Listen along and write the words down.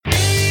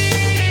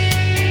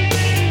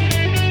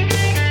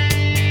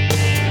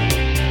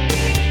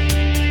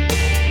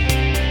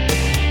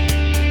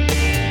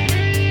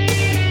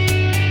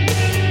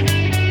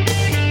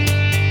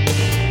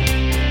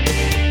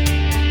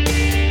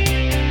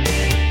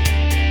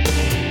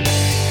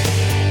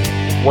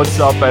What's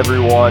up,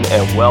 everyone,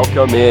 and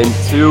welcome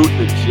into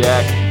the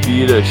Jack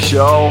Vita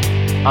Show.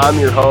 I'm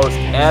your host,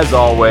 as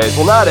always.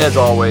 Well, not as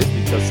always,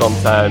 because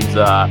sometimes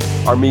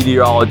our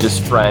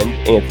meteorologist friend,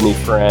 Anthony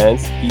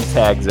Franz, he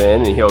tags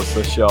in and he hosts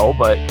the show.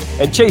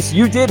 And Chase,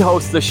 you did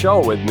host the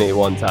show with me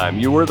one time.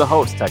 You were the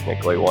host,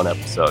 technically, one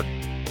episode.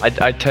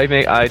 I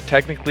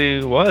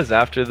technically was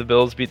after the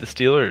Bills beat the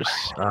Steelers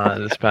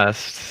this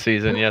past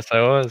season. Yes,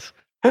 I was.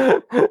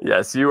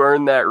 Yes, you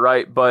earned that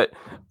right. But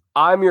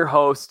I'm your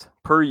host,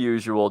 per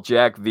usual,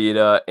 Jack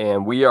Vita,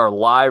 and we are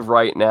live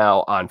right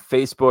now on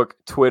Facebook,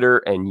 Twitter,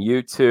 and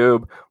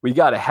YouTube. We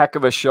got a heck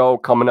of a show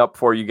coming up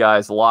for you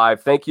guys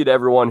live. Thank you to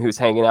everyone who's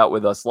hanging out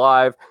with us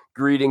live.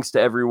 Greetings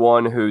to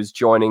everyone who's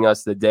joining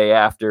us the day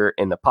after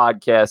in the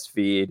podcast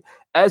feed.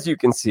 As you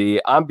can see,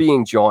 I'm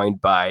being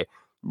joined by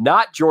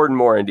not Jordan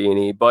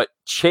Morandini, but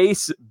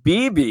Chase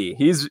Beebe.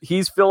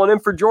 He's filling in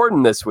for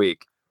Jordan this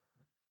week.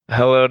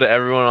 Hello to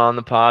everyone on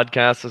the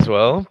podcast as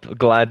well.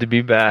 Glad to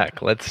be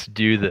back. Let's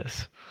do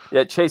this.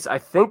 Yeah, Chase, I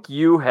think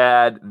you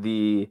had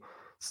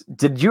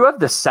did you have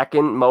the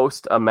second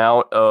most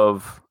amount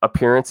of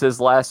appearances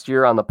last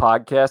year on the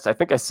podcast? I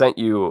think I sent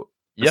you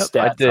the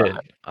stats. I did.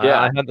 Yeah,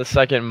 I had the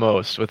second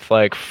most with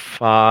like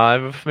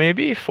 5,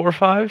 maybe 4 or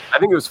 5. I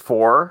think it was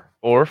 4.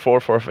 Or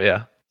 4.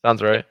 Yeah,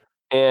 sounds right.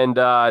 And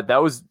that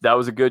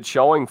was a good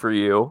showing for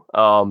you.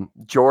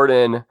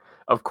 Jordan,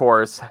 of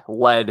course,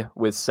 led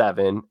with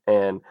 7,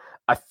 and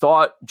I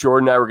thought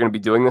Jordan and I were going to be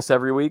doing this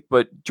every week,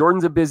 but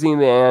Jordan's a busy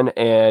man,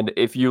 and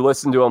if you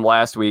listened to him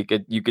last week,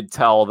 you could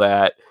tell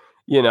that,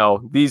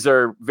 these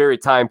are very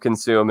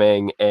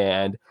time-consuming,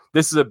 and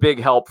this is a big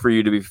help for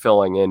you to be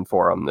filling in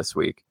for him this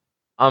week.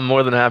 I'm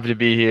more than happy to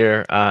be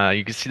here.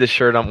 You can see the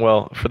shirt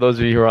for those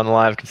of you who are on the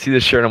live, can see the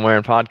shirt I'm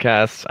wearing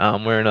podcasts.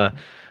 I'm wearing a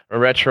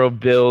retro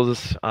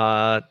Bills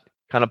kind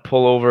of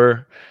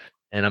pullover,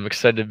 and I'm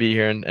excited to be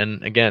here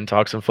and again,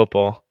 talk some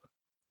football.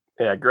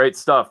 Yeah, great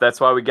stuff. That's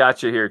why we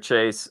got you here,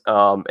 Chase.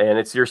 And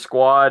it's your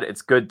squad.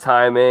 It's good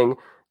timing.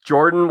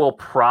 Jordan will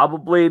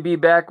probably be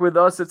back with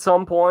us at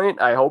some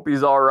point. I hope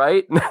he's all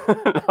right.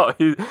 No,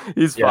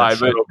 he's fine.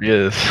 But he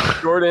is.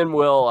 Jordan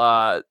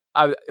will.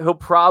 He'll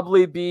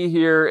probably be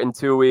here in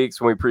 2 weeks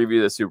when we preview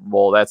the Super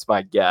Bowl. That's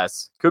my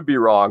guess. Could be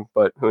wrong,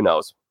 but who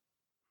knows?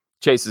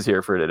 Chase is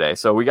here for today,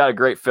 so we got a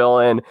great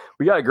fill-in.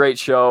 We got a great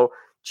show.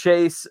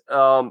 Chase,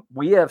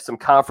 we have some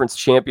conference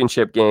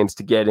championship games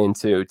to get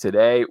into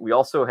today. We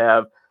also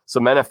have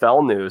some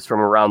NFL news from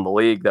around the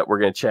league that we're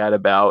going to chat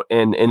about.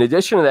 And in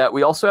addition to that,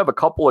 we also have a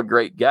couple of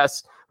great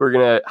guests who are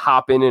going to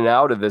hop in and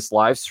out of this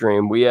live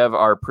stream. We have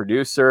our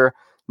producer,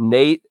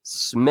 Nate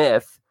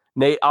Smith.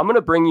 Nate, I'm going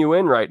to bring you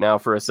in right now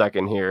for a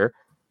second here.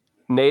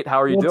 Nate,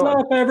 how are you doing?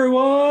 What's up,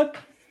 everyone?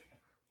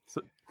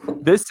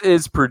 This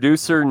is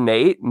producer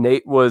Nate.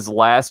 Nate was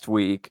last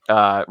week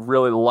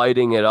really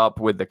lighting it up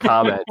with the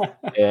comment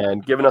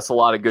and giving us a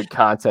lot of good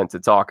content to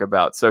talk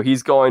about. So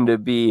he's going to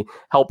be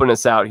helping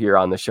us out here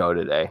on the show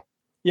today.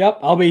 Yep,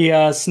 I'll be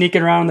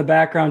sneaking around in the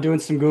background doing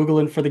some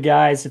Googling for the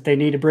guys if they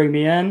need to bring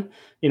me in.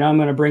 I'm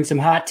going to bring some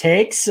hot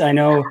takes. I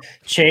know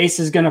Chase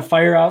is going to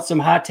fire out some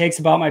hot takes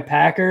about my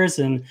Packers.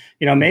 And,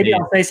 maybe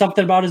I'll say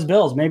something about his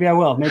Bills. Maybe I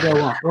will. Maybe I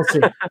won't. We'll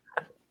see.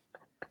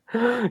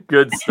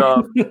 Good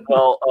stuff.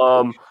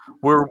 Well,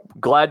 we're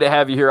glad to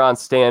have you here on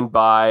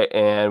standby,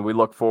 and we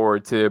look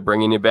forward to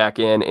bringing you back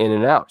in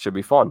and out. Should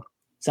be fun.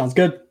 Sounds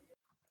good.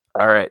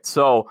 All right.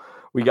 So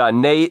we got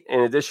Nate. In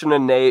addition to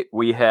Nate,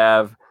 we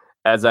have,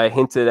 as I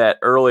hinted at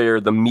earlier,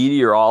 the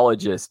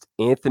meteorologist,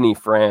 Anthony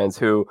Franz,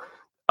 who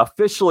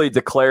officially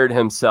declared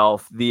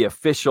himself the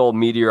official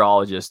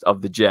meteorologist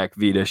of the Jack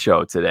Vita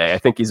Show today. I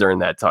think he's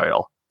earned that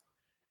title.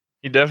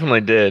 He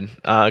definitely did.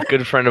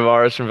 Good friend of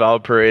ours from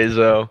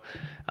Valparaiso.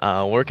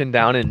 Working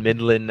down in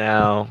Midland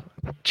now,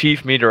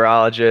 chief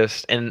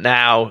meteorologist, and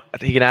now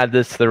he can add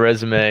this to the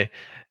resume,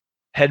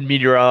 head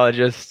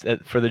meteorologist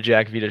for the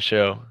Jack Vita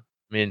Show.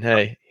 I mean,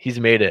 hey,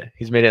 he's made it.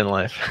 He's made it in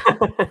life.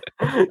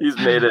 He's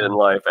made it in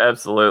life,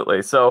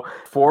 absolutely. So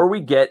before we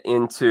get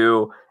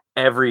into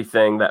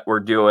everything that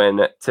we're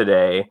doing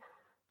today,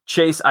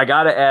 Chase, I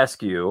got to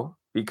ask you,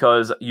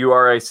 because you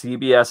are a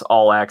CBS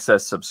All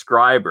Access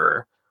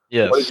subscriber.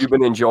 Yes. What have you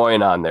been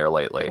enjoying on there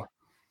lately?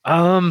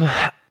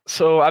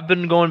 So I've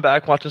been going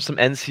back watching some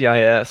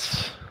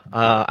NCIS.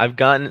 I've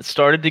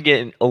started to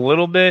get a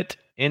little bit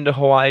into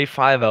Hawaii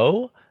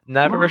Five-0.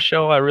 Never a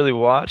show I really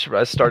watch, but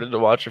I started to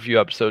watch a few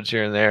episodes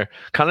here and there.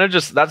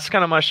 That's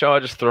kind of my show I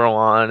just throw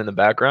on in the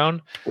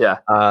background. Yeah.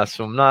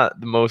 So I'm not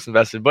the most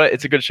invested, but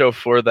it's a good show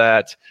for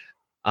that.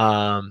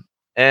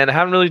 And I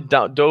haven't really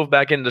dove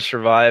back into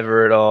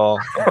Survivor at all,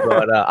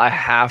 but I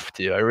have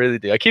to. I really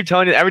do. I keep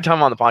telling you every time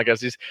I'm on the podcast.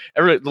 The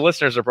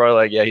listeners are probably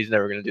like, "Yeah, he's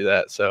never going to do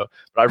that." So,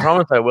 but I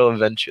promise I will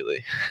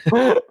eventually.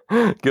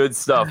 Good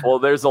stuff. Well,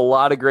 there's a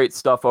lot of great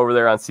stuff over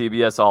there on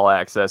CBS All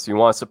Access. You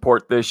want to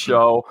support this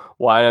show?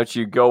 Why don't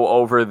you go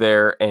over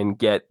there and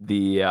get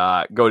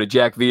go to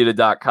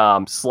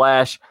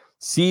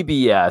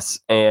jackvita.com/CBS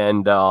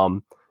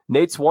and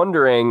Nate's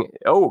wondering,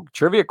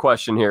 trivia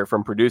question here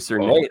from producer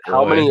Nate.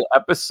 How many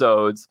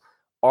episodes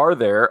are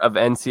there of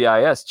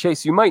NCIS?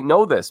 Chase, you might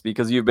know this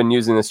because you've been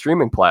using the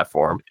streaming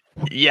platform.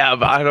 Yeah,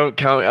 but I don't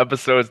count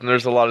episodes, and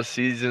there's a lot of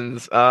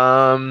seasons.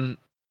 I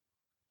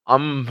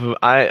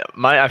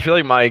feel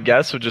like my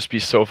guess would just be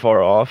so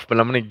far off, but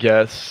I'm gonna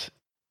guess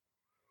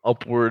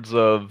upwards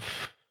of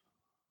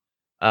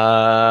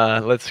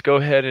let's go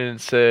ahead and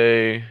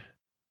say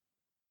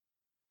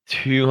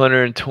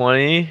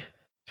 220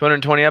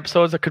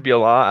 episodes. That could be a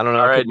lot. I don't know.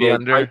 All It right, could be Nate,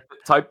 under.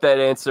 type that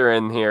answer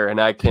in here, and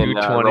I can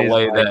 220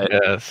 relay is my that.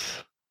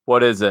 guess.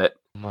 What is it?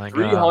 Oh my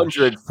gosh.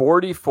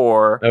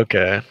 344.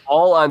 Okay.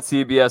 All on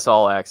CBS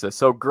All Access.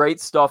 So great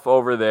stuff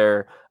over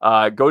there.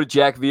 Go to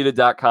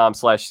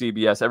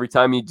jackvita.com/CBS. Every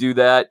time you do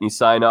that, you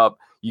sign up,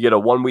 you get a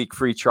 1-week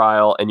free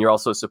trial, and you're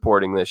also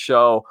supporting this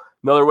show.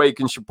 Another way you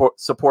can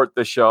support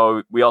the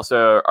show, we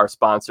also are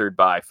sponsored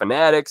by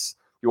Fanatics.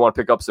 If you want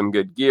to pick up some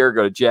good gear,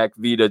 go to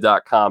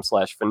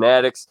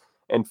jackvita.com/Fanatics.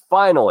 And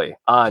finally,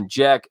 on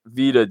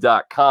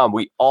jackvita.com,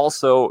 we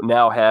also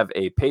now have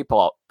a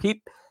PayPal.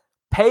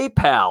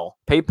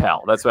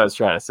 That's what I was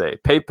trying to say.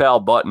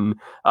 PayPal button.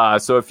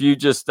 So if you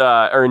just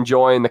are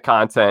enjoying the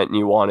content and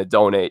you want to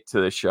donate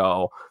to the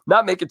show,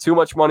 not making too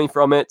much money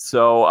from it.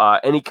 So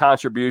any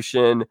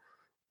contribution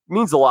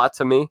means a lot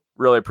to me.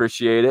 Really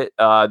appreciate it.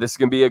 This is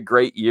going to be a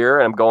great year,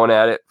 and I'm going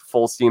at it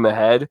full steam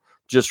ahead.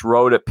 Just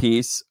wrote a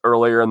piece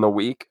earlier in the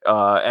week,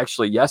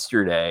 actually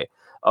yesterday,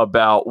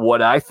 about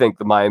what I think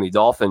the Miami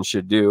Dolphins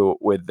should do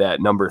with that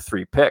number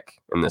 3 pick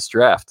in this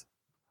draft.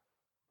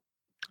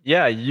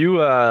 Yeah,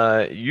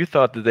 you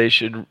thought that they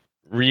should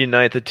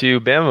reunite the two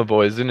Bama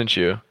boys, didn't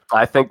you?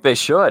 I think they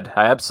should.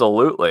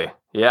 Absolutely.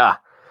 Yeah.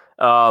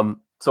 So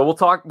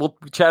we'll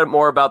chat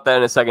more about that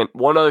in a second.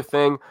 One other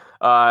thing,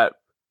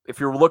 if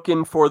you're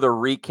looking for the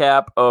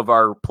recap of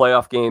our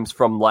playoff games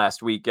from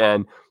last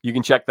weekend, you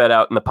can check that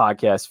out in the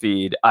podcast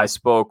feed. I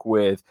spoke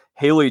with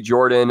Haley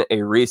Jordan,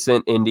 a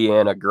recent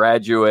Indiana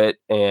graduate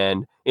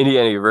and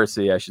Indiana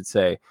University, I should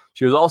say.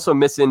 She was also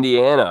Miss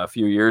Indiana a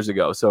few years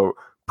ago. So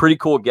pretty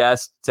cool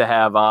guest to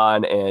have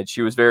on, and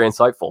she was very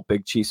insightful.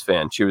 Big Chiefs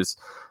fan. She was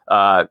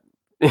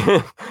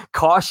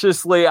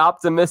cautiously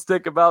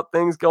optimistic about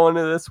things going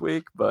into this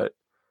week, but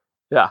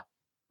yeah.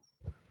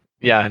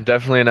 Yeah,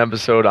 definitely an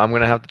episode I'm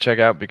gonna have to check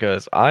out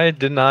because I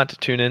did not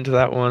tune into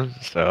that one,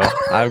 so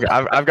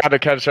I've got to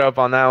catch up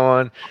on that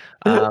one.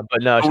 But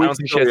no, I don't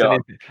think she has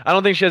anything. I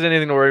don't think she has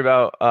anything to worry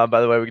about.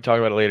 By the way, we can talk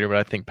about it later, but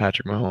I think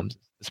Patrick Mahomes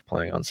is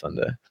playing on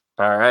Sunday.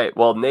 All right.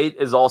 Well, Nate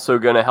is also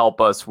going to help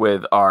us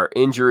with our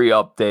injury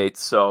updates.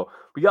 So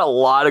we got a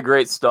lot of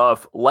great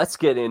stuff. Let's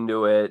get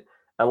into it.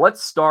 And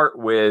let's start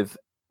with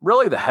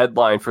really the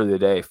headline for the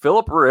day.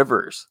 Philip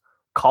Rivers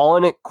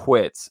calling it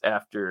quits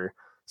after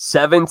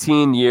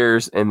 17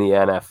 years in the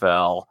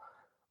NFL.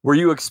 Were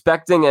you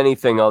expecting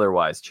anything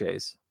otherwise,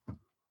 Chase?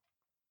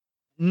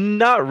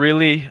 Not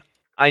really.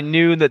 I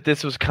knew that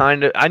this was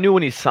I knew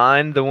when he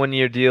signed the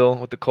 1-year deal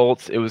with the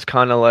Colts, it was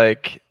kind of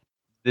like,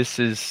 this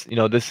is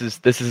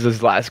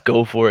his last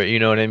go for it. You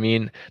know what I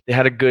mean? They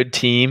had a good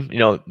team. You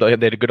know, they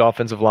had a good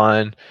offensive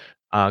line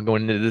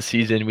going into the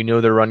season. We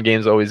know their run game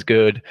is always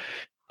good.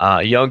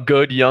 Young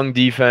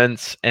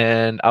defense.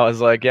 And I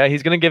was like, yeah,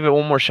 he's going to give it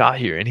one more shot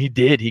here. And he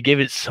did. He gave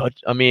it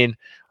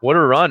what a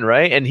run,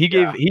 right? And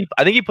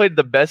I think he played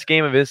the best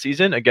game of his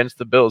season against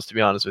the Bills, to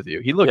be honest with you.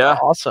 He looked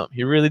awesome.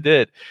 He really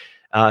did.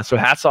 So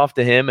hats off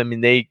to him. I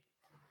mean,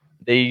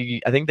 I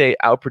think they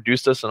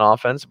outproduced us on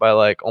offense by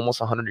like almost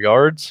 100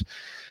 yards.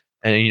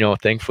 And, you know,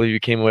 thankfully we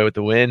came away with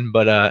the win.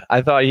 But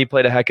I thought he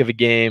played a heck of a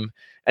game.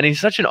 And he's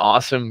such an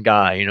awesome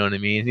guy, you know what I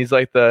mean? He's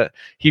like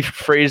he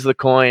phrased the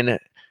coin,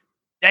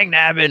 dang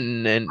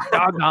nabbin and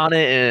doggone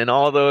it, and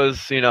all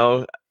those, you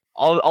know,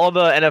 all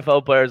the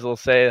NFL players will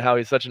say how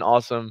he's such an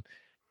awesome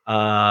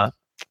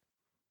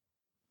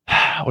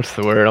what's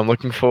the word I'm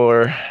looking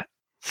for?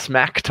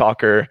 Smack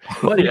talker,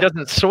 but he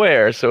doesn't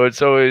swear, so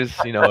it's always,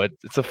 you know,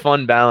 it's a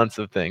fun balance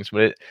of things.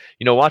 But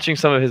you know, watching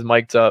some of his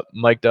mic'd up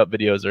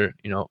videos are,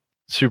 you know,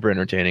 super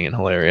entertaining and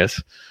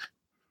hilarious.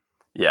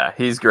 Yeah,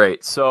 he's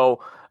great. So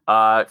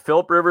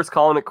Philip Rivers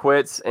calling it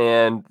quits,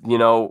 and you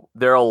know,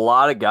 there are a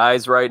lot of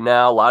guys right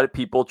now, a lot of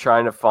people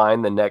trying to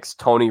find the next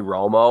Tony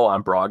Romo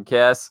on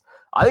broadcasts.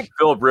 I think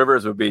Philip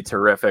Rivers would be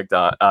terrific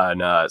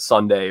on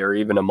Sunday or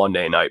even a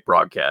Monday night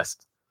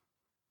broadcast.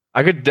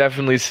 I could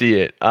definitely see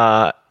it,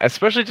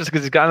 especially just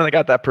because he's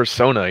got that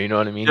persona, you know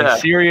what I mean? Yeah.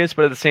 He's serious,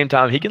 but at the same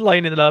time, he can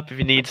lighten it up if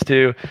he needs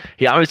to.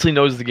 He obviously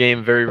knows the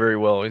game very, very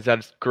well. He's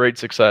had great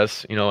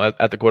success, you know,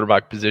 at the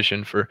quarterback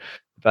position for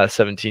the past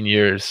 17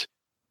 years.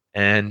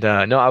 And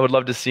no, I would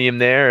love to see him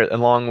there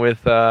along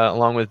with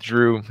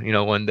Drew, you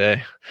know, one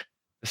day.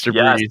 Mr.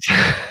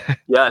 Brees.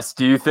 Yes.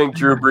 Do you think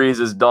Drew Brees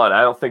is done?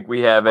 I don't think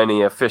we have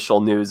any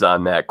official news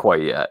on that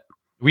quite yet.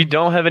 We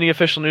don't have any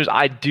official news.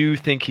 I do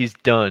think he's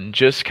done.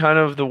 Just kind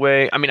of the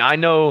way, I mean, I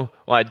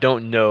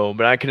don't know,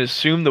 but I can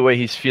assume the way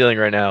he's feeling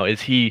right now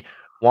is he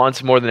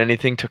wants more than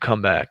anything to come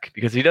back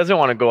because he doesn't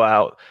want to go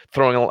out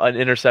throwing an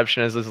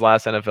interception as his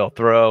last NFL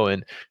throw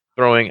and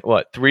throwing,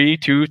 3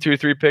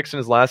 picks in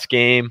his last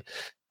game.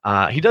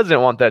 He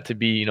doesn't want that to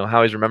be, you know,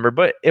 how he's remembered,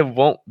 but it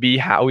won't be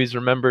how he's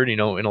remembered, you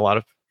know, in a lot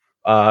of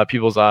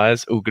people's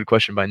eyes? Oh, good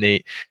question by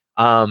Nate.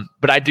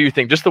 But I do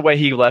think just the way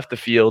he left the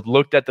field,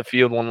 looked at the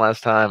field one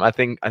last time, I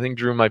think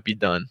Drew might be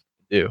done.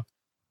 Do.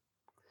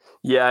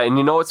 Yeah, and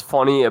you know what's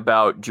funny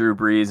about Drew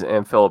Brees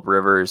and Phillip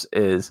Rivers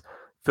is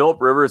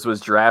Phillip Rivers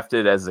was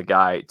drafted as a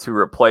guy to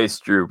replace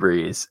Drew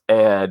Brees,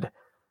 and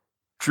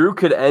Drew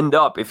could end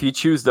up, if he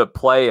chooses to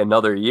play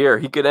another year,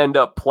 he could end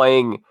up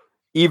playing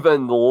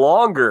even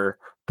longer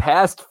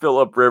past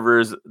Phillip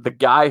Rivers, the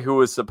guy who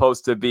was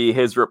supposed to be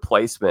his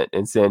replacement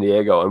in San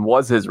Diego and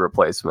was his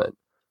replacement.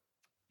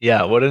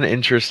 Yeah, what an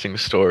interesting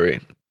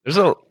story.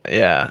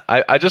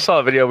 I just saw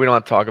a video. We don't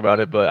have to talk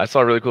about it, but I saw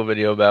a really cool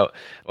video about,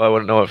 well, I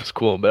wouldn't know if it's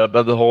cool, but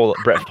about the whole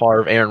Brett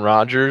Favre, Aaron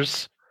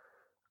Rodgers,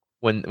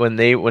 when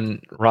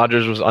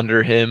Rodgers was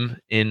under him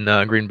in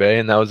Green Bay,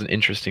 and that was an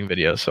interesting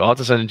video. So I'll have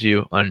to send it to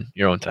you on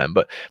your own time.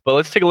 But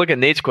let's take a look at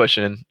Nate's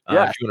question.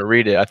 If you want to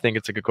read it, I think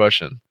it's a good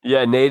question.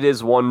 Yeah, Nate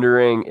is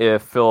wondering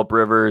if Phillip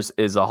Rivers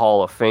is a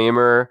Hall of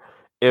Famer.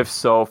 If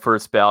so,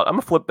 first ballot. I'm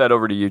going to flip that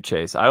over to you,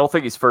 Chase. I don't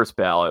think he's first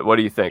ballot. What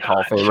do you think,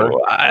 Hall of Famer?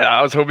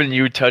 I was hoping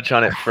you would touch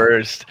on it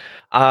first.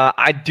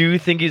 I do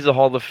think he's a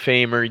Hall of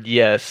Famer,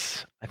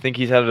 yes. I think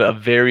he's had a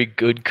very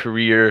good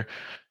career.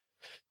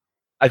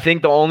 I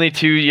think the only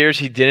 2 years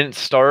he didn't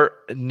start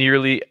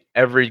nearly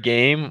every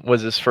game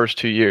was his first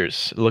 2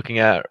 years. Looking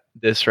at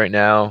this right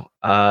now,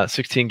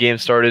 16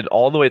 games started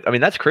all the way. I mean,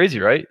 that's crazy,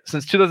 right?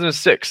 Since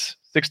 2006,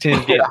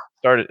 16 games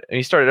started, and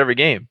he started every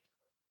game.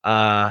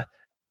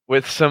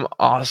 With some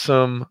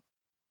awesome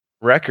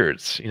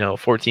records,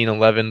 14,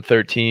 11,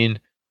 13,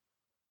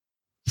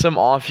 some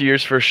off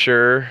years for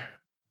sure.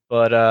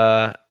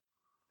 But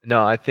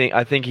no, I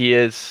think he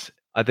is.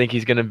 I think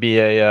he's going to be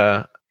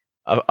a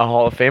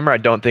Hall of Famer. I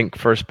don't think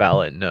first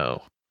ballot.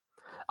 No,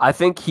 I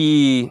think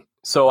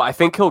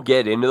he'll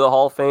get into the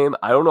Hall of Fame.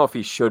 I don't know if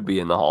he should be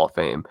in the Hall of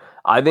Fame.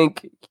 I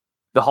think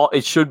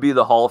it should be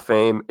the Hall of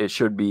Fame. It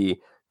should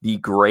be the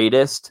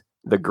greatest,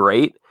 the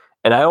great.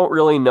 And I don't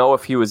really know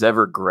if he was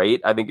ever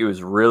great. I think he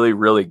was really,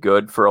 really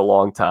good for a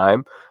long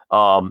time.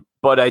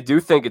 But I do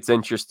think it's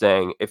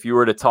interesting if you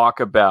were to talk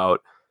about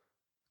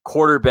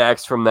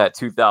quarterbacks from that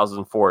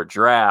 2004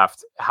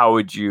 draft, how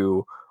would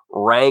you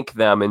rank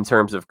them in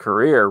terms of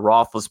career?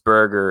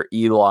 Roethlisberger,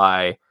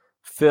 Eli,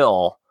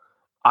 Phil.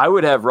 I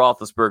would have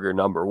Roethlisberger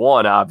number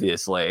one,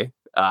 obviously.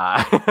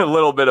 A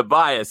little bit of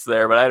bias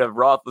there, but I'd have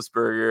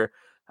Roethlisberger.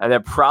 And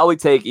I'd probably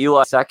take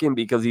Eli second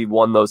because he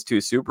won those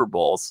 2 Super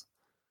Bowls.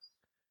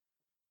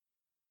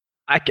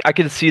 I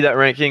can see that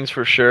rankings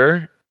for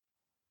sure.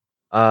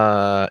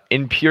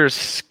 In pure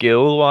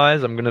skill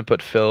wise, I'm gonna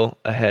put Phil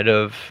ahead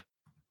of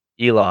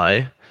Eli.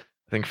 I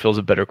think Phil's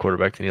a better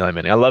quarterback than Eli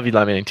Manning. I love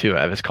Eli Manning too.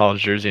 I have his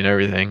college jersey and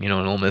everything, an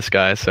Ole Miss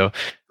guy. So,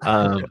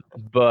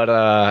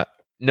 but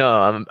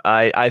no,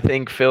 I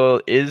think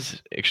Phil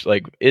is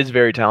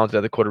very talented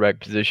at the quarterback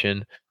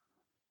position.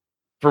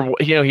 For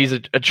he's a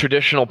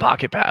traditional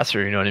pocket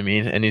passer. You know what I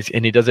mean, and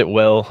he does it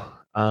well.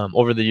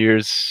 Over the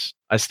years,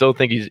 I still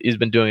think he's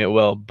been doing it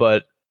well,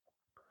 but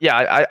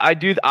yeah, I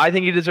do. I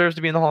think he deserves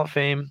to be in the Hall of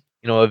Fame.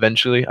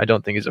 Eventually, I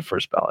don't think he's a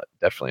first ballot.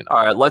 Definitely not.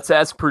 All right, let's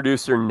ask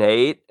producer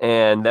Nate,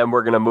 and then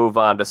we're gonna move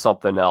on to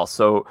something else.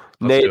 So,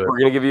 Nate, we're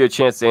gonna give you a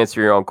chance to answer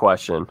your own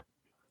question.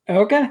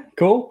 Okay,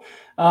 cool.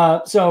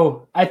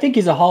 So I think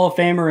he's a Hall of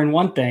Famer in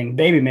one thing: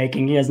 baby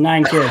making. He has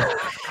 9 kids.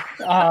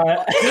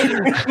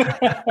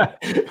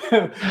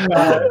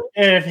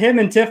 If him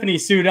and Tiffany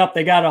suit up,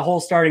 they got a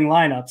whole starting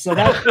lineup. So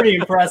that's pretty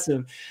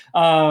impressive.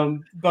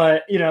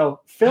 But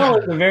Phil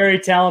is a very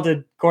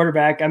talented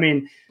quarterback. I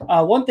mean,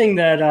 one thing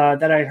that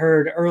I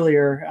heard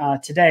earlier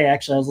today,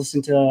 actually, I was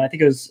listening to, I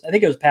think it was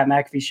Pat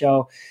McAfee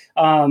show.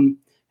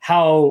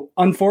 How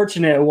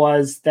unfortunate it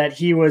was that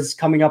he was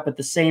coming up at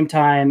the same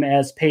time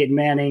as Peyton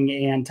Manning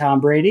and Tom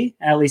Brady.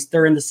 At least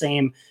they're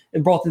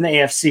both in the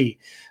AFC.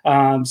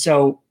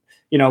 So,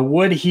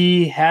 would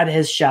he had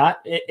his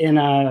shot in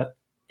a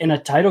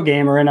title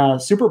game or in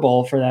a Super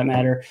Bowl for that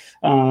matter,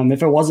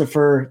 if it wasn't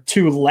for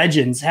 2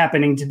 legends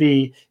happening to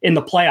be in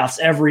the playoffs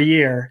every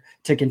year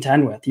to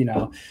contend with,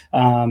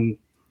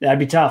 that'd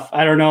be tough.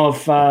 I don't know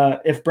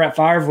if Brett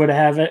Favre would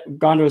have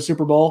gone to a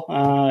Super Bowl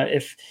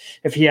if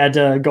he had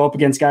to go up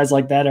against guys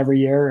like that every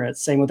year.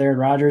 Same with Aaron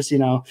Rodgers.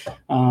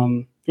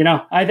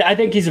 I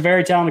think he's a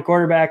very talented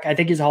quarterback. I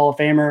think he's a Hall of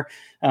Famer.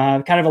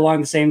 Kind of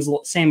along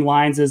the same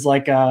lines as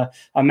like a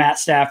Matt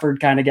Stafford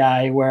kind of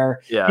guy,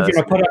 where he's going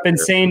to put up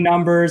insane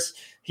numbers.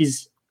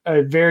 He's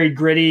very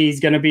gritty. He's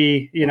going to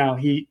be,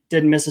 he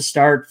didn't miss a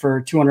start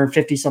for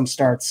 250 some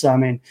starts. So I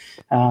mean,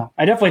 I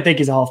definitely think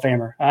he's a Hall of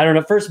Famer. I don't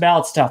know. First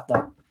ballot's tough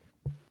though.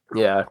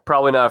 Yeah,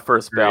 probably not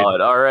first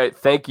ballot. All right.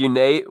 Thank you,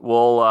 Nate.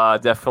 We'll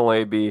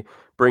definitely be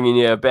bringing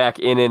you back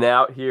in and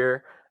out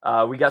here.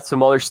 We got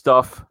some other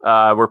stuff.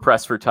 We're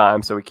pressed for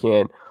time, so we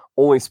can't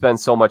only spend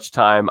so much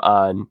time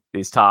on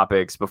these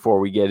topics before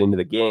we get into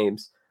the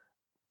games.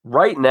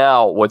 Right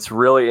now, what's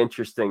really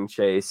interesting,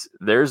 Chase,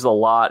 there's a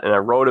lot, and I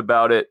wrote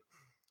about it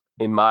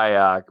in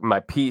my my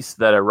piece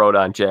that I wrote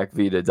on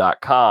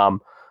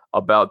jackvita.com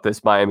about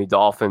this Miami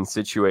Dolphins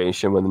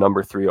situation with the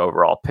number 3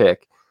 overall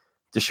pick.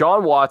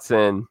 Deshaun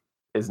Watson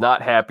is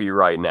not happy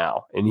right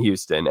now in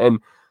Houston. And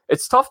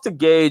it's tough to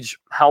gauge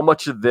how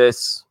much of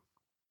this,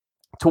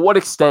 to what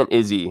extent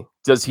is he?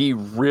 Is he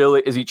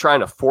trying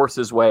to force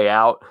his way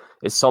out?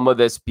 Is some of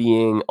this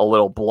being a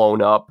little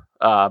blown up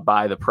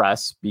by the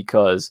press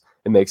because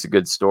it makes a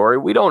good story?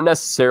 We don't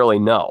necessarily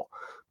know,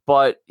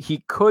 but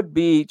he could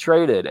be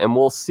traded, and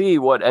we'll see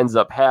what ends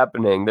up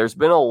happening. There's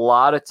been a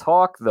lot of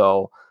talk,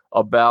 though,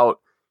 about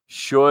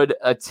should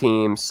a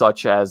team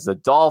such as the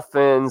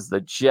Dolphins,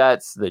 the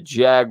Jets, the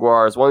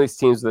Jaguars, one of these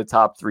teams with the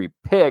top 3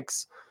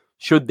 picks,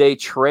 should they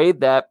trade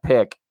that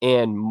pick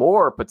and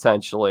more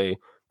potentially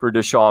for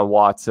Deshaun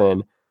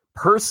Watson?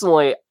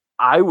 Personally,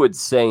 I would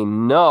say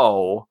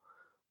no.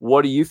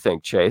 What do you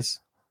think, Chase?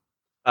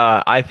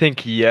 I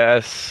think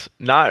yes,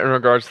 not in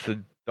regards to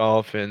the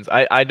Dolphins.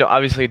 I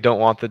obviously don't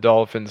want the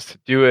Dolphins to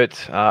do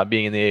it.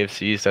 Being in the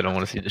AFC East, I don't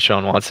want to see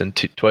Deshaun Watson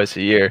twice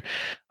a year,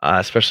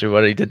 especially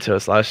what he did to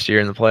us last year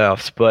in the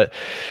playoffs. But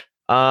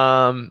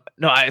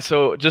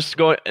so just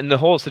going in the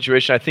whole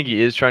situation, I think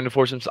he is trying to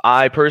force himself.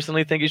 I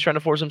personally think he's trying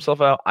to force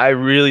himself out. I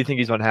really think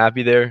he's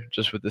unhappy there,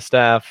 just with the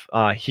staff.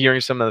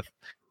 Hearing some of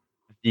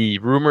the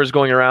rumors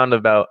going around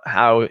about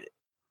how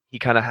he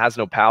kind of has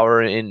no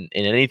power in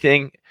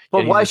anything.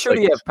 But why should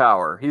he have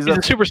power? He's a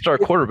superstar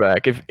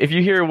quarterback. If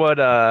you hear what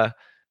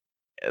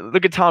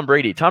look at Tom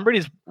Brady. Tom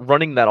Brady's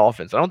running that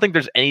offense. I don't think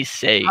there's any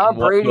say. Tom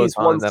Brady's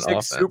won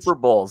 6 Super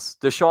Bowls.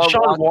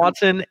 Deshaun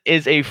Watson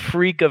is a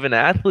freak of an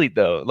athlete,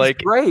 though. Like,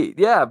 he's great,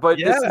 yeah, but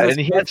and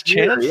he has a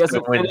chance. He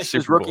hasn't finished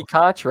his rookie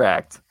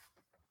contract.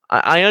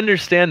 I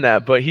understand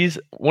that, but he's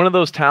one of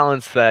those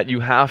talents that you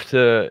have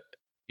to,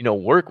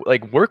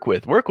 work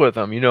with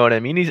him. You know what I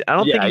mean? I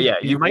don't think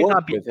he might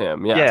not be with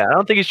him. Yeah, I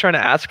don't think he's trying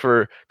to ask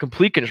for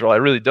complete control. I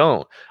really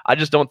don't. I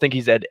just don't think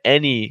he's had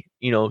any,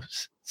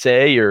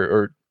 say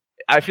or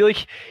I feel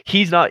like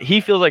he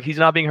feels like he's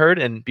not being heard,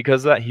 and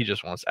because of that, he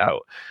just wants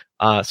out.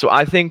 So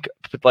I think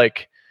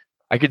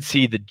I could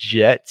see the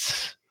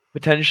Jets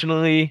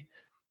potentially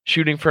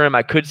shooting for him.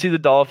 I could see the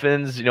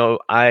Dolphins.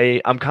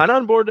 I'm kind of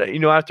on board,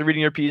 after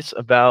reading your piece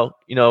about,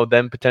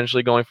 them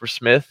potentially going for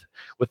Smith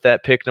with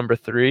that pick number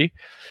 3.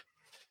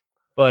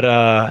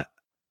 But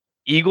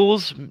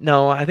Eagles,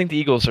 no, I think the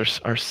Eagles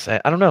are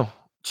set. I don't know.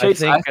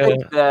 Chase, I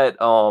think that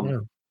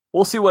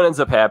we'll see what ends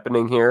up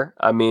happening here.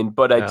 I mean,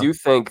 but I do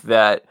think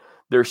that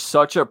there's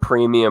such a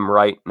premium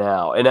right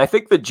now. And I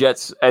think the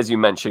Jets, as you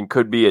mentioned,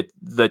 could be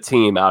the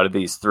team out of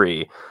these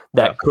 3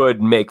 that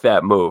could make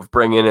that move,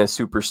 bring in a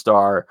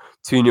superstar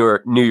to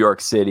New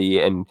York City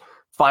and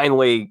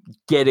finally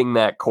getting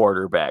that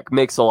quarterback.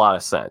 Makes a lot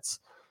of sense.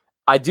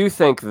 I do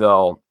think,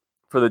 though,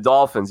 for the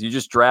Dolphins, you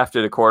just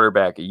drafted a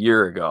quarterback a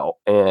year ago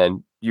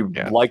and you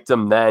liked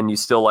him then, you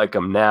still like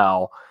him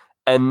now.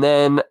 And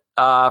then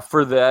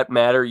for that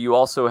matter, you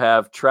also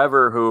have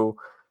Trevor, who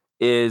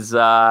is,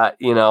 a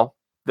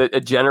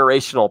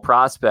generational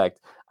prospect.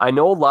 I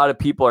know a lot of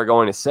people are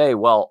going to say,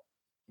 well,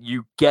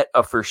 you get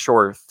a for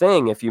sure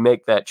thing if you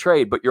make that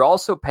trade, but you're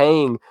also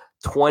paying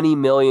 $20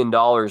 million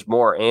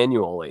more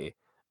annually,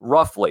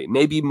 roughly,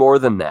 maybe more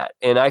than that.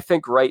 And I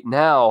think right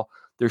now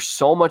there's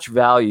so much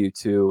value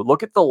to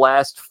look at the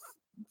last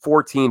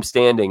 4 teams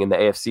standing in the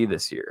AFC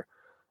this year.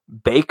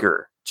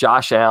 Baker,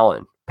 Josh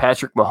Allen,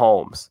 Patrick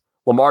Mahomes,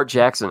 Lamar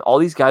Jackson, all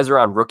these guys are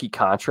on rookie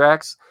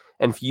contracts.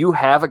 And if you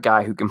have a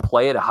guy who can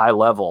play at a high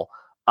level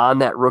on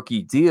that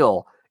rookie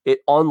deal, it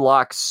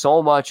unlocks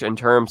so much in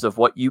terms of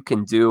what you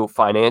can do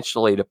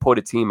financially to put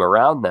a team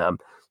around them.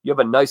 You have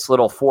a nice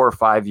little 4 or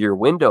 5 year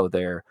window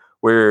there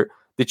where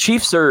the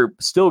Chiefs are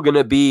still going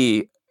to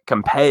be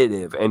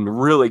competitive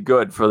and really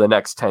good for the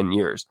next 10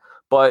 years,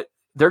 but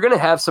they're going to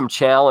have some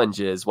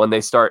challenges when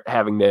they start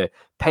having to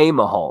pay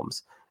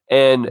Mahomes.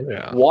 And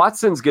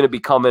Watson's going to be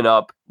coming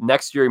up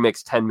next year. He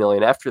makes $10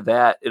 million. After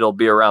that, it'll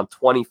be around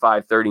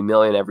 $25-30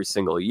 million every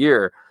single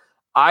year.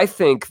 I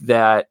think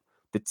that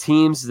the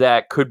teams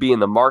that could be in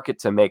the market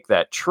to make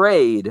that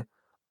trade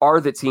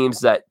are the teams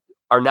that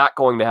are not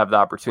going to have the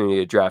opportunity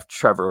to draft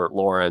Trevor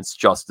Lawrence,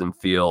 Justin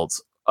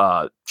Fields,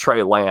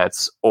 Trey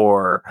Lance,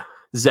 or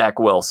Zach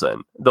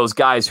Wilson. Those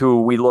guys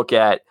who we look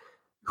at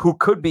who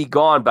could be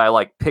gone by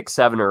like pick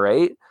 7 or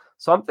 8.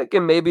 So I'm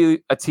thinking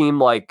maybe a team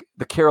like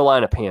the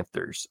Carolina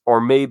Panthers, or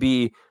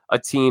maybe a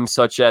team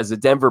such as the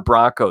Denver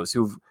Broncos,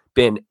 who've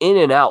been in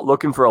and out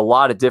looking for a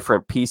lot of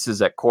different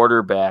pieces at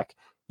quarterback.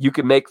 You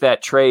can make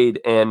that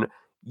trade, and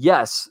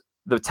yes,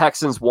 the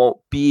Texans won't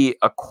be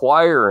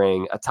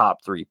acquiring a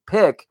top 3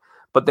 pick,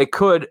 but they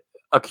could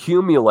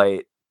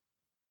accumulate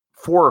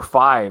 4 or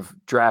 5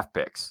 draft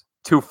picks,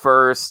 2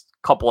 firsts,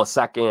 couple of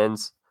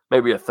seconds,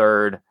 maybe a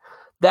third.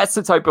 That's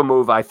the type of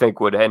move I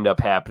think would end up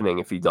happening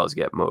if he does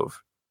get moved.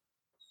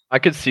 I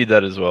could see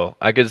that as well.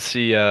 I could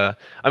see,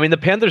 the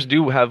Panthers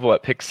do have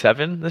pick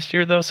 7 this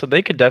year though, so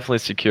they could definitely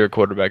secure a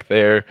quarterback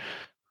there.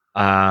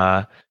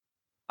 I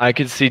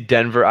could see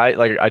Denver.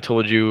 I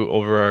told you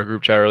over our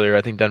group chat earlier,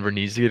 I think Denver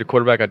needs to get a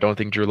quarterback. I don't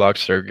think Drew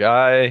Lock's their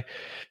guy.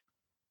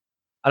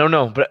 I don't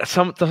know, but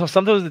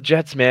sometimes the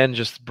Jets, man,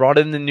 just brought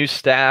in the new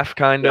staff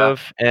kind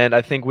of, and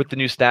I think with the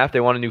new staff, they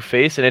want a new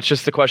face, and it's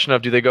just the question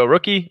of, do they go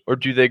rookie or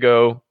do they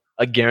go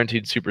a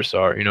guaranteed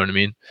superstar. You know what I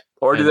mean?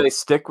 Or do And they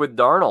stick with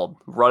Darnold,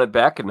 run it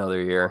back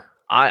another year?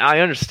 I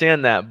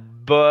understand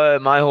that,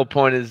 but my whole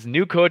point is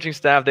new coaching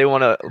staff. They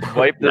want to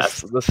wipe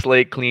Yes. the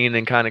slate clean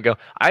and kind of go.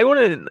 I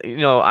want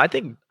to, I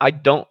think I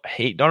don't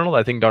hate Darnold.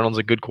 I think Darnold's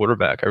a good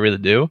quarterback. I really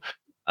do.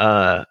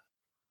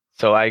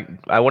 So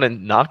I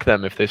wouldn't knock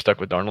them if they stuck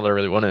with Darnold. I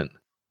really wouldn't,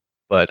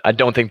 but I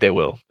don't think they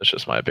will. That's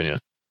just my opinion.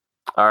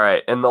 All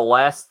right, and the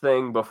last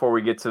thing before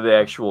we get to the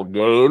actual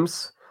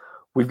games,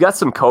 we've got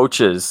some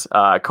coaches.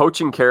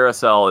 Coaching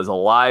carousel is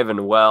alive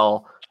and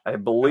well. I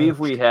believe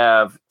we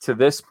have, to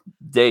this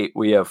date,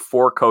 we have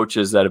 4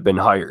 coaches that have been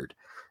hired.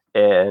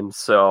 And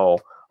so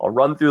I'll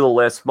run through the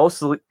list.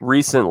 Most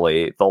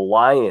recently, the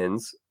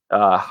Lions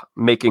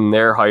making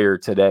their hire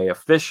today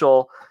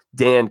official.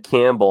 Dan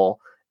Campbell,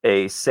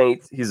 he's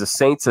a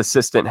Saints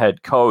assistant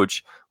head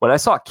coach. When I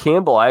saw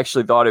Campbell, I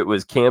actually thought it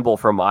was Campbell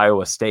from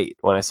Iowa State.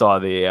 When I saw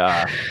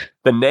the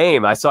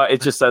name, I saw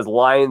it just says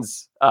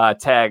Lions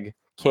tag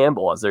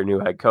Campbell as their new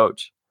head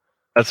coach.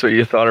 That's what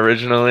you thought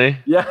originally?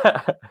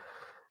 Yeah.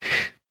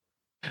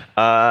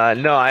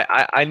 No,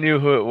 I knew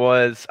who it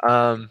was.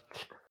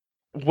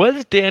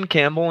 Was Dan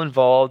Campbell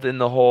involved in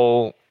the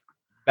whole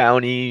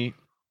bounty?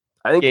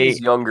 I think he's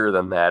younger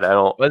than that.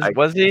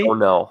 Was he? Oh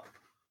no.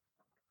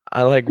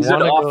 He's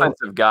an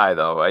offensive guy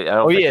though. I don't.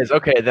 Oh, he is.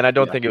 Okay, then I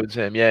don't think it was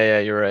him. Yeah,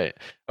 you're right.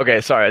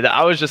 Okay, sorry.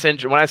 I was just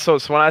interested when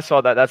I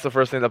saw that. That's the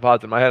first thing that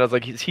popped in my head. I was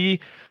like, is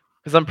he?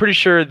 Because I'm pretty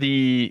sure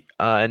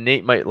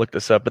Nate might look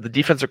this up, but the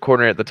defensive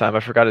coordinator at the time, I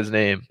forgot his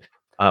name,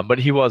 but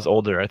he was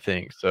older, I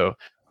think. So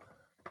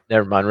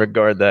never mind.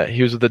 Regard that.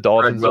 He was with the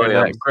Dolphins.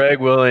 Greg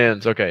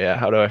Williams. Okay, yeah.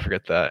 How do I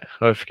forget that?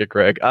 How do I forget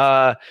Greg?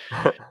 Yeah,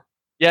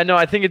 no,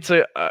 I think it's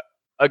a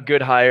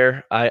good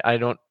hire. I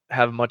don't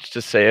have much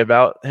to say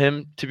about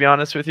him, to be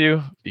honest with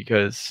you,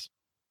 because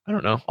I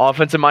don't know.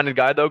 Offensive minded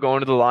guy though, going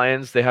to the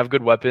Lions. They have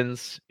good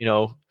weapons.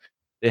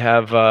 They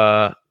have.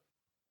 I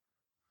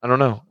don't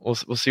know. We'll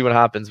see what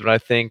happens, but I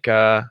think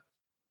it's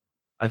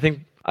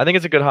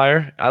a good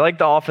hire. I like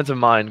the offensive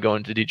mind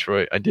going to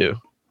Detroit. I do.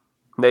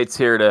 Nate's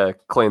here to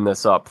clean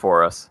this up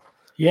for us.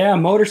 Yeah,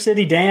 Motor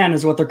City Dan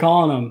is what they're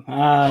calling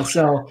him.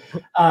 So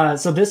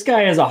this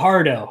guy is a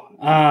hardo.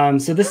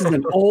 So this is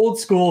an old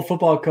school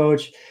football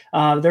coach.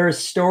 There are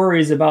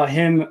stories about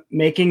him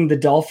making the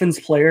Dolphins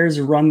players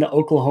run the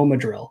Oklahoma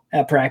drill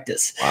at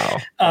practice.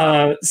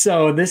 Wow.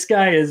 So this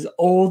guy is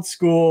old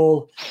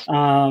school,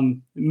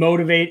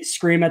 motivate,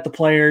 scream at the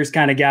players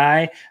kind of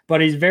guy, but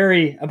he's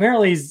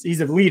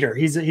he's a leader.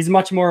 He's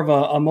much more of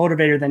a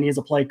motivator than he is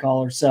a play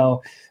caller.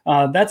 So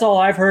that's all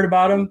I've heard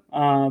about him.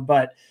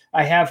 But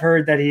I have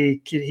heard that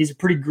he's a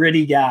pretty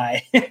gritty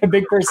guy, a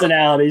big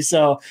personality.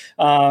 So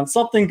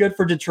something good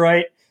for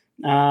Detroit.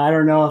 I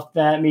don't know if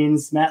that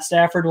means Matt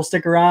Stafford will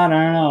stick around.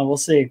 I don't know. We'll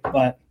see.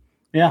 But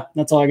yeah,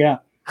 that's all I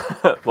got.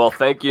 Well,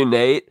 thank you,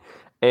 Nate.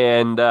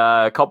 And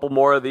a couple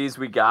more of these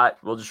we got.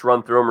 We'll just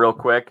run through them real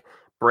quick.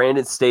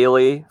 Brandon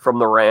Staley from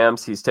the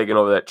Rams. He's taken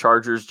over that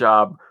Chargers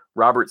job.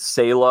 Robert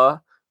Saleh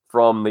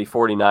from the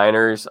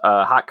 49ers.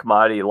 Hot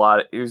commodity.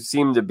 It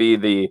seemed to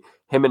be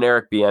him and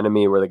Eric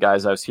Bieniemy were the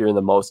guys I was hearing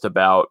the most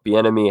about.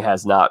 Bieniemy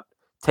has not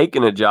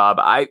taken a job.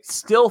 I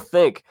feel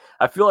like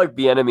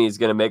Bieniemy is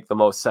going to make the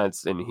most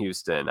sense in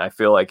Houston. I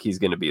feel like he's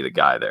going to be the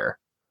guy there.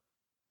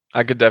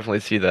 I could definitely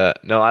see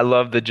that. No, I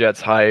love the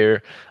Jets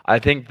hire. I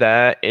think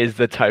that is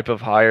the type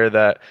of hire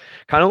that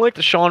kind of like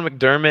the Sean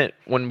McDermott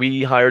when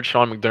we hired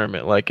Sean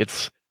McDermott. Like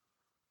it's.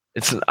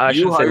 I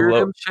should say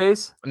him,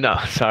 Chase? No,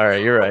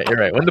 sorry, you're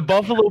right. When the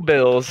Buffalo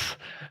Bills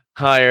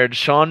hired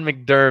Sean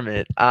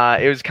McDermott,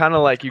 it was kind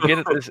of like you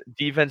get this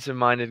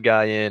defensive-minded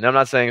guy in. I'm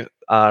not saying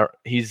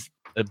he's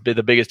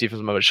the biggest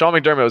defensive mind, but Sean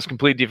McDermott was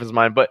complete defensive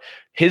mind. But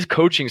his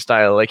coaching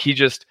style, like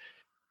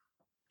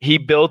he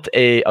built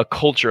a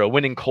culture, a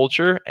winning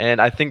culture, and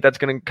I think that's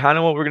going to kind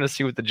of what we're going to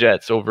see with the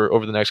Jets over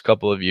the next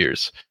couple of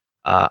years.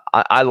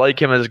 I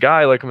like him as a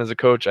guy, I like him as a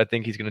coach. I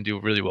think he's going to do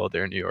really well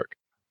there in New York.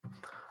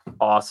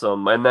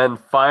 Awesome. And then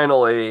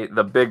finally,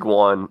 the big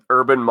one,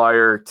 Urban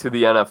Meyer to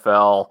the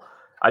NFL.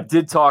 I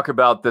did talk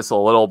about this a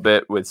little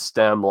bit with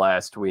STEM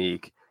last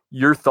week.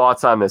 Your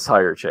thoughts on this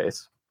hire,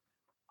 Chase?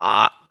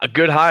 A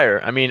good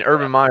hire. I mean,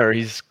 Urban Meyer,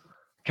 he's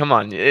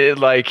got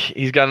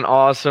an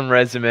awesome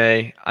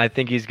resume. I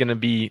think he's going to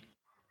be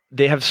 –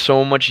 they have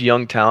so much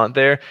young talent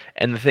there.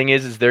 And the thing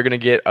is they're going to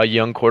get a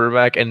young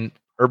quarterback, and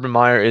Urban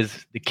Meyer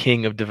is the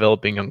king of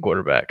developing young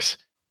quarterbacks.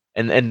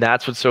 And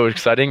that's what's so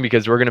exciting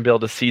because we're going to be able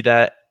to see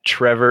that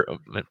Trevor,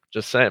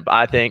 just saying,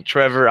 I think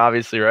Trevor,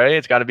 obviously, right?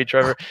 It's got to be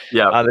Trevor.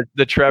 Yeah.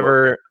 The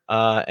Trevor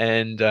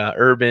and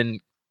Urban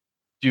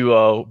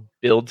duo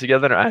build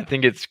together. And I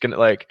think it's going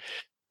to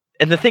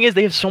and the thing is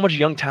they have so much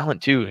young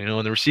talent too,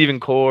 in the receiving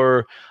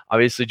core,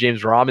 obviously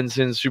James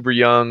Robinson, super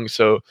young.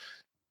 So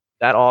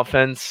that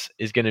offense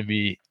is going to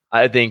be,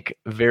 I think,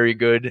 very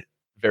good,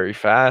 very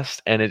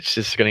fast, and it's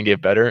just going to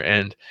get better.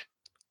 And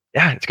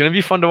yeah, it's going to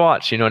be fun to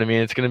watch. You know what I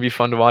mean? It's going to be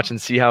fun to watch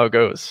and see how it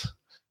goes.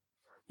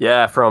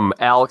 Yeah, from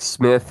Alex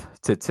Smith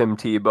to Tim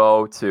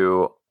Tebow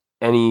to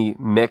any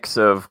mix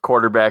of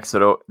quarterbacks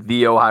at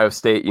the Ohio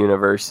State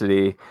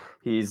University,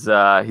 He's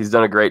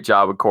done a great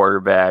job with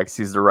quarterbacks.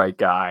 He's the right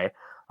guy.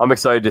 I'm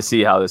excited to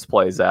see how this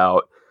plays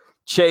out.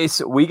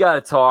 Chase, we got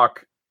to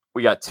talk.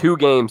 We got 2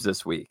 games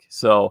this week.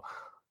 So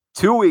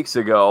 2 weeks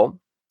ago,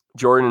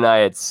 Jordan and I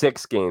had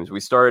 6 games. We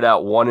started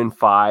out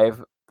 1-5.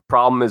 The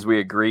problem is we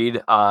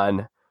agreed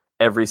on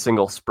every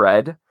single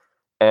spread.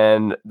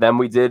 And then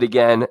we did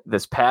again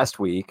this past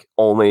week.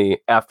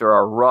 Only after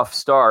our rough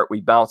start, we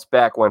bounced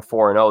back, went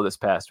 4-0 this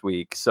past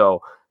week.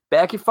 So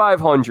back at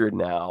 500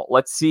 now.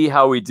 Let's see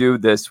how we do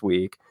this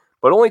week.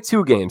 But only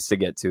 2 games to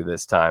get to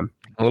this time.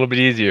 A little bit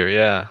easier,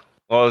 yeah.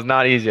 Well, it's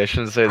not easy. I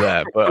shouldn't say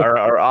that, but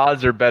our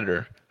odds are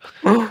better.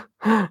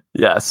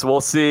 Yes, we'll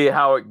see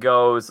how it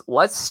goes.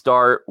 Let's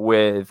start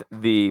with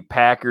the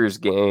Packers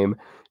game.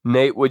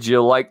 Nate, would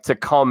you like to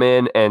come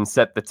in and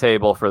set the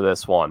table for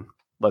this one?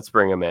 Let's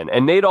bring him in.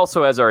 And Nate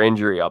also has our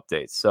injury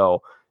updates.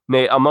 So,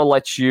 Nate, I'm going to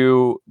let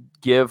you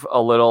give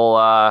a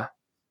little,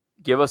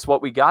 give us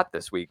what we got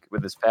this week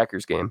with this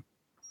Packers game.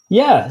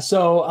 Yeah.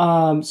 So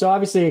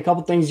obviously a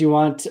couple things you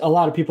want a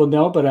lot of people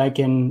know, but I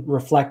can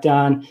reflect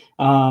on.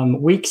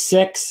 Week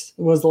 6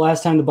 was the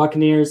last time the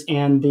Buccaneers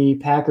and the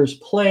Packers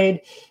played.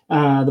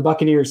 The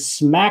Buccaneers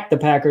smacked the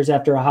Packers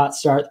after a hot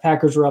start. The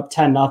Packers were up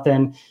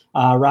 10-0.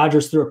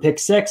 Rodgers threw a pick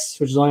 6,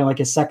 which is only like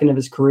his second of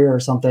his career or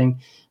something.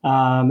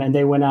 And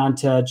they went on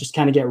to just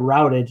kind of get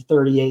routed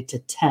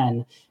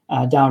 38-10.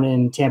 Down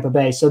in Tampa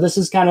Bay. So this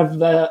is kind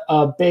of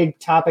a big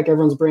topic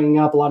everyone's bringing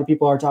up. A lot of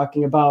people are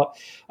talking about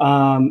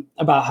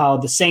how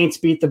the Saints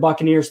beat the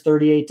Buccaneers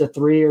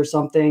 38-3 or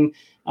something.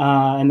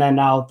 And then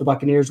now the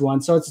Buccaneers won.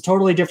 So it's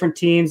totally different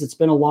teams. It's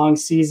been a long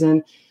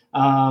season.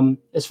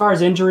 As far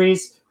as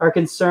injuries are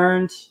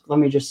concerned, let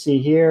me just see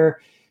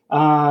here.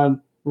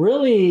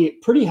 Really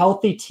pretty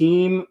healthy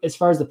team as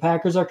far as the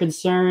Packers are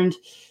concerned.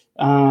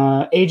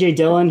 A.J.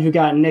 Dillon, who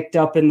got nicked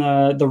up in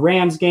the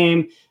Rams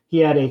game, he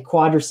had a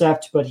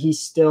quadricep, but he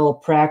still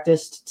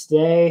practiced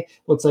today.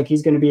 Looks like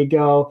he's going to be a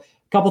go.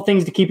 A couple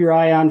things to keep your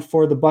eye on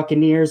for the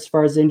Buccaneers as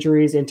far as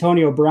injuries.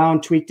 Antonio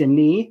Brown tweaked a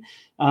knee.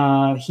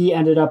 He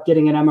ended up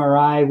getting an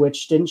MRI,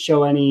 which didn't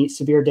show any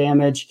severe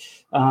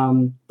damage,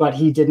 but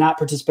he did not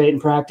participate in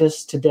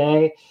practice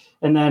today.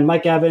 And then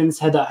Mike Evans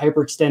had that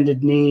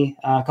hyperextended knee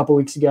a couple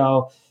weeks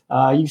ago.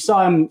 You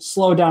saw him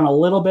slow down a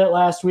little bit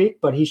last week,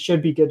 but he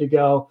should be good to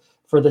go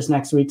for this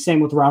next week.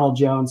 Same with Ronald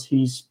Jones.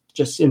 He's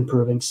just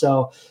improving.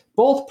 So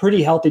both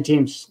pretty healthy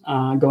teams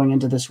going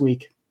into this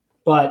week.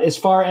 But as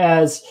far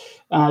as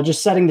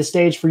just setting the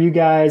stage for you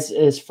guys,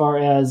 as far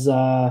as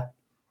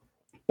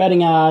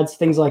betting odds,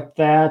 things like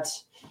that,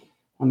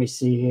 let me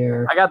see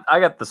here. I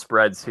got the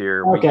spreads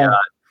here. Okay. We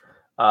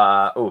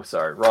got,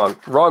 sorry,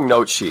 wrong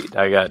note sheet.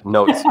 I got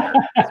notes here.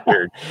 It's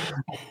weird.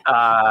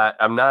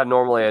 I'm not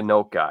normally a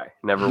note guy.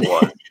 Never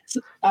was.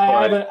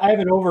 I have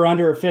an over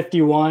under of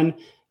 51.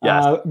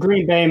 Yes.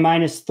 Green Bay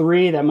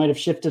 -3. That might have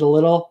shifted a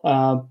little.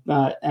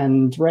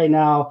 And right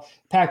now,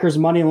 Packers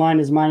money line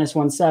is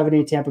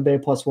 -170. Tampa Bay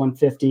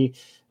 +150.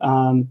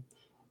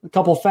 A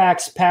couple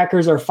facts: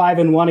 Packers are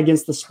 5-1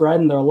 against the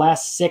spread in their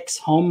last 6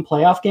 home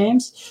playoff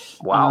games.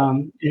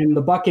 Wow. And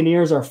the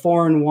Buccaneers are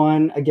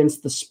 4-1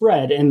 against the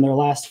spread in their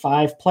last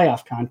 5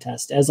 playoff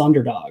contests as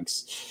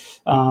underdogs.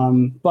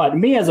 But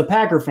me as a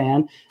Packer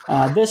fan,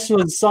 this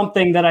was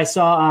something that I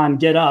saw on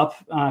Get Up.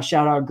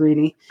 Shout out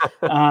Greeny.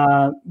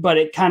 But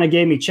it kind of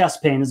gave me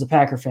chest pain as a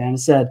Packer fan. It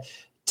said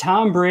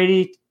Tom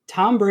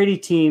Brady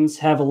teams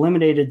have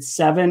eliminated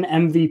 7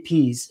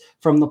 MVPs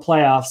from the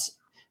playoffs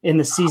in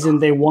the season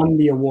they won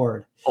the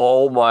award.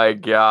 Oh my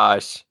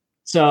gosh.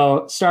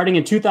 So starting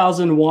in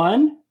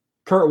 2001,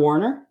 Kurt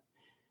Warner,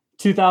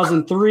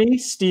 2003,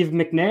 Steve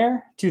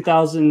McNair,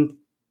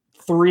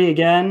 2003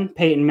 again,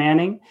 Peyton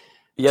Manning.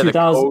 Yeah, the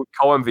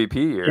co-MVP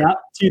here. Yeah,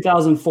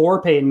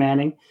 2004, Peyton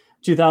Manning.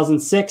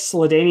 2006,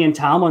 LaDainian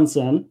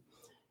Tomlinson.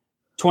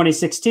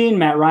 2016,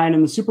 Matt Ryan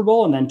in the Super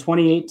Bowl. And then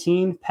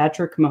 2018,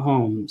 Patrick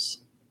Mahomes.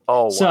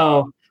 Oh, wow.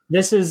 So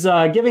this is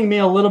giving me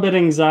a little bit of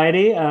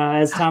anxiety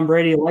as Tom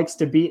Brady likes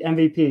to beat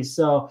MVPs.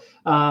 So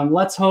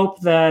let's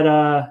hope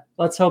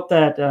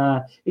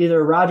that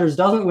either Rodgers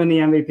doesn't win the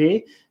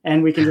MVP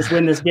and we can just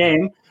win this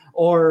game,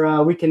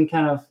 or we can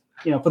kind of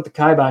put the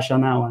kibosh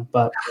on that one.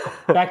 But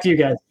back to you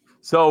guys.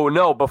 So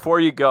no, before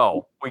you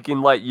go, we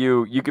can let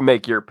you can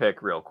make your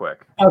pick real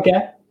quick.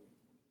 Okay.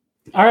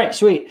 All right,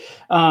 sweet.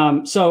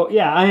 So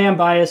yeah, I am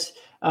biased.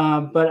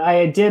 But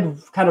I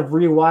did kind of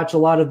rewatch a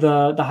lot of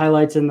the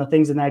highlights and the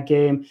things in that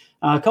game.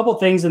 A couple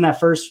things in that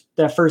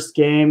first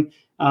game.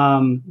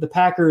 The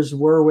Packers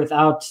were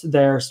without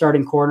their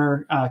starting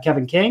corner,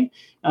 Kevin King.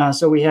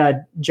 So we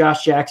had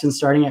Josh Jackson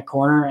starting at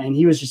corner, and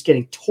he was just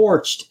getting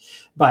torched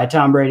by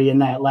Tom Brady in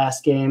that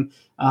last game.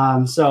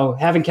 So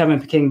having Kevin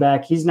King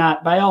back, he's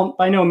not by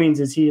no means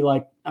is he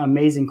like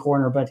amazing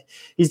corner, but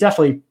he's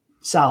definitely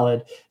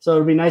solid. So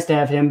it'd be nice to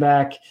have him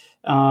back.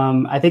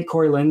 I think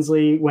Corey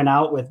Linsley went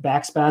out with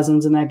back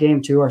spasms in that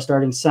game too, our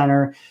starting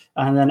center.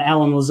 And then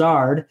Alan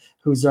Lazard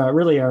who's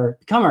really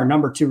become our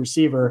number 2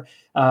 receiver.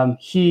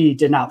 He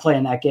did not play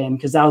in that game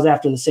because that was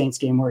after the Saints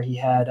game where he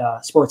had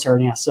sports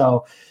hernia.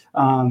 So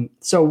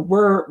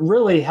we're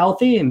really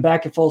healthy and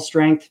back at full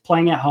strength,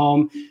 playing at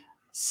home.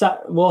 So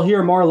we'll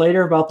hear more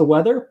later about the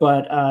weather,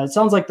 but it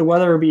sounds like the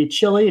weather will be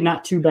chilly,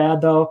 not too bad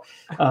though.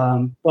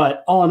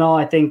 But all in all,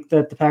 I think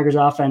that the Packers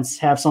offense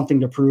have something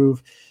to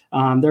prove.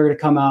 They're going to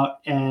come out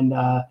and,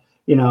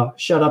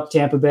 shut up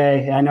Tampa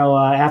Bay. I know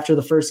after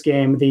the first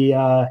game,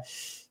 the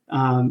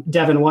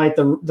Devin White,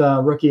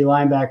 the rookie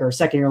linebacker,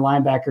 second-year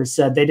linebacker,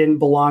 said they didn't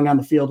belong on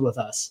the field with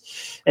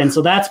us. And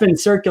so that's been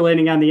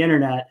circulating on the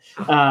internet.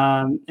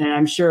 And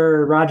I'm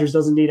sure Rodgers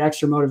doesn't need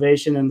extra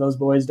motivation, and those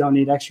boys don't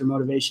need extra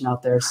motivation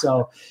out there.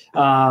 So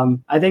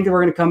I think that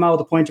we're going to come out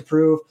with a point to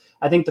prove.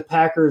 I think the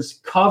Packers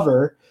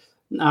cover.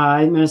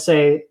 I'm going to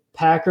say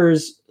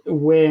Packers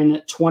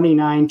win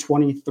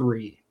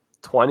 29-23.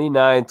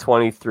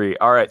 29-23.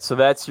 All right, so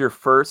that's your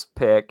first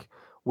pick.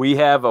 We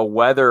have a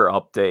weather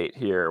update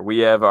here. We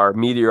have our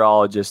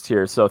meteorologist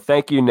here. So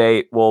thank you,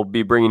 Nate. We'll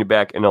be bringing you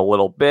back in a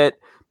little bit.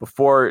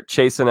 Before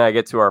Chase and I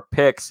get to our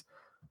picks,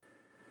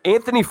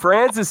 Anthony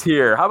Franz is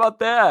here. How about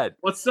that?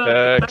 What's up,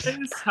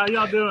 guys? How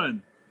y'all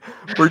doing?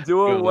 We're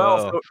doing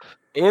well. So,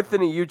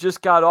 Anthony, you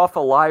just got off a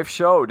live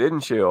show,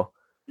 didn't you?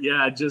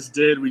 Yeah, I just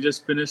did. We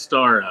just finished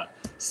our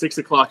 6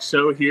 o'clock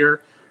show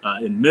here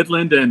in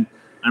Midland, and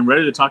I'm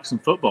ready to talk some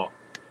football.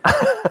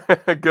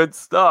 Good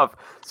stuff.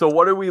 So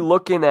what are we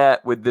looking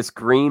at with this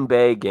Green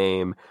Bay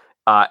game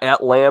at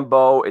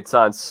Lambeau? It's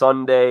on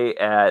Sunday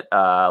at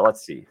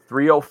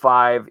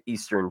 3:05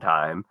 Eastern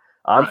time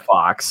on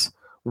Fox.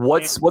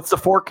 What's the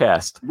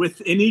forecast?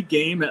 With any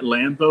game at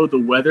Lambeau, the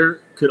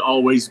weather could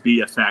always be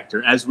a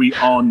factor, as we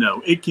all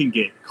know. It can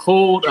get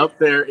cold up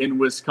there in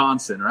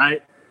Wisconsin,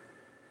 right?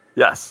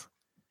 Yes.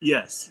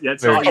 Yes,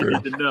 that's Very all true. you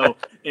need to know.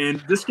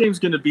 And this game's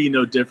going to be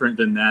no different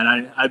than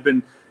that. I've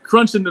been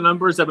crunching the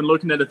numbers. I've been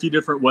looking at a few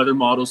different weather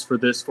models for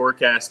this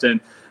forecast.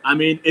 And, I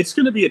mean, it's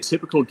going to be a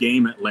typical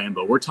game at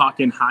Lambeau. We're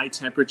talking high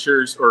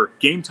temperatures or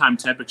game time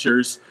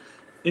temperatures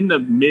in the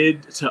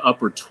mid to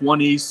upper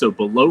 20s, so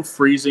below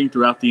freezing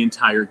throughout the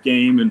entire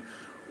game. And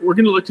we're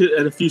going to look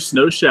at a few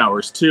snow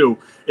showers, too.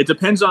 It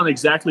depends on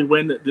exactly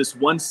when this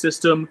one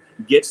system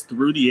gets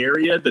through the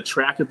area, the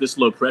track of this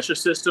low-pressure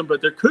system.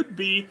 But there could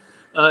be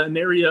an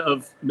area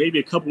of maybe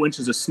a couple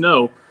inches of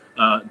snow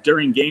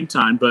during game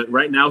time, but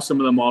right now some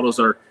of the models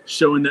are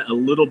showing that a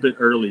little bit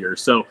earlier.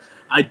 So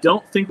I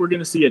don't think we're going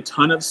to see a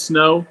ton of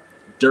snow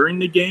during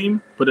the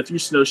game, but a few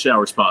snow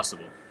showers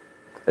possible.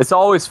 It's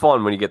always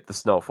fun when you get the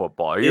snow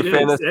football. Are you a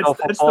fan of snow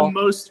football? That's the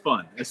most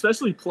fun,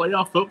 especially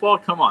playoff football.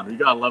 Come on, you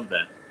got to love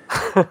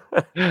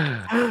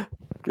that.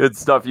 Good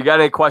stuff. You got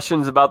any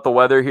questions about the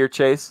weather here,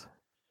 Chase?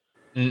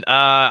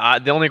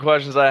 The only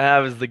questions I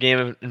have is the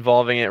game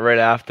involving it right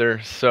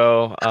after.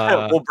 So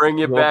we'll bring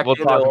you back. We'll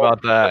talk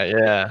about that.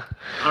 Yeah.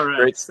 All right.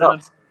 Great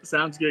stuff.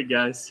 Sounds good,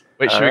 guys.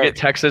 Wait, should we get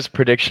Texas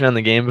prediction on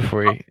the game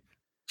before we?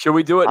 Should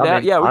we do it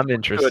now? I'm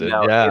interested.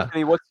 Yeah.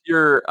 Anthony, what's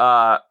your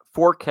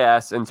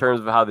forecast in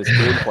terms of how this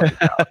game plays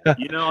out?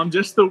 I'm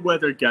just the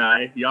weather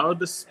guy. Y'all are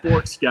the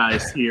sports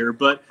guys here,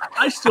 but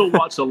I still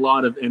watch a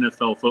lot of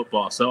NFL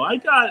football, so I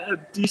got a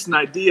decent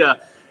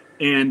idea.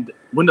 And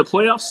when the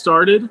playoffs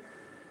started,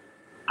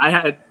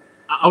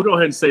 I'll go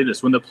ahead and say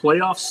this. When the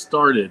playoffs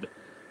started,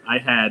 I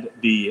had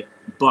the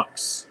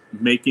Bucks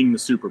making the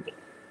Super Bowl.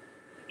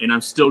 And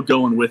I'm still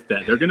going with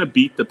that. They're going to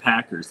beat the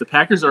Packers. The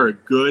Packers are a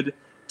good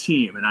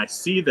team. And I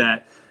see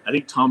that. I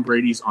think Tom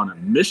Brady's on a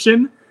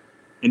mission.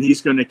 And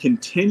he's going to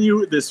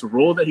continue this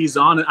role that he's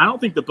on. And I don't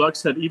think the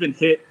Bucks have even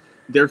hit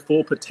their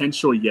full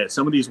potential yet.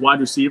 Some of these wide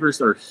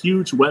receivers are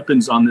huge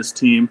weapons on this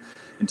team.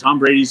 And Tom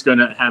Brady's going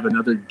to have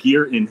another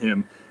gear in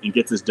him and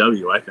get this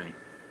W, I think.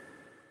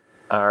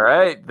 All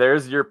right,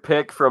 there's your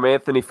pick from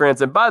Anthony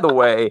Franz. And by the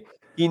way,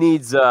 he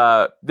needs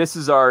this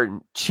is our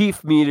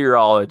chief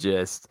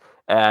meteorologist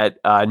at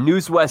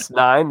News West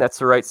 9. That's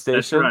the right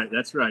station.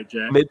 That's right,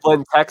 Jack.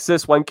 Midland,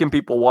 Texas. When can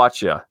people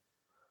watch you?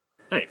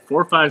 Hey,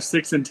 4, 5,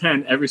 6, and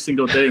 10 every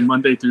single day,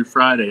 Monday through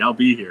Friday. I'll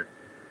be here.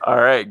 All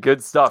right,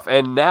 good stuff.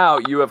 And now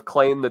you have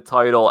claimed the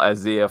title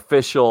as the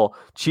official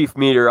chief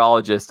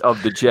meteorologist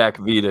of the Jack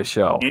Vita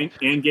Show.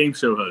 And game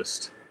show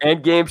host.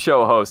 And game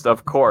show host,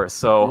 of course.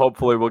 So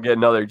hopefully we'll get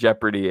another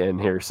Jeopardy in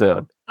here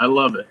soon. I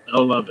love it.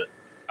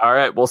 All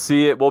right, we'll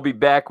see it. We'll be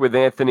back with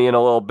Anthony in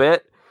a little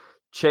bit.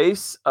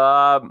 Chase,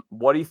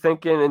 what are you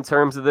thinking in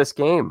terms of this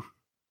game?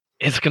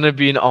 It's going to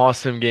be an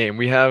awesome game.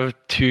 We have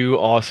 2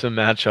 awesome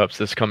matchups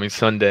this coming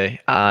Sunday.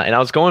 And I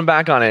was going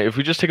back on it. If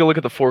we just take a look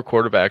at the 4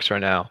 quarterbacks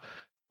right now,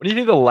 what do you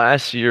think the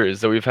last year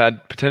is that we've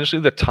had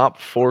potentially the top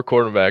 4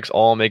 quarterbacks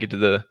all make it to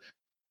the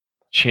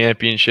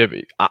championship?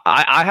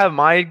 I have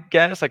my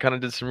guess. I kind of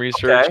did some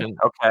research.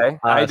 Okay.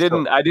 I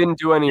didn't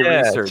do any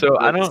research. So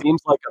it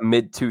seems like a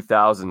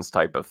mid-2000s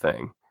type of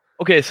thing.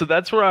 Okay, so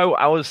that's where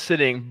I was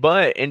sitting.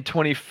 But in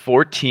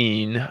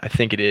 2014, I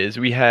think it is,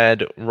 we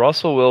had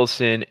Russell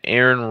Wilson,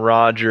 Aaron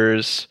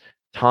Rodgers,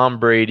 Tom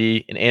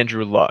Brady, and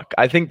Andrew Luck.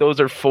 I think those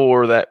are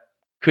 4 that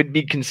could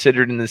be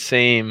considered in the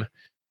same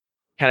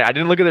I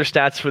didn't look at their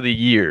stats for the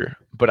year,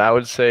 but I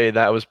would say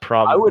that was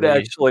probably. I would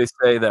actually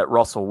say that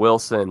Russell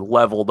Wilson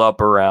leveled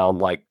up around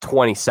like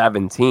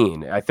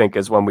 2017. I think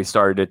is when we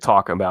started to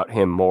talk about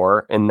him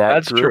more in that.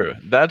 That's group.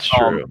 true. That's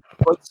true.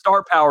 But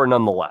star power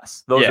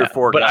nonetheless. Those are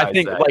four but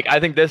guys. I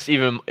think this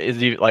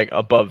is like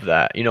above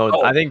that.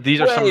 I think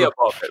these are some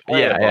above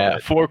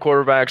it. 4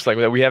 quarterbacks like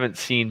that we haven't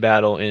seen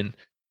battle in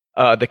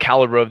the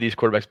caliber of these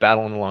quarterbacks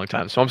battle in a long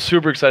time. So I'm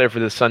super excited for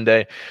this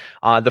Sunday.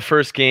 The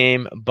first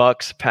game,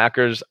 Bucks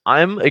Packers.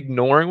 I'm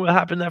ignoring what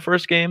happened that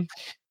first game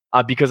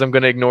because I'm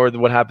going to ignore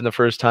what happened the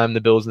first time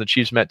the Bills and the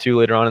Chiefs met too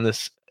later on in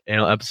this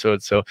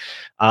episode. So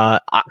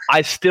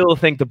I still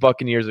think the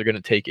Buccaneers are going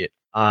to take it.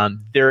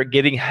 They're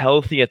getting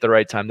healthy at the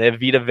right time. They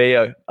have Vita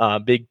Vea,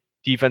 big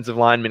defensive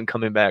lineman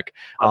coming back.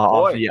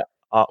 Off the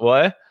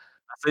what?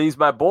 I say he's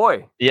my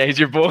boy. Yeah, he's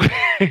your boy.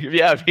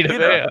 Yeah, Vita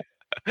Vea.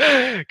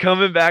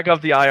 Coming back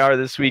off the IR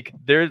this week.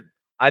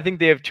 I think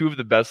they have 2 of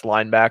the best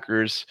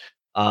linebackers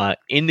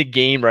in the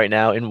game right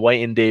now in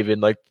White and David.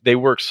 Like they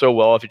work so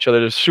well off each other.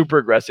 They're super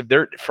aggressive.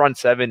 Their front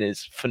 7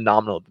 is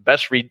phenomenal. The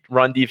best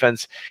run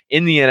defense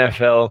in the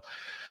NFL.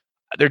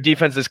 Their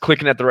defense is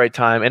clicking at the right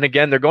time. And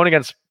again, they're going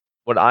against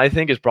what I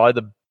think is probably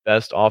the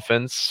best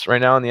offense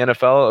right now in the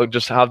NFL,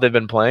 just how they've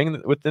been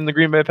playing within the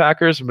Green Bay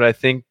Packers. But I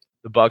think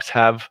the Bucs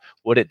have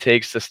what it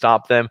takes to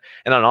stop them.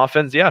 And on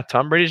offense, yeah,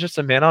 Tom Brady's just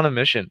a man on a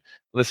mission.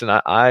 Listen,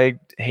 I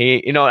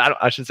hate,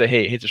 I shouldn't say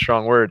hate. Hate's a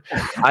strong word.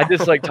 I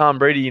dislike Tom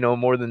Brady,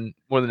 more than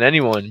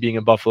anyone, being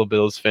a Buffalo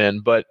Bills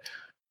fan. But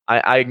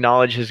I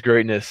acknowledge his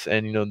greatness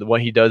and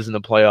what he does in the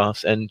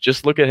playoffs. And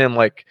just look at him.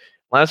 Like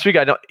last week,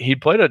 he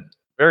played a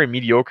very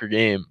mediocre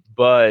game,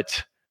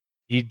 but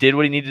he did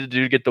what he needed to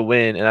do to get the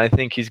win. And I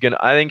think he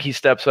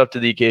steps up to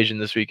the occasion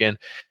this weekend.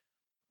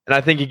 And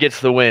I think he gets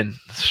the win.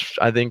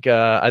 I think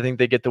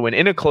they get the win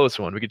in a close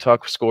one. We could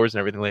talk scores and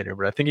everything later,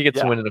 but I think he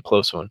gets the win in a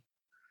close one.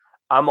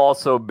 I'm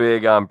also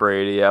big on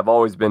Brady. I've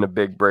always been a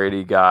big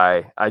Brady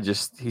guy.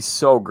 He's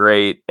so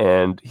great,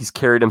 and he's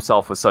carried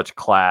himself with such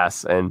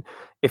class. And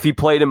if he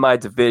played in my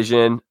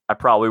division, I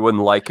probably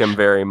wouldn't like him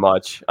very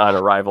much on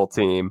a rival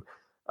team.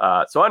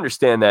 So I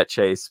understand that,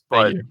 Chase.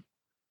 But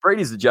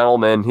Brady's a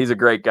gentleman. He's a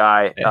great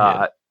guy.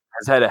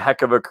 Has had a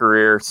heck of a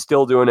career,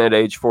 still doing it at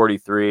age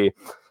 43.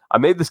 I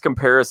made this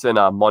comparison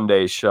on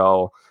Monday's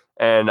show,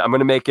 and I'm going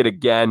to make it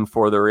again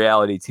for the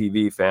reality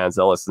TV fans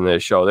that listen to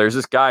this show. There's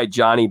this guy,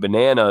 Johnny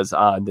Bananas,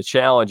 on The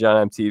Challenge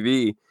on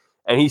MTV,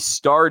 and he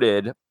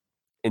started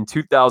in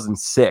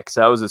 2006.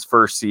 That was his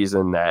first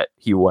season that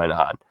he went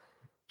on.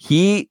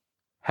 He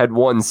had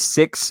won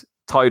 6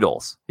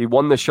 titles. He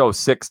won the show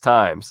 6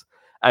 times.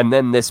 And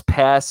then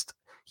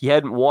he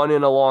hadn't won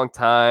in a long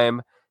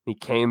time. He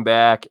came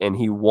back, and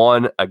he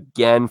won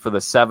again for the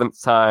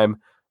 7th time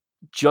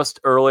just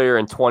earlier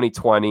in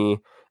 2020.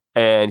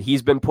 And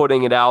he's been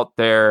putting it out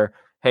there.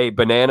 Hey,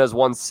 Bananas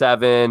won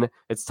 7.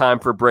 It's time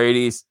for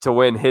Brady to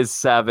win his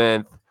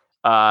 7th.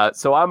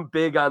 So I'm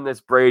big on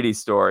this Brady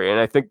story. And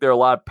I think there are a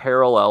lot of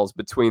parallels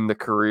between the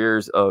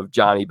careers of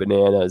Johnny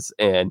Bananas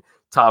and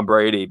Tom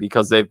Brady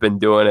because they've been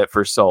doing it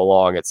for so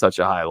long at such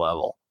a high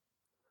level.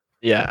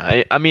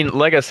 Yeah. I mean,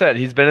 like I said,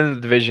 he's been in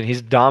the division.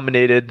 He's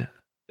dominated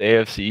the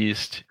AFC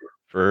East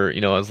for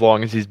as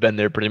long as he's been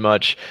there, pretty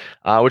much,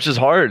 which is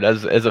hard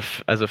as a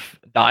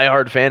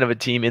diehard fan of a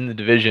team in the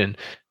division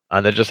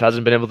that just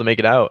hasn't been able to make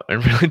it out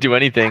and really do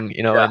anything.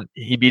 And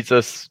he beats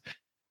us.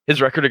 His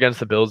record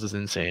against the Bills is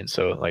insane,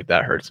 so like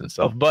that hurts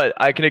himself. But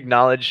I can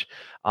acknowledge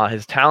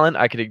his talent.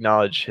 I can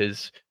acknowledge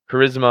his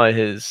charisma.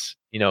 His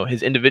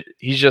individual.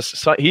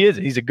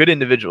 He's a good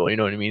individual. You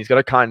know what I mean? He's got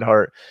a kind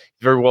heart.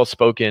 He's very well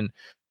spoken.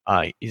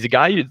 He's a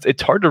guy.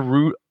 It's hard to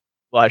root.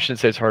 Well, I shouldn't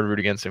say it's hard to root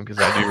against him because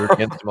I do root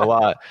against him a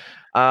lot.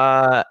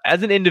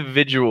 As an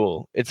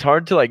individual, it's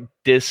hard to like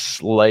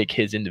dislike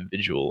his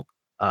individual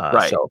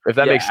self, if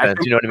that makes sense.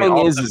 You know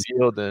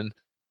what I mean?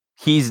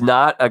 He's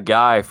not a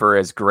guy for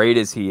as great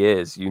as he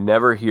is. You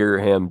never hear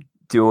him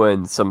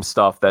doing some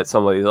stuff that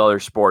some of these other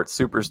sports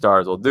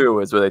superstars will do,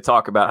 is where they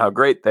talk about how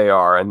great they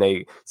are and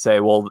they say,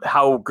 well,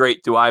 how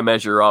great do I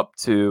measure up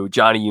to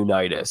Johnny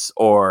Unitas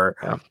or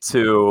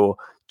to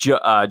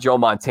Joe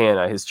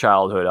Montana, his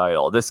childhood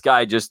idol? This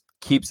guy just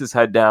keeps his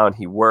head down.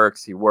 He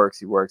works.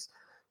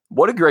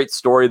 What a great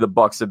story the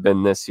Bucs have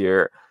been this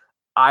year.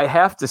 I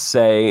have to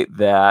say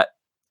that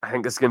I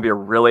think this is going to be a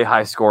really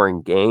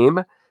high-scoring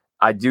game.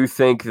 I do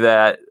think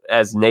that,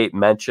 as Nate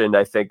mentioned,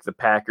 I think the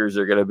Packers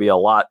are going to be a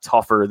lot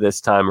tougher this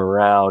time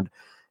around,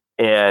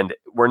 and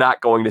we're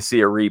not going to see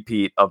a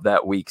repeat of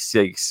that Week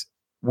 6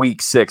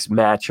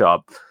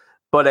 matchup.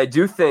 But I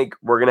do think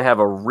we're going to have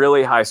a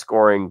really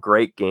high-scoring,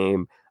 great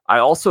game. I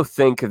also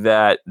think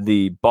that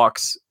the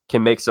Bucs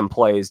can make some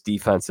plays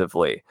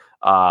defensively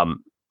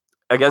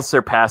against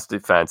their pass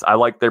defense. I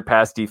like their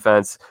pass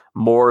defense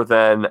more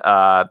than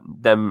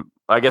them.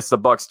 I guess the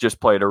Bucs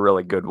just played a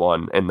really good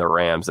one in the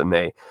Rams, and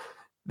they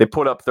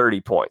put up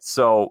 30 points.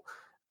 So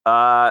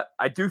I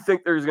do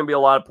think there's going to be a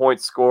lot of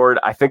points scored.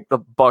 I think the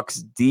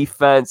Bucs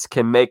defense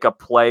can make a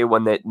play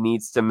when it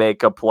needs to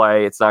make a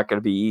play. It's not going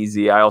to be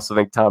easy. I also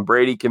think Tom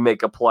Brady can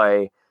make a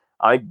play.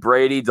 I think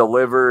Brady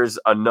delivers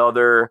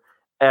another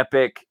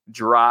epic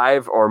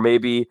drive, or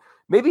maybe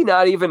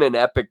not even an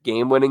epic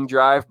game-winning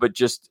drive, but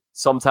just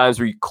sometimes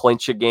where you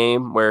clinch a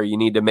game where you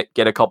need to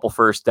get a couple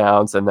first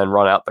downs and then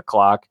run out the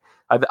clock.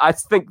 I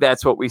think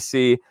that's what we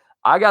see.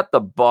 I got the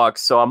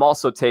Bucks, so I'm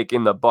also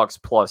taking the Bucks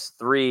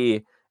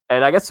 +3.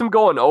 And I guess I'm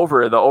going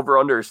over. The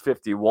over-under is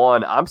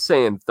 51. I'm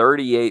saying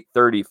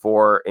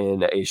 38-34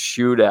 in a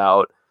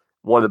shootout.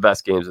 One of the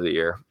best games of the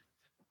year.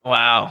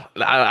 Wow,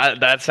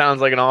 that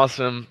sounds like an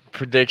awesome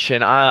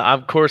prediction.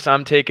 Of course,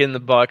 I'm taking the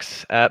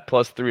Bucks at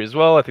 +3 as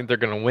well. I think they're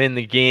going to win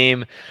the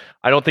game.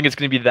 I don't think it's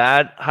going to be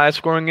that high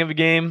scoring of a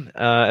game,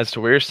 as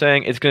to what you're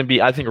saying. It's going to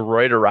be, I think,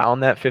 right around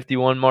that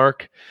 51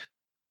 mark.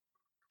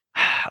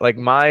 Like,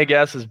 my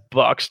guess is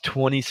Bucks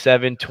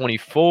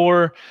 27-24.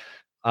 For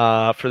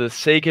the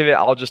sake of it,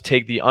 I'll just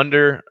take the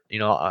under.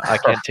 I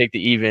can't take the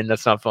even.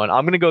 That's not fun.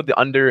 I'm going to go the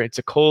under. It's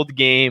a cold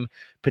game,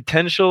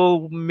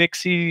 potential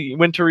mixy,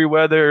 wintry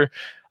weather,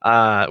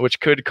 which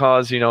could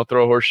cause,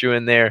 throw a horseshoe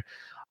in there.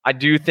 I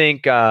do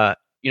think, it's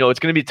going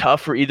to be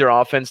tough for either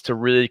offense to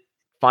really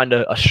find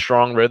a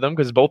strong rhythm,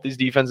 because both these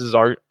defenses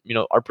are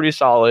pretty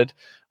solid.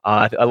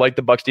 I like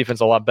the Bucs defense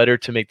a lot better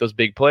to make those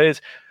big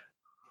plays.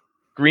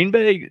 Green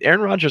Bay, Aaron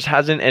Rodgers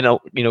hasn't, and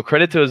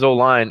credit to his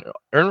O-line,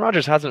 Aaron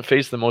Rodgers hasn't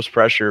faced the most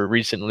pressure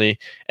recently,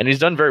 and he's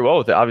done very well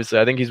with it. Obviously,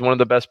 I think he's one of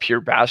the best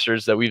pure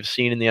passers that we've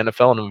seen in the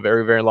NFL in a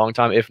very, very long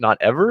time, if not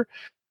ever.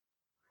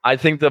 I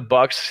think the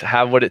Bucs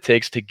have what it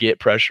takes to get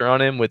pressure on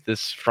him with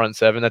this front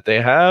seven that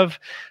they have.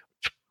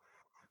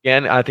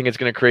 Again, I think it's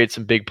going to create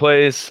some big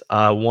plays,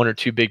 one or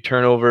two big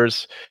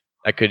turnovers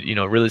that could,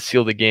 really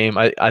seal the game.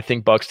 I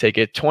think Bucs take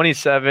it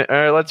 27. All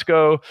right, let's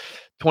go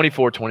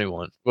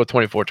 24-21. Well,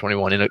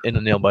 24-21 in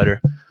a nail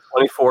biter.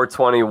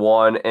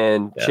 24-21.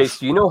 And yes. Chase,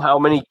 do you know how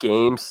many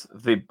games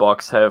the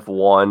Bucs have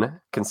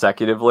won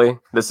consecutively?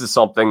 This is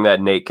something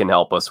that Nate can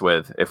help us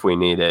with if we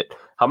need it.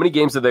 How many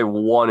games have they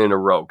won in a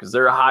row? Because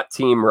they're a hot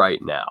team right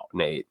now,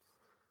 Nate.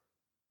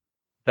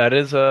 That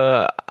is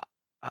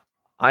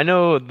I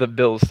know the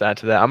Bills stat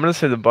to that. I'm going to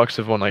say the Bucs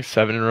have won like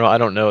 7 in a row. I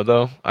don't know,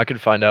 though. I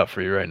could find out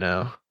for you right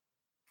now.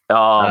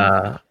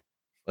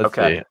 Let's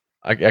see.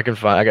 I can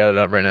find. I got it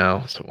up right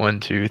now. So 1,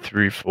 2,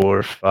 3,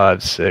 4,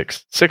 5,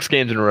 6. 6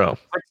 games in a row.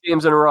 6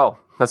 games in a row.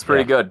 That's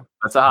pretty good.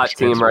 That's a hot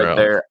team right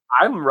there.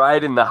 I'm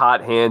right in the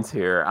hot hands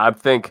here. I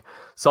think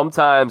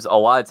sometimes, a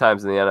lot of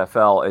times in the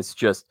NFL, it's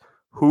just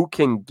who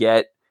can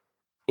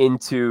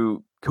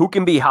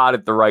be hot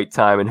at the right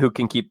time and who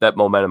can keep that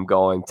momentum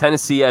going.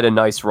 Tennessee had a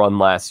nice run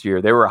last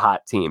year. They were a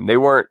hot team. They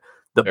weren't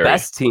the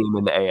best team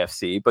in the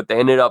AFC, but they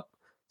ended up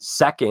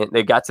second.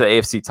 They got to the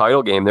AFC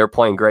title game. They're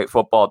playing great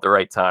football at the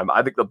right time.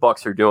 I think the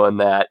Bucs are doing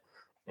that.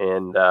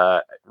 And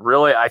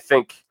really, I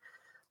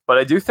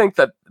do think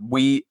that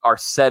we are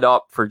set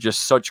up for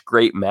just such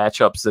great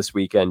matchups this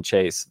weekend,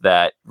 Chase,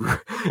 that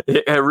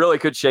it really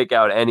could shake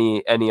out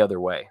any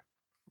other way.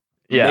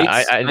 Yeah,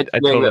 I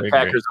totally agree. The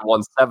Packers have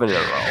won 7 in a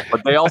row,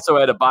 but they also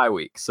had a bye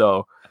week.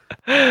 So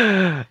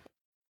I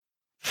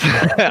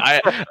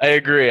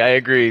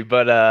agree.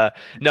 But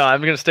no,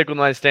 I'm gonna stick with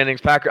my standings.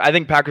 I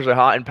think Packers are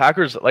hot, and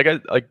Packers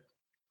like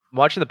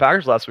watching the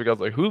Packers last week. I was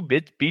like, who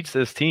beats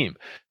this team?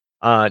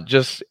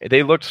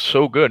 They looked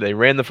so good. They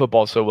ran the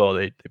football so well.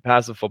 They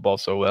passed the football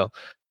so well.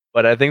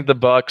 But I think the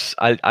Bucs.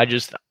 I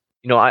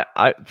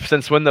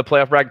since when the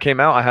playoff bracket came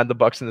out, I had the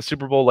Bucs in the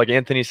Super Bowl. Like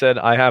Anthony said,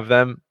 I have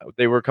them.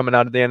 They were coming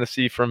out of the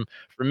NFC for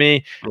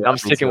me. Yeah, I'm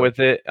sticking with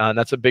it. And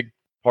that's a big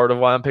part of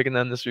why I'm picking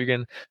them this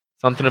weekend.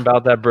 Something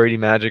about that Brady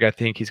magic. I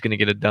think he's going to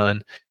get it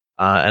done,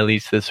 at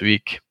least this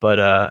week.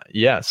 But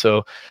yeah.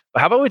 So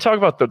how about we talk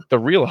about the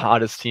real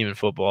hottest team in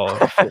football?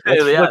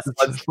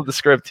 Let's flip the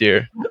script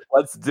here.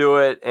 Let's do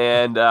it,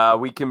 and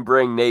we can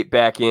bring Nate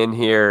back in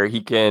here.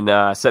 He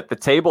can set the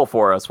table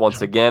for us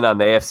once again on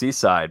the AFC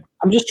side.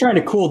 I'm just trying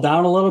to cool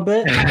down a little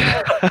bit.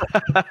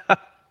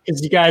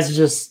 Because you guys are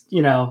just,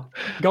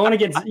 going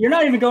against – you're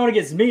not even going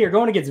against me. You're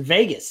going against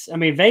Vegas. I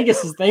mean,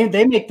 Vegas is –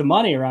 they make the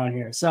money around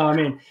here. So, I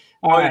mean –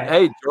 all right.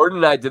 Hey, Jordan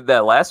and I did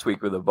that last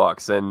week with the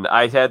Bucs, and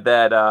I had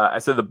that I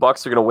said the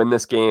Bucs are going to win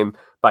this game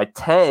by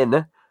 10.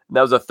 And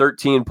that was a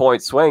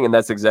 13-point swing, and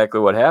that's exactly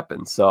what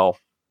happened. So,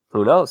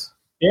 who knows?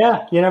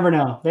 Yeah, you never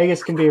know.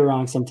 Vegas can be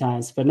wrong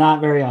sometimes, but not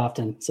very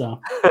often.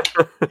 So,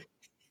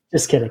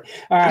 just kidding.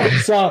 All right,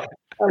 so –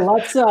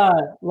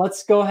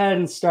 let's go ahead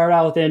and start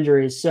out with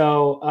injuries.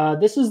 So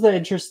this one's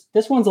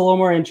a little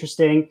more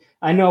interesting.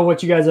 I know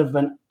what you guys have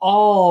been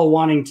all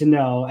wanting to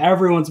know.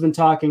 Everyone's been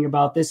talking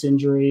about this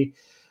injury.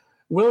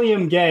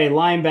 William Gay,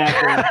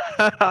 linebacker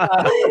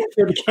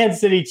for the Kansas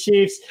City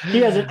Chiefs. He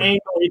has an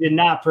ankle. He did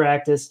not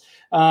practice.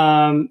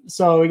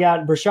 So we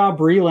got Bashaud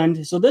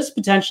Breeland. So this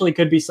potentially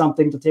could be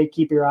something to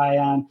keep your eye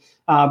on.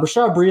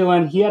 Bashaud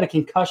Breeland, he had a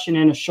concussion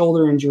and a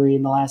shoulder injury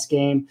in the last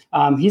game.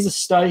 He's a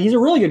stud. He's a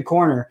really good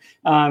corner.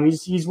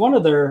 He's one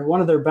of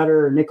their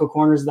better nickel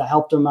corners that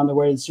helped him on their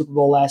way to the Super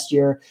Bowl last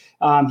year.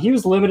 He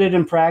was limited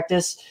in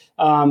practice.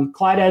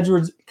 Clyde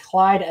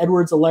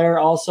Edwards-Helaire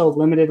also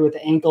limited with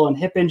ankle and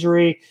hip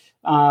injury.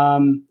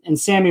 And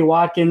Sammy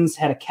Watkins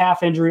had a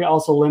calf injury,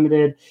 also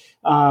limited.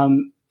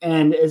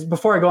 and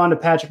before I go on to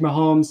Patrick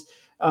Mahomes,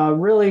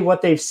 really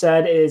what they've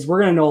said is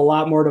we're going to know a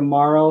lot more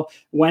tomorrow.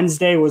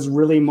 Wednesday was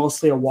really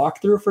mostly a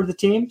walkthrough for the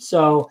team.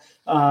 So,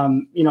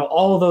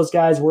 all of those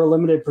guys were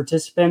limited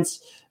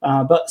participants.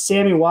 But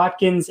Sammy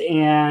Watkins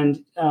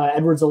and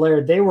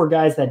Edwards-Helaire, they were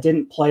guys that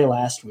didn't play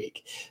last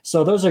week.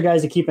 So those are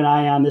guys to keep an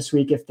eye on this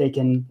week if they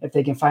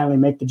can finally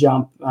make the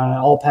jump.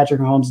 All Patrick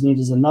Mahomes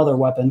needs is another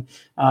weapon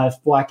if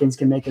Watkins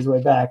can make his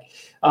way back.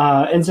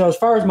 And so as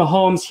far as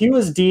Mahomes, he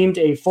was deemed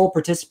a full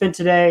participant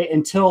today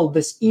until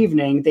this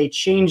evening. They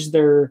changed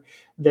their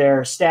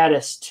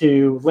status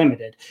to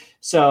limited.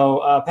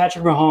 So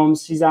Patrick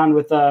Mahomes, he's on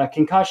with a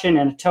concussion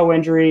and a toe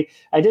injury.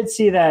 I did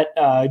see that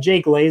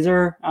Jay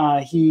Glazer,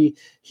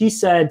 he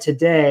said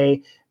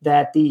today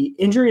that the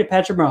injury to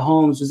Patrick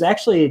Mahomes was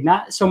actually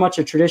not so much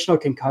a traditional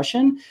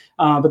concussion,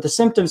 but the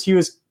symptoms he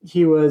was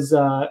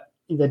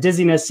the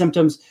dizziness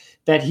symptoms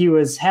that he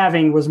was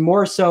having was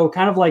more so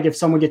kind of like if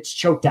someone gets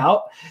choked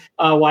out,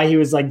 why he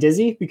was like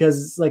dizzy,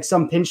 because it's like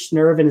some pinched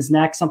nerve in his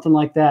neck, something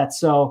like that.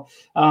 So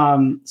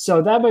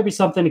that might be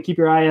something to keep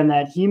your eye on,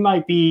 that he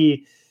might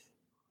be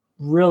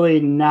really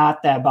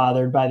not that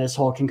bothered by this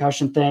whole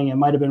concussion thing. It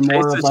might have been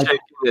more Chase of is like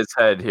shaking his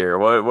head here.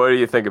 What do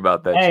you think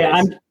about that? Hey,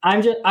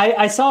 Chase?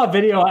 I saw a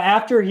video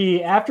after he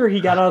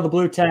got out of the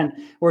blue tent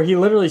where he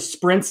literally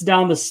sprints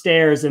down the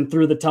stairs and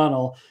through the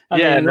tunnel. I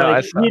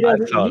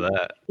saw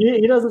that.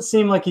 He doesn't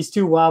seem like he's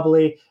too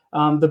wobbly.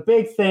 The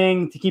big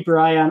thing to keep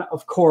your eye on,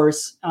 of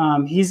course,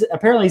 he's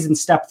in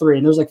step 3,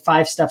 and there's like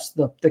 5 steps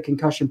to the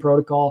concussion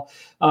protocol.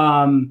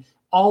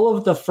 All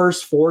of the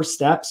first 4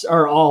 steps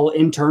are all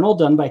internal,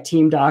 done by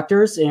team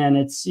doctors, and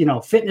it's,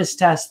 fitness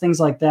tests,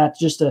 things like that,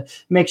 just to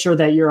make sure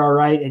that you're all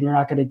right and you're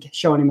not going to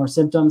show any more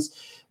symptoms.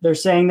 They're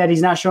saying that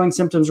he's not showing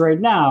symptoms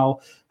right now.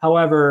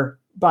 However,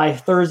 by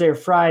Thursday or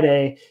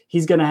Friday,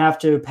 he's going to have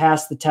to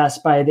pass the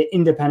test by the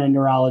independent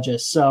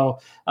neurologist. So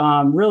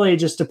really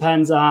just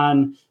depends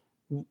on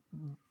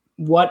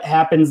what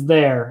happens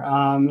there.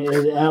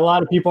 A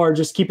lot of people are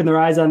just keeping their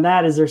eyes on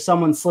that. Is there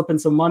someone slipping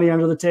some money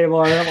under the table?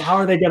 Or how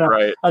are they going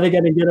to are they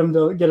going to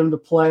get him to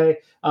play?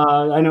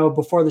 I know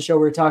before the show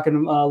we were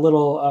talking a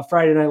little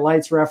Friday Night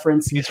Lights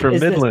reference. He's from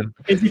Midland.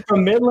 Is he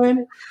from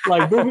Midland?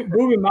 Like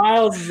Boobie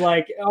Miles is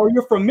like, oh,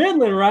 you're from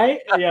Midland, right?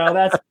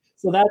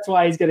 That's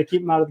why he's going to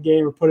keep him out of the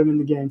game or put him in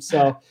the game.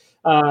 So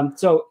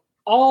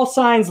all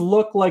signs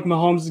look like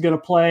Mahomes is going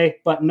to play,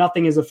 but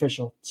nothing is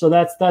official. So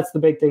that's the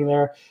big thing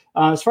there.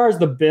 As far as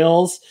the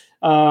Bills,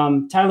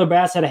 Tyler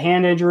Bass had a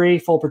hand injury,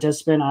 full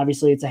participant.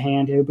 Obviously, it's a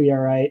hand. He'll be all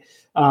right.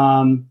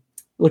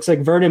 Looks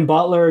like Vernon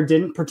Butler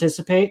didn't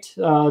participate,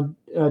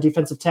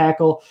 defensive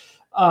tackle.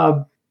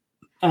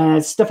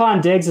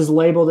 Stephon Diggs is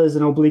labeled as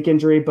an oblique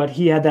injury, but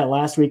he had that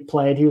last week,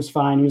 played. He was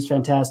fine. He was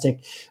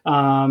fantastic.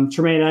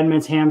 Tremaine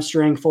Edmonds,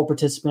 hamstring, full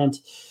participant.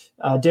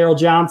 Daryl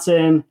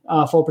Johnson,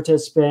 full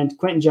participant.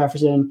 Quentin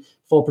Jefferson,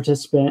 full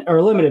participant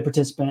or limited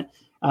participant.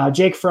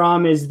 Jake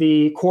Fromm is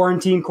the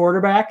quarantine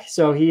quarterback.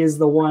 So he is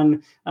the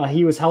one,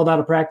 he was held out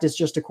of practice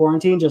just to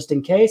quarantine, just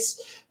in case.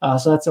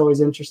 So that's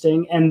always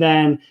interesting. And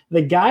then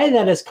the guy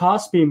that has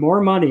cost me more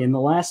money in the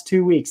last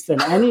 2 weeks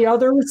than any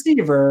other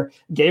receiver,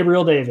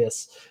 Gabriel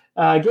Davis.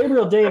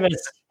 Gabriel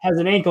Davis has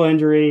an ankle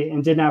injury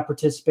and did not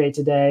participate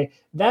today.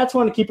 That's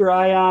one to keep your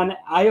eye on.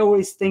 I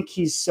always think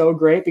he's so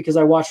great because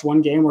I watched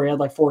one game where he had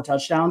like 4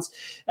 touchdowns.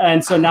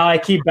 And so now I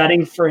keep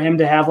betting for him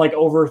to have like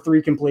over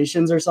 3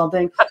 completions or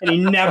something. And he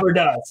never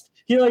does.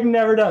 He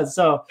never does.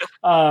 So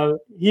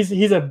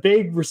he's a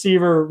big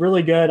receiver,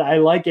 really good. I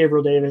like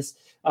Gabriel Davis.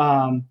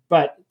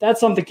 But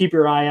that's something to keep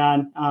your eye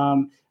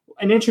on.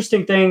 An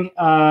interesting thing,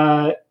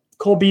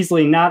 Cole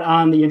Beasley not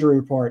on the injury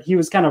report. He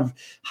was kind of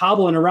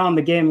hobbling around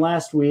the game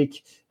last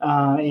week,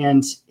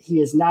 and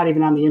he is not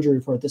even on the injury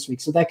report this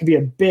week. So that could be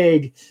a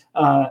big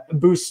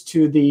boost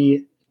to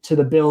the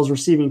Bills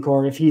receiving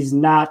corps if he's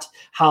not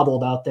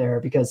hobbled out there,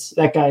 because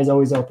that guy is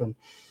always open.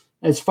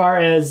 As far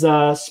as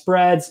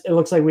spreads, it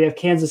looks like we have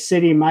Kansas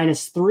City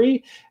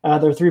 -3.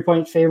 They're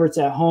 3-point favorites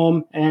at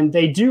home, and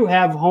they do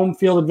have home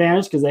field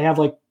advantage because they have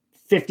like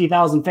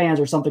 50,000 fans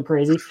or something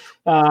crazy.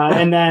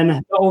 And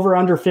then over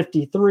under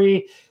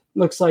 53.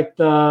 Looks like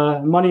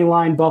the money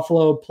line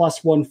Buffalo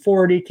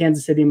 +140,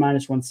 Kansas City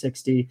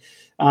 -160.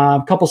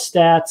 A couple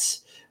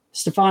stats.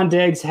 Stephon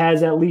Diggs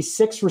has at least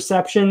 6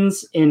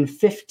 receptions in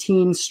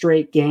 15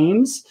 straight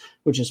games,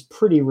 which is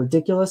pretty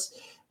ridiculous.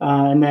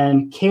 And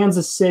then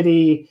Kansas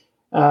City,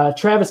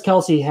 Travis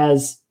Kelce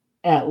has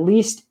at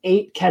least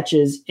 8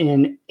 catches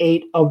in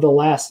 8 of the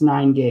last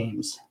 9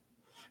 games.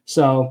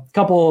 So a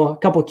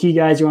couple key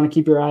guys you want to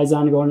keep your eyes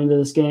on going into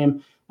this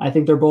game. I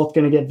think they're both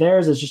going to get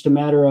theirs. It's just a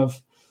matter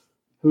of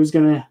who's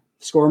going to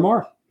score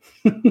more.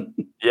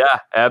 Yeah,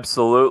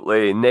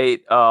 absolutely.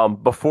 Nate,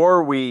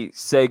 before we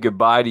say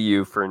goodbye to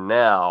you for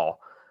now,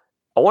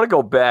 I want to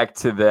go back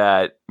to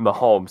that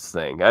Mahomes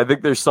thing. I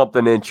think there's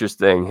something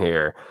interesting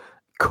here.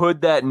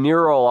 Could that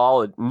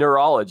neurologist,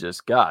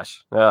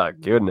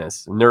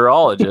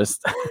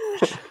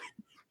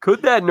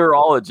 could that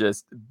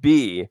neurologist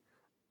be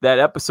that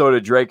episode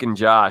of Drake and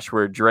Josh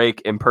where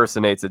Drake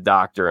impersonates a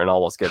doctor and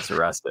almost gets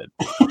arrested?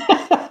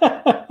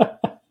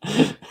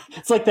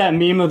 It's like that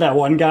meme of that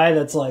one guy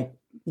that's like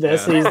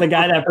this. Yeah. He's the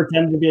guy that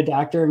pretended to be a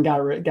doctor and got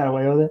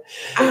away with it.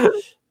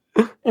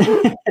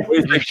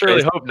 You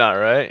surely hope not,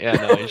 right? Yeah,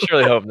 no, you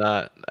surely hope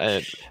not.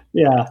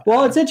 Yeah.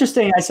 Well, it's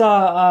interesting. I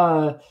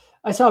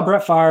saw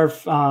Brett Favre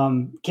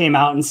came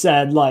out and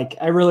said, like,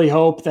 I really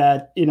hope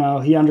that,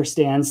 he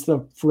understands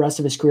the rest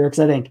of his career. Cause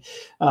I think,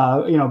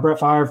 Brett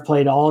Favre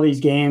played all these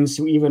games,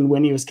 even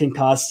when he was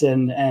concussed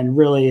and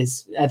really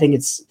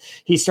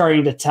he's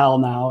starting to tell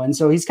now. And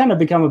so he's kind of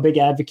become a big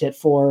advocate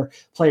for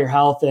player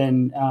health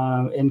and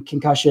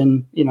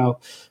concussion,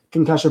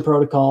 concussion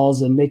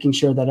protocols and making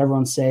sure that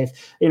everyone's safe.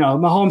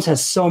 Mahomes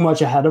has so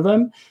much ahead of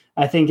him.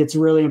 I think it's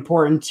really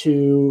important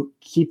to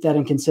keep that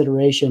in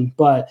consideration.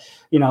 But,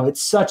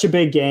 it's such a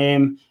big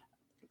game.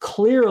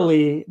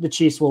 Clearly, the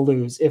Chiefs will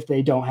lose if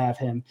they don't have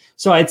him.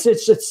 So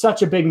it's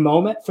such a big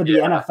moment for the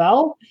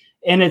NFL.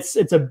 And it's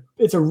a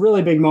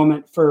really big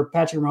moment for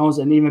Patrick Mahomes,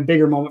 and even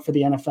bigger moment for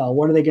the NFL.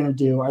 What are they going to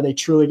do? Are they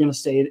truly going to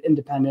stay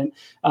independent?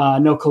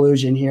 No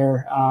collusion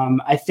here.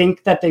 I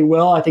think that they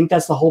will. I think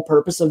that's the whole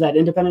purpose of that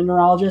independent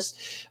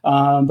neurologist.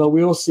 But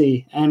we will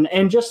see.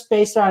 And just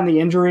based on the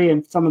injury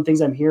and some of the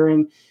things I'm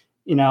hearing,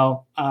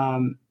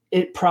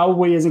 it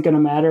probably isn't going to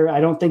matter. I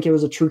don't think it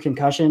was a true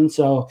concussion.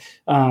 So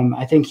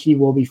I think he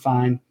will be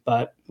fine,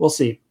 but we'll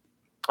see.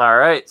 All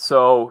right.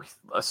 So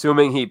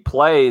assuming he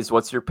plays,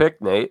 what's your pick,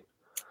 Nate?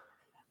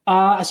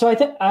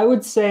 So I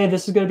would say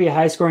this is going to be a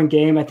high scoring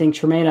game. I think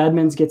Tremaine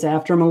Edmonds gets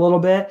after him a little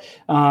bit.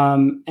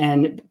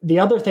 And the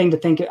other thing to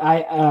think,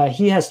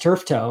 he has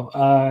turf toe.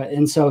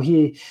 And so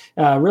he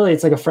really,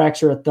 it's like a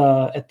fracture at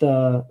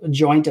the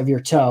joint of your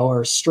toe,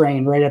 or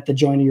strain right at the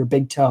joint of your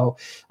big toe.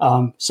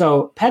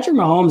 So Patrick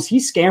Mahomes, he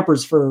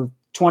scampers for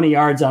 20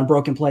 yards on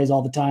broken plays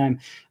all the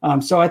time.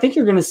 So I think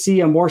you're going to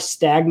see a more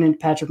stagnant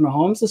Patrick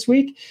Mahomes this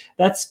week.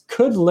 That's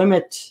could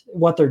limit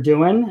what they're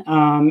doing.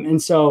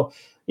 And so,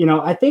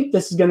 I think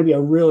this is going to be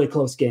a really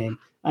close game.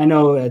 I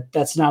know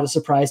that's not a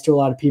surprise to a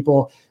lot of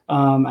people.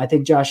 I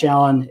think Josh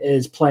Allen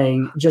is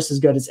playing just as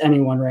good as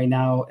anyone right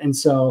now. And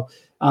so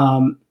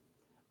I'm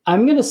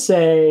going to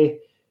say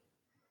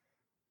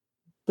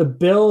the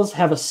Bills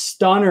have a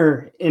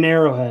stunner in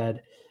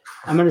Arrowhead.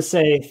 I'm going to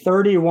say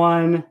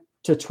 31-28.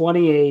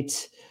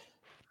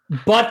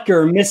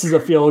 Butker misses a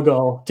field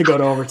goal to go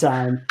to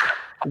overtime.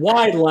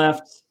 Wide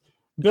left.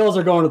 Bills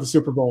are going to the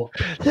Super Bowl.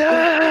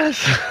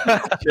 Yes.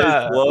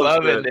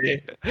 Love it,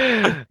 Nate.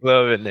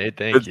 Love it, Nate.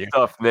 Thank you. Good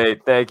stuff,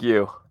 Nate. Thank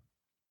you.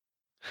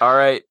 All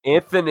right,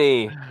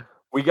 Anthony,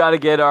 we got to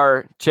get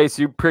our Chase.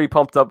 You pretty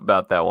pumped up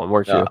about that one,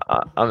 weren't you?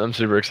 I'm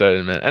super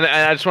excited, man. And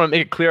I just want to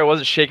make it clear, I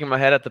wasn't shaking my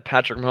head at the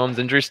Patrick Mahomes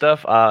injury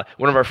stuff.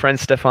 One of our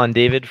friends, Stefan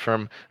David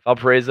from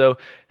Valparaiso,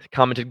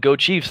 commented "Go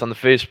Chiefs" on the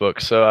Facebook.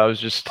 So I was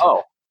just,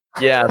 so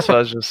I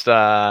was just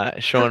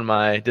showing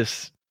my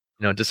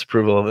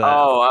disapproval of that.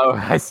 Oh,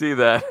 I see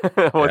that.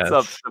 What's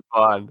up,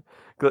 Stefan?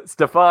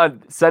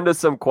 Stefan, send us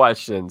some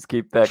questions.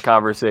 Keep that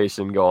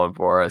conversation going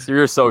for us.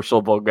 You're a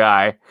sociable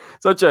guy.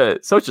 Such a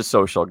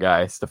social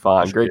guy,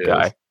 Stefan. Great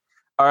guy.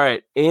 All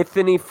right.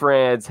 Anthony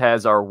Franz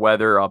has our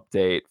weather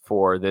update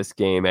for this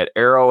game at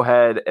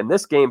Arrowhead. And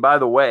this game, by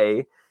the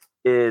way,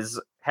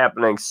 is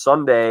happening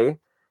Sunday,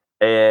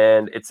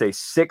 and it's a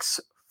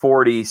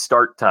 6:40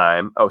 start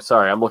time. Oh,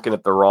 sorry. I'm looking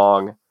at the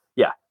wrong.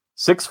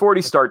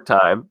 6:40 start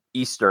time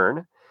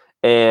Eastern,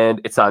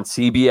 and it's on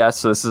CBS.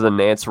 So this is a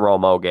Nance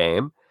Romo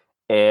game,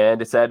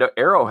 and it's at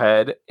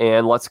Arrowhead.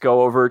 And let's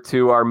go over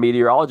to our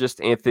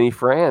meteorologist, Anthony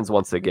Franz,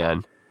 once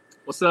again.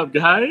 What's up,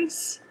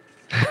 guys?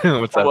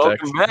 What's up,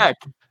 Welcome back.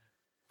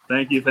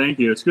 Thank you.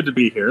 It's good to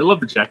be here. I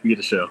love the Jack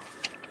Vita show.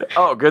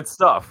 Oh, good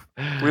stuff.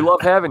 We love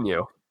having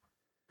you.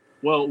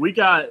 Well, we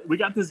got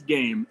this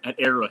game at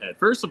Arrowhead.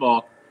 First of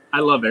all,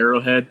 I love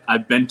Arrowhead. I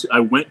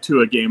went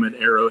to a game at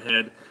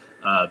Arrowhead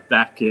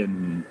back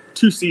in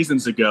 2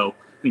 seasons ago,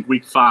 I think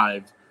week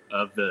 5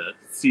 of the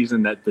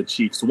season that the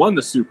Chiefs won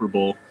the Super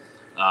Bowl.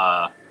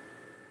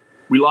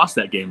 We lost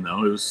that game,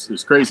 though. It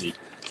was crazy.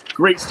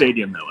 Great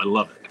stadium, though. I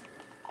love it.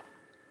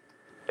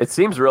 It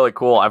seems really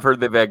cool. I've heard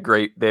they have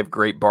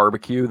great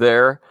barbecue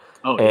there.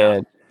 Oh,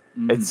 yeah.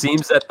 And it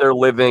seems that they're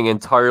living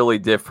entirely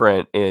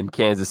different in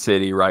Kansas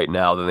City right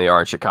now than they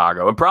are in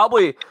Chicago. And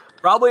probably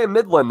in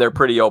Midland, they're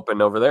pretty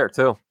open over there,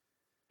 too.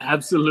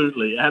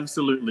 Absolutely.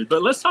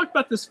 But let's talk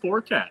about this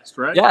forecast,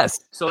 right? Yes.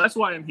 So that's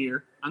why I'm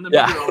here. I'm the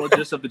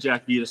meteorologist of the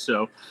Jack Vita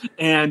show.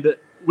 And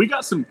we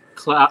got some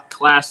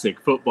classic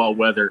football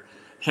weather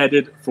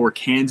headed for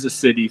Kansas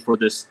City for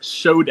this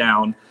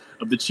showdown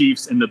of the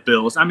Chiefs and the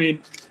Bills. I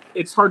mean,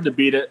 it's hard to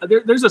beat it.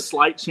 There's a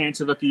slight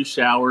chance of a few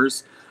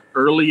showers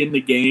early in the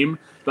game,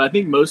 but I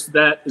think most of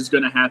that is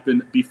going to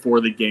happen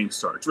before the game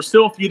starts. We're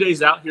still a few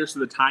days out here, so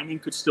the timing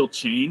could still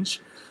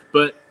change.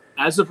 But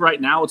as of right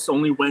now, it's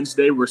only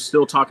Wednesday. We're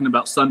still talking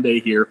about Sunday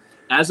here.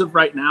 As of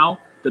right now,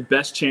 the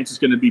best chance is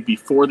going to be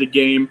before the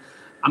game.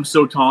 I'm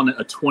still calling it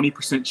a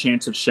 20%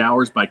 chance of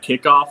showers by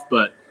kickoff,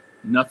 but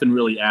nothing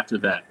really after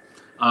that.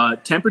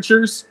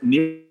 Temperatures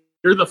near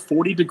the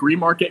 40-degree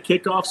mark at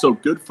kickoff, so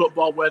good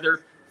football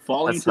weather,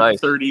 falling into the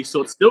 30s.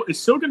 So it's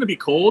still going to be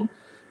cold,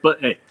 but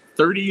hey,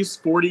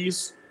 30s,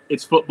 40s,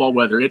 it's football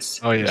weather. It's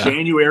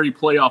January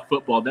playoff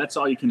football. That's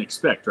all you can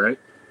expect, right?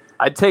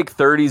 I'd take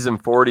 30s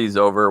and 40s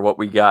over what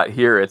we got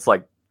here. It's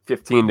like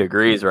 15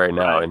 degrees right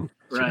now in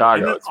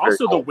Chicago. And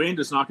also, the wind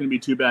is not going to be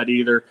too bad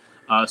either.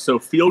 So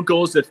field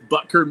goals, if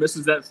Butker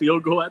misses that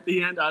field goal at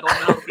the end, I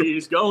don't know if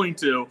he's going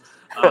to.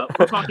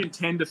 We're talking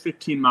 10 to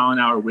 15 mile an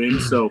hour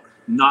wind, so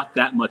not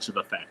that much of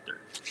a factor.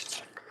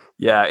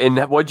 Yeah, and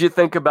what'd you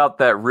think about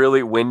that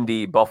really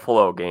windy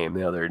Buffalo game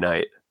the other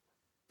night?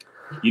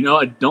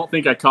 I don't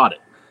think I caught it.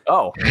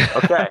 Oh,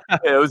 okay.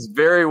 It was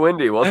very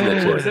windy, wasn't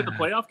it? Was it the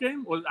playoff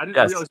game? I didn't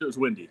realize it was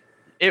windy.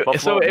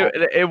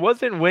 It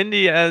wasn't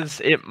windy as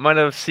it might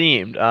have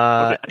seemed.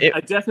 I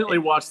definitely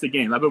watched the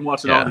game. I've been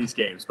watching all these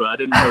games, but I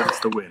didn't notice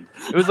the wind.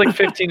 It was like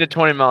 15 to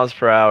 20 miles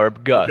per hour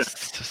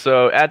gusts. Okay.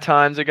 So at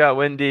times it got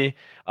windy.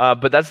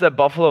 But that's that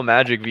Buffalo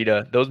magic,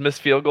 Vita. Those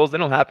missed field goals, they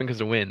don't happen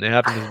because of wind. They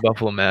happen because of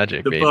Buffalo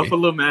magic, baby.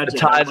 Buffalo magic. The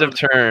tides have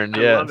turned,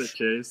 I love it,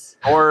 Chase.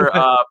 Or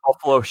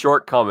Buffalo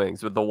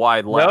shortcomings with the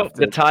wide left. Nope,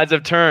 the tides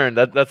have turned.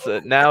 That's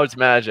it. Now it's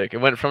magic. It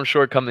went from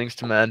shortcomings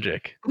to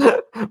magic.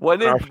 when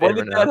did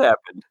that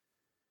happen?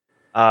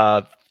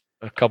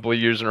 A couple of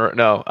years in a row.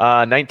 No,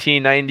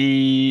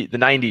 1990, the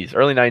 90s,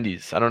 early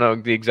 90s. I don't know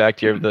the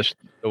exact year of the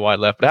wide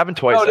left, but it happened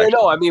twice.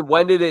 No. I mean,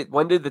 when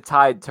did the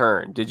tide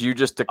turn? Did you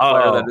just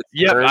declare that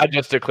it turned? I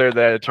just declared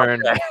that it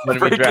turned. Okay. When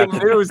we Breaking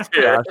news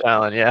here. Josh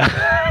Allen,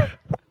 yeah.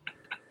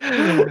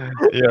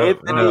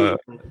 Anthony,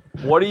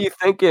 what are you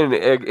thinking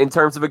in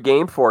terms of a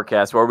game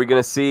forecast? What are we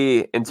going to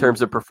see in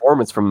terms of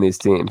performance from these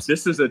teams?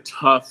 This is a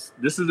tough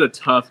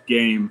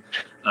game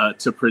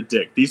to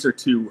predict. These are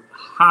two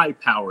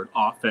high-powered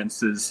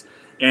offenses,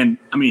 and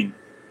I mean,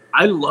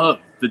 I love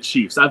the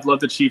Chiefs. I've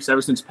loved the Chiefs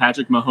ever since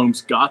Patrick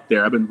Mahomes got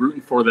there. I've been rooting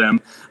for them.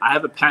 I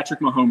have a Patrick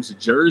Mahomes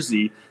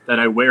jersey that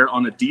I wear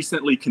on a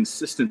decently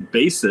consistent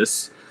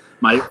basis.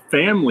 My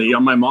family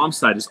on my mom's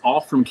side is all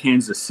from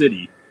Kansas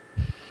City.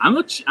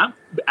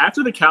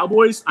 After the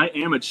Cowboys, I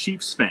am a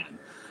Chiefs fan.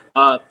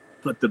 But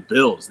the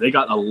Bills, they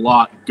got a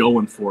lot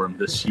going for them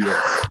this year.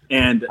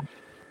 And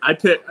I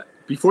picked,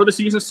 before the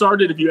season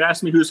started, if you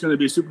asked me who's going to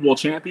be a Super Bowl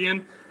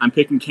champion, I'm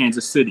picking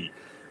Kansas City.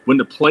 When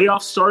the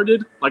playoffs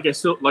started, like I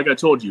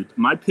told you,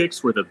 my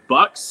picks were the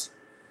Bucs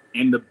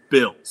and the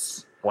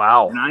Bills.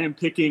 Wow. And I am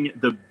picking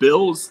the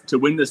Bills to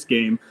win this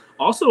game.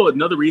 Also,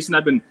 another reason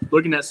I've been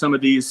looking at some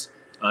of these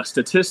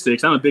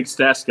statistics, I'm a big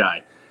stats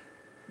guy.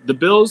 The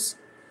Bills,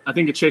 I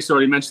think Chase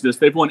already mentioned this,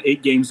 they've won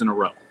 8 games in a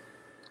row.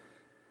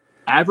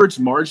 Average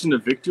margin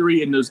of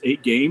victory in those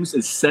 8 games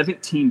is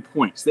 17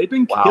 points. They've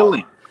been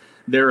killing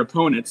their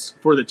opponents.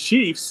 For the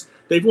Chiefs,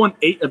 they've won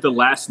 8 of the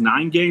last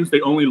 9 games.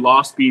 They only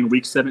lost being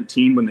week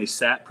 17 when they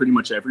sat pretty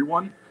much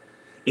everyone.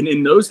 And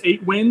in those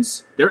 8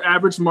 wins, their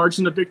average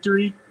margin of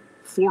victory,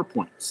 4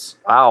 points.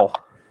 Wow.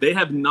 They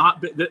have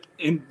not been –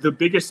 and the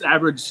biggest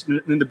average –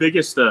 and the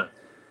biggest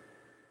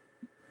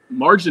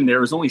margin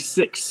there is only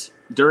 6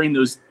 during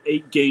those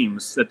 8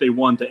 games that they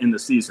won to end the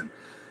season.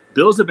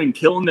 Bills have been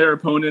killing their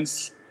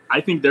opponents. I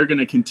think they're going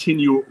to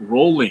continue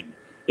rolling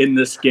in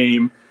this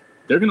game.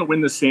 They're going to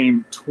win this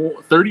game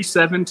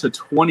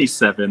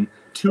 37-27,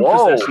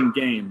 2-possession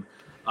game.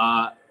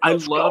 I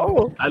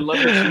love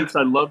the Chiefs.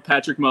 I love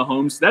Patrick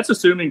Mahomes. That's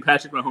assuming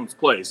Patrick Mahomes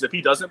plays. If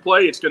he doesn't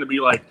play, it's going to be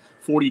like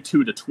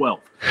 42-12.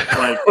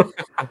 Like,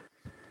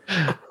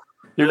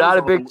 you're not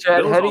a big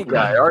Chad Henne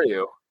guy, are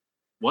you?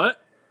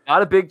 What?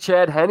 Not a big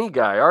Chad Henne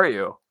guy, are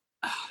you?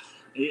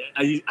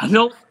 I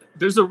don't.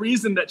 There's a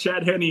reason that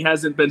Chad Henne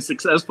hasn't been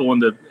successful in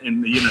the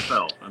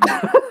NFL.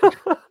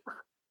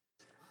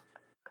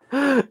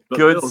 Good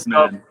Bills,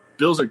 stuff. Man.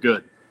 Bills are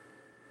good.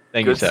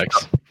 Thank you,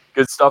 Tex.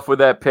 Good stuff with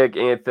that pick,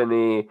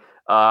 Anthony.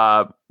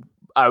 I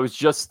was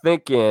just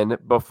thinking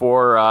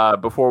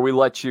before we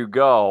let you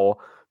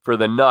go for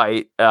the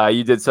night,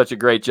 you did such a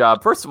great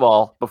job. First of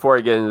all, before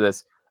I get into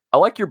this, I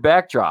like your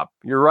backdrop.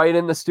 You're right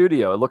in the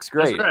studio. It looks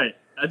great. That's right.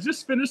 I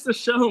just finished the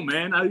show,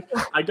 man.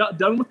 I got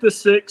done with the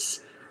 6,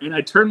 and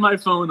I turned my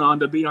phone on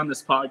to be on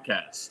this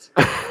podcast.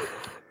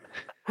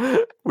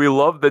 We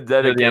love the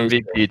dedication.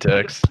 The MVP,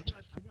 Tex.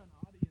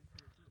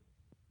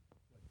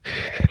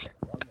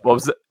 What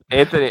was it?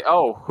 Anthony?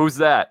 Oh, who's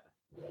that?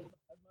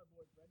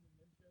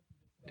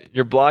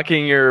 You're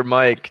blocking your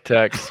mic,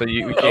 Tex, so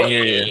we can't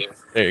hear you.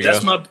 There you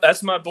go.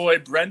 That's my boy,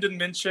 Brendan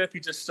Minship. He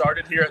just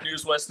started here at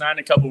News West 9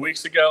 a couple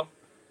weeks ago.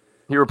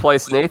 He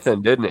replaced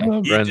Nathan, didn't he?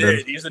 Oh, he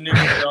did. He's a new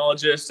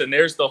meteorologist, and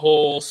there's the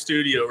whole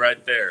studio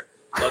right there.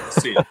 Love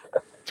to see it.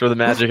 That's where the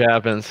magic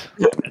happens.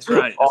 That's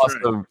right.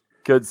 Awesome. Right.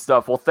 Good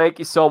stuff. Well, thank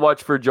you so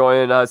much for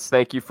joining us.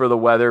 Thank you for the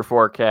weather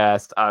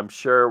forecast. I'm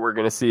sure we're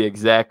going to see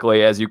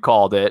exactly as you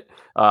called it.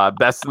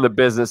 Best in the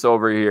business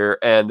over here.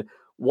 And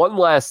one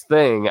last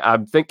thing,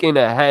 I'm thinking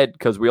ahead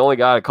because we only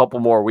got a couple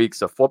more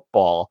weeks of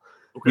football.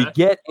 Okay. We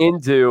get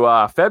into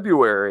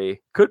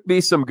February, could be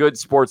some good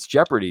Sports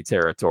Jeopardy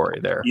territory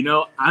there.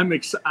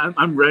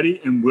 I'm ready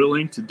and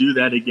willing to do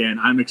that again.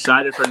 I'm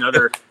excited for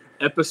another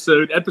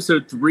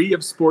episode 3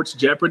 of Sports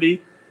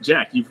Jeopardy.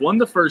 Jack, you've won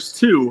the first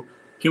 2.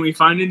 Can we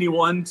find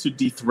anyone to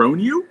dethrone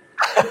you?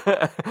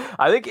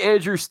 I think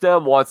Andrew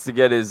Stem wants to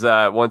get his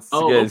crack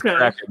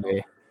at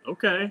me.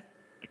 Okay.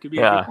 That could be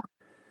a Yeah. good one.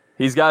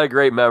 He's got a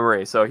great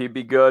memory, so he'd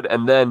be good.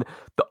 And then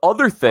the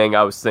other thing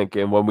I was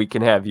thinking when we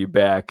can have you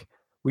back,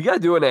 we got to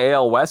do an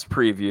AL West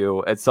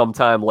preview at some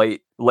time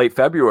late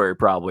February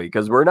probably,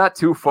 because we're not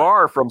too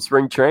far from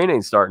spring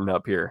training starting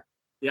up here.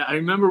 Yeah, I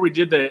remember I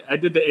did the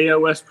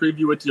AOS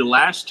preview with you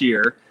last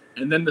year,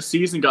 and then the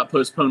season got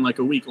postponed like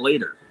a week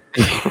later.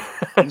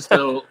 And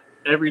so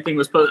everything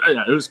was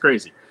yeah, it was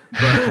crazy.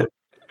 But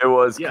it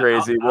was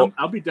crazy.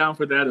 I'll be down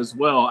for that as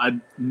well.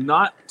 I'm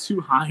not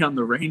too high on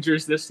the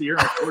Rangers this year,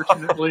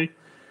 unfortunately.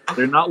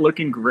 They're not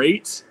looking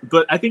great,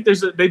 but I think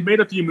they've made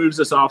a few moves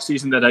this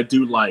offseason that I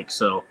do like,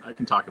 so I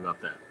can talk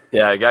about that.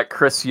 Yeah, I got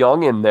Chris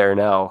Young in there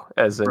now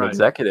as an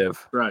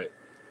executive. Right.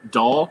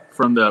 Dahl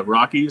from the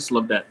Rockies,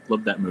 love that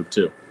move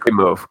too.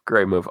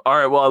 Great move. All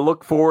right, well, I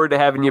look forward to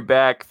having you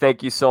back.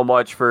 Thank you so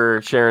much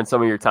for sharing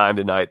some of your time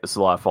tonight. This is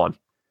a lot of fun.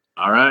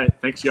 All right,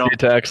 thanks y'all. See you,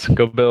 Tex.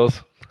 Go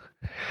Bills.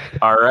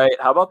 All right,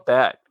 how about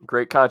that?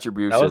 Great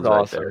contribution. That was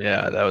awesome. Right,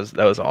 yeah, that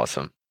was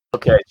awesome.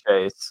 Okay,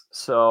 Chase.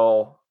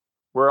 So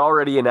we're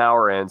already an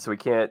hour in, so we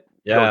can't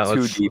go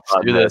too deep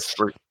on this.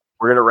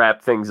 We're gonna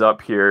wrap things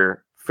up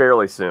here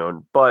fairly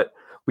soon, but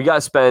we got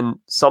to spend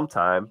some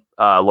time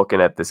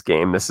looking at this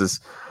game.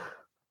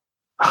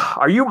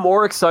 Are you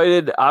more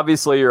excited?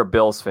 Obviously, you're a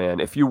Bills fan.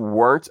 If you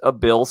weren't a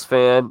Bills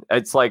fan,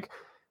 it's like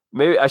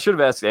maybe I should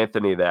have asked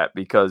Anthony that,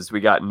 because we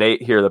got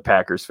Nate here, the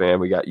Packers fan.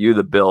 We got you,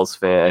 the Bills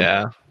fan.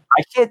 Yeah.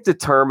 I can't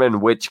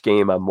determine which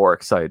game I'm more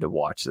excited to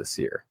watch this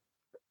year,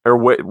 or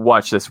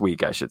watch this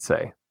week, I should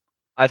say.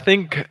 I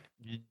think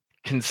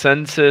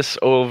consensus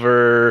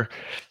over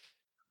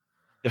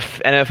the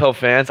NFL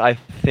fans, I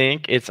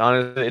think it's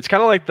kind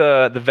of like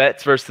the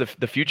vets versus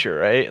the future,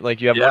 right? Like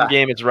you have one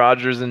game, it's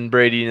Rodgers and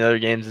Brady, and the other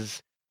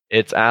games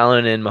it's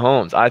Allen and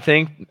Mahomes. I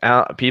think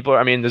people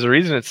there's a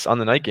reason it's on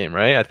the night game,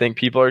 right? I think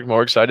people are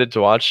more excited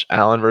to watch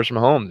Allen versus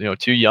Mahomes,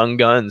 two young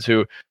guns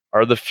who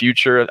are the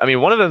future. I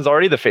mean, one of them is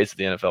already the face of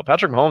the NFL.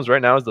 Patrick Mahomes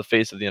right now is the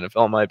face of the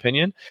NFL, in my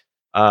opinion.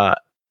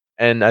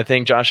 And I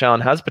think Josh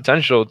Allen has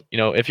potential,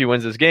 if he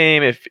wins this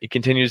game, if he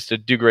continues to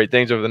do great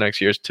things over the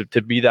next years,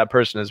 to be that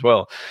person as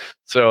well.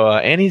 So,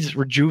 and he's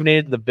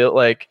rejuvenated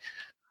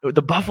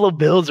the Buffalo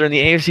Bills are in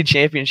the AFC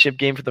Championship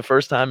game for the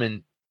first time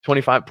in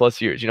 25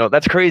 plus years.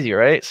 That's crazy,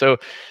 right? So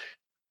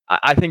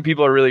I think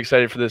people are really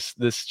excited for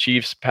this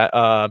Chiefs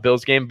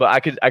Bills game, but I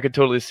could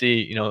totally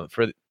see,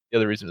 for the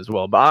other reason as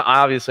well. But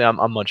obviously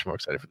I'm much more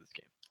excited for this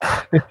game.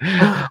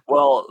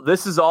 Well,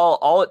 this is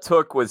all it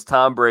took was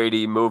Tom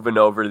Brady moving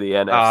over to the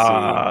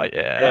NFC.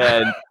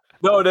 Yeah. And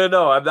no,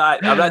 I'm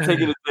not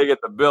taking a dig at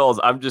the Bills.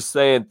 I'm just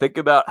saying, think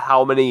about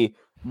how many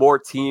more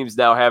teams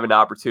now have an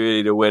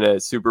opportunity to win a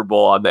Super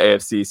Bowl on the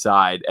AFC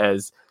side,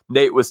 as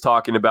Nate was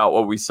talking about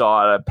what we saw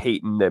out of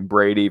Peyton and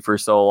Brady for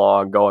so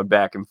long, going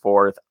back and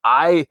forth.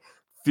 I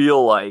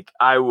feel like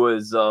I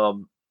was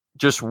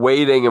just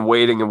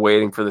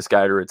waiting for this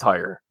guy to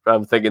retire.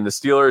 I'm thinking the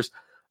Steelers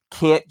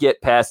can't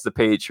get past the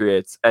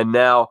Patriots, and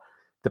now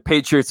the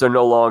Patriots are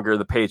no longer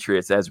the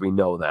Patriots as we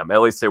know them.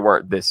 At least they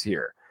weren't this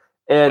year.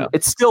 And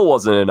it still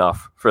wasn't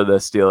enough for the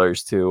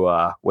Steelers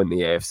to win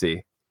the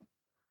AFC.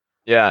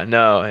 Yeah,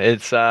 no,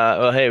 it's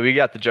well, hey, we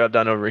got the job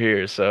done over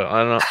here, so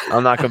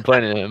I'm not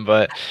complaining,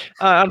 but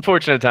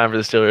unfortunate time for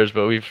the Steelers,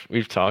 but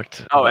we've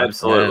talked. Oh,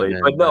 absolutely.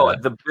 But no,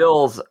 the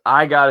Bills,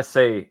 I gotta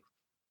say,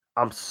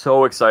 I'm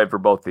so excited for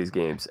both these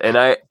games. And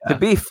to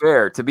be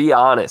fair, to be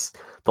honest,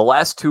 the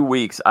last 2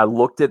 weeks I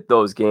looked at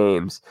those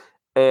games,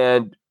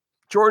 and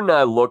Jordan and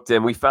I looked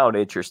and we found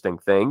interesting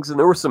things, and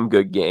there were some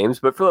good games,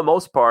 but for the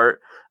most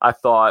part, I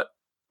thought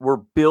we're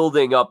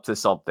building up to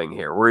something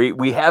here.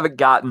 We haven't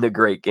gotten the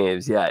great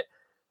games yet.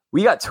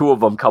 We got 2 of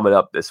them coming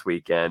up this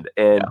weekend,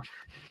 and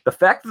the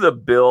fact that the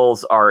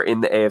Bills are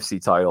in the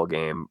AFC title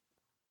game,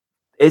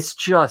 it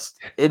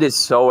is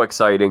so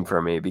exciting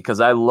for me, because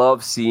I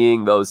love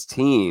seeing those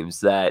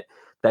teams that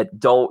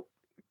don't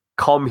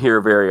come here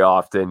very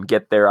often,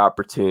 get their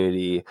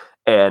opportunity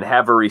and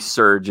have a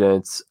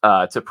resurgence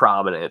to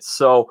prominence.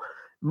 So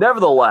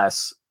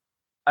nevertheless,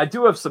 I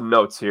do have some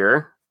notes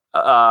here.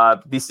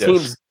 These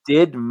teams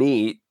did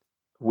meet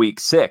week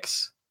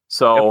 6.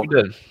 So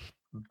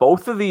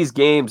both of these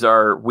games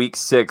are week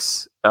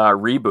 6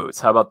 reboots.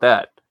 How about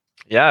that?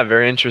 Yeah,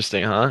 very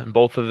interesting, huh?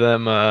 Both of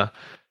them,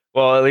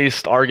 well, at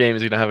least our game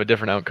is going to have a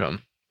different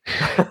outcome,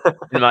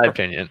 in my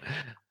opinion.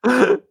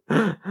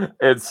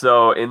 And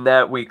so in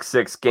that week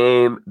 6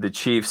 game, the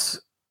Chiefs,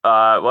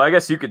 well, I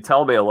guess you could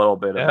tell me a little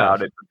bit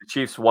about it. But the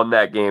Chiefs won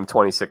that game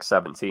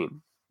 26-17.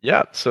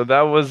 Yeah, so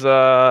that was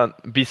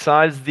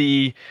besides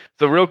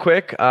so real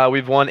quick,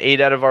 we've won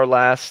 8 out of our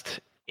last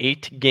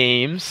 8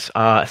 games,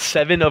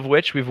 7 of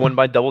which we've won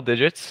by double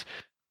digits.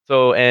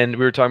 So, and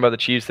we were talking about the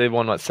Chiefs, they've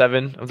won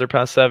 7 of their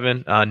past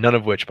 7, none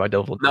of which by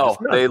double digits.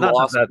 No, they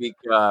lost week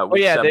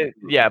 7.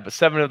 But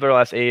 7 of their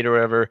last 8 or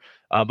whatever.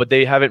 But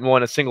they haven't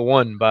won a single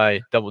one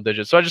by double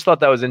digits. So I just thought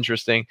that was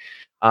interesting.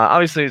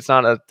 Obviously, it's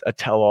not a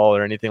tell-all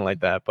or anything like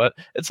that, but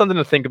it's something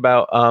to think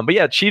about. But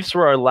yeah, Chiefs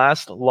were our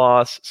last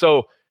loss.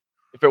 So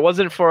if it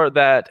wasn't for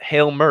that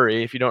Hail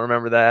Murray, if you don't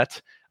remember that,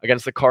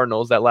 against the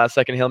Cardinals, that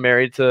last-second Hail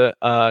Mary to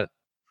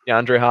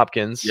DeAndre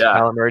Hopkins, Yeah.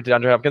 Kyler Murray,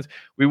 DeAndre Hopkins,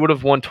 we would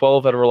have won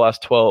 12 out of our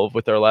last 12,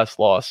 with our last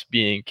loss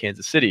being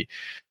Kansas City.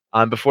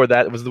 Before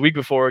that, it was the week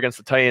before against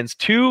the Titans.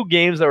 2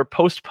 games that were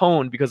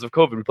postponed because of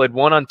COVID. We played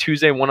one on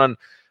Tuesday, one on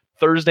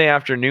Thursday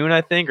afternoon,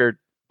 I think, or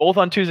both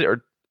on Tuesday,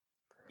 or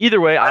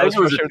either way, I was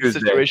frustrated with the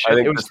situation.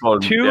 It was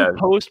 2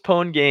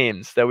 postponed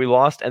games that we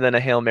lost, and then a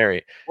Hail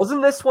Mary.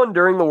 Wasn't this one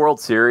during the World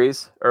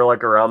Series or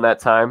like around that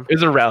time? It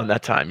was around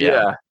that time,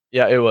 yeah.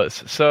 Yeah, it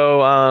was.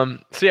 So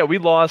yeah, we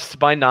lost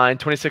by 9,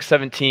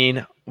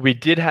 26-17. We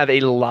did have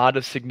a lot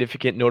of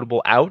significant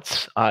notable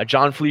outs.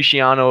 John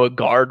Feliciano, a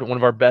guard, one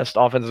of our best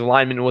offensive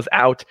linemen, was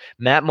out.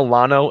 Matt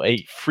Milano,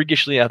 a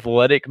freakishly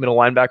athletic middle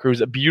linebacker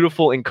who's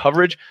beautiful in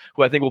coverage,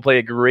 who I think will play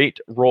a great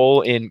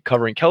role in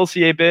covering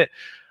Kelsey a bit.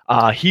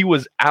 He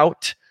was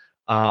out.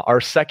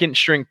 Our second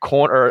string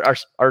corner,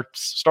 our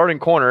starting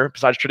corner,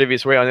 besides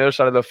Tre'Davious White on the other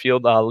side of the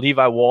field,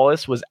 Levi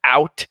Wallace was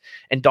out,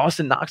 and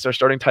Dawson Knox, our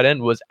starting tight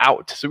end, was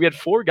out. So we had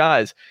 4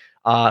 guys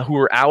who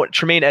were out.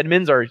 Tremaine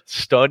Edmonds, our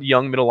stud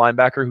young middle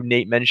linebacker, who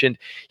Nate mentioned,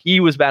 he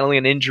was battling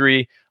an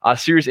injury, a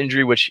serious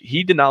injury, which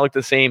he did not look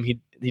the same he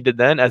did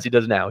then as he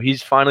does now.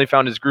 He's finally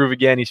found his groove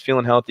again. He's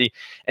feeling healthy.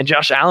 And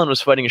Josh Allen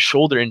was fighting a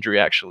shoulder injury,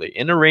 actually,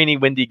 in a rainy,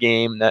 windy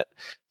game.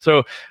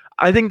 So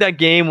I think that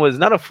game was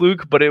not a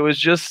fluke, but it was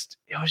just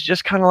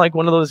kind of like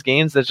one of those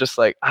games that's just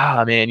like,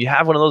 man, you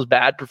have one of those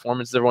bad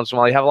performances every once in a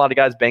while. You have a lot of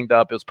guys banged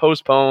up. It was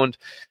postponed.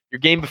 Your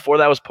game before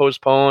that was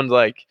postponed.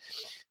 Like,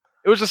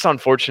 it was just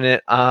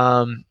unfortunate.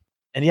 And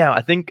yeah,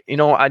 I think,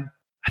 I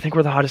think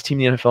we're the hottest team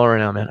in the NFL right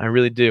now, man. I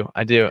really do.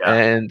 I do. Yeah.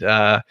 And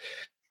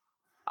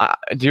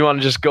do you want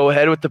to just go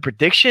ahead with the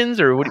predictions,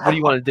 or what do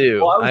you want to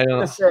do? Well, I was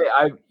going to say,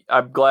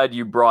 I'm glad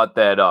you brought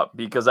that up,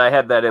 because I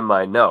had that in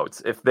my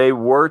notes. If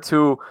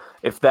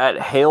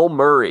that Hail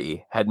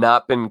Murray had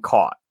not been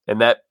caught,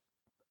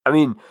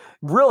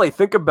 really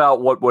think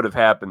about what would have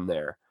happened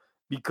there,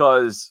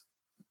 because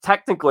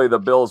technically the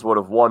Bills would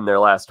have won their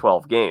last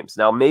 12 games.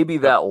 Now, maybe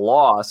that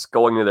loss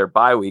going to their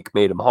bye week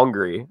made them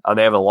hungry.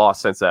 They haven't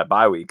lost since that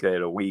bye week. They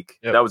had a week.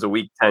 Yep. That was a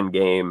week 10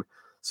 game.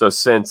 So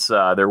since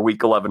their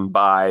week 11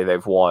 bye,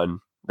 they've won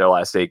their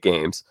last 8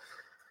 games.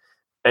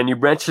 And you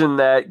mentioned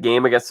that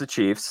game against the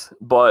Chiefs,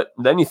 but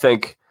then you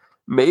think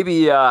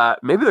maybe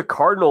the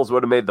Cardinals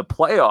would have made the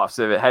playoffs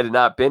if it had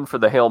not been for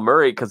the Hail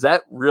Murray, because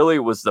that really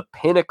was the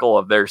pinnacle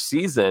of their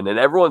season. And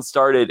everyone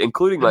started,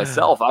 including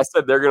myself, I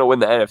said they're going to win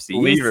the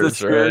NFC East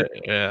this year. Right?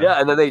 Yeah,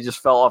 and then they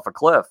just fell off a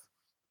cliff.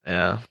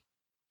 Yeah.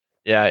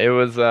 Yeah, it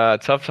was a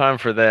tough time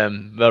for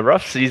them. The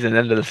rough season,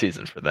 end of the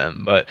season for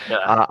them. But,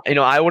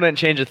 I wouldn't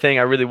change a thing.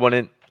 I really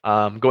wouldn't.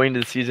 Going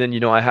into the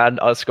season, I had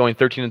us going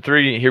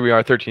 13-3. Here we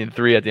are,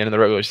 13-3 at the end of the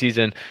regular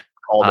season.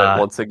 Called it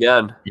once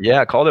again.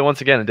 Yeah, called it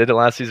once again. I did it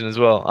last season as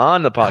well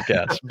on the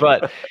podcast.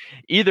 But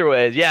either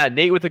way, yeah,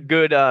 Nate with a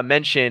good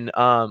mention.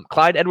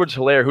 Clyde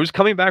Edwards-Helaire, who's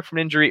coming back from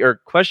injury,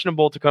 or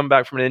questionable to come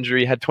back from an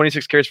injury, had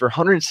 26 carries for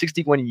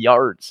 161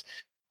 yards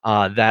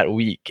that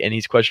week, and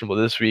he's questionable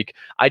this week.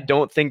 I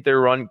don't think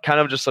their run, kind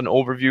of just an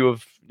overview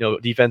of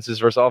defenses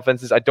versus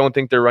offenses, I don't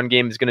think their run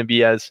game is going to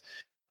be as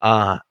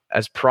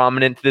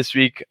prominent this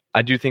week.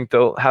 I do think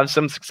they'll have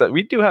some success.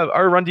 We do have,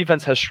 our run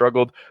defense has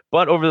struggled,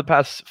 but over the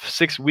past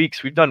 6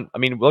 weeks, we've done,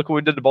 look what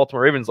we did to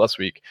Baltimore Ravens last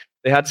week.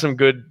 They had some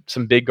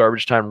big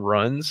garbage time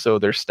runs, so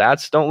their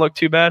stats don't look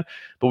too bad,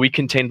 but we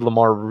contained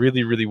Lamar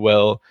really, really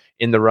well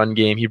in the run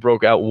game. He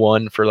broke out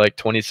one for like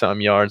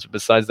 20-something yards.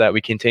 Besides that,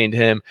 we contained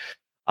him.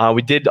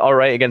 We did all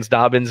right against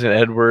Dobbins and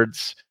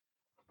Edwards.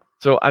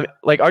 So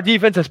our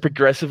defense is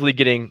progressively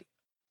getting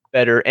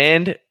better.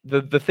 And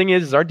the thing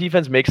is our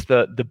defense makes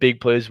the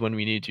big plays when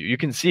we need to. You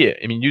can see it.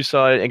 You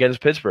saw it against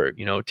Pittsburgh.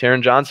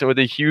 Taron Johnson with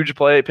a huge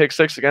play, pick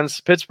 6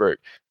 against Pittsburgh.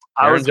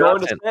 I was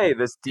going to say,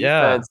 this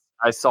defense,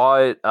 I saw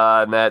it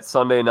in that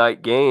Sunday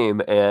night game,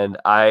 and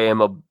I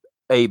am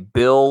a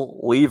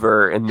Bill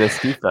Lever in this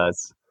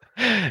defense.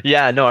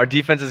 Yeah, no, our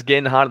defense is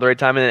getting hot at the right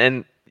time,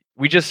 and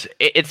we just,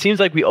 it seems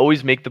like we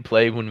always make the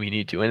play when we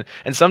need to.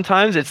 And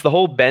sometimes it's the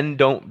whole bend,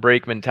 don't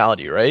break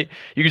mentality, right?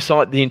 You saw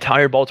it the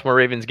entire Baltimore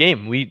Ravens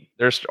game.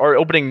 Their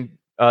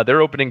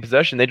opening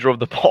possession, they drove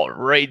the ball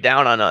right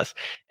down on us.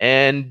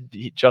 And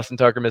Justin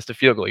Tucker missed a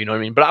field goal, you know what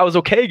I mean? But I was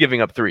okay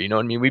giving up 3, you know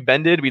what I mean? We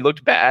bended, we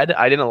looked bad.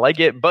 I didn't like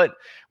it, but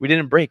we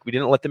didn't break. We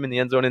didn't let them in the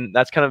end zone. And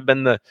that's kind of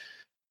been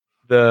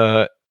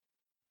the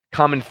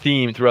common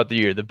theme throughout the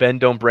year, the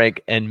bend, don't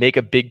break, and make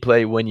a big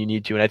play when you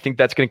need to. And I think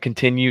that's going to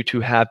continue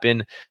to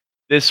happen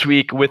this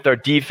week with our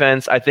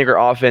defense. I think our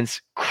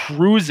offense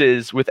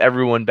cruises with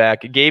everyone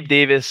back. Gabe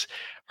Davis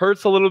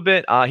hurts a little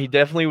bit. He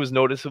definitely was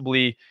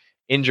noticeably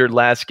injured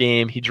last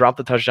game. He dropped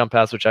the touchdown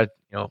pass, which but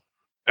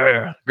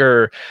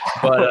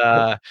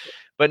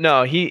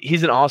no,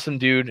 he's an awesome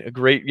dude, a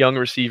great young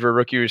receiver,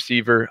 rookie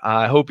receiver.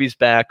 I hope he's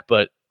back,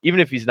 but even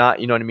if he's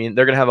not, you know what I mean?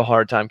 They're going to have a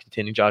hard time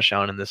containing Josh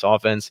Allen in this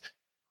offense.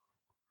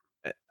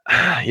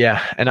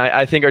 Yeah, and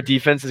I think our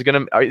defense is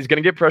gonna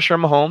get pressure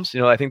on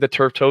Mahomes. I think the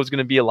turf toe is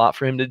gonna be a lot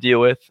for him to deal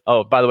with.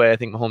 Oh, by the way, I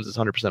think Mahomes is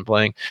 100%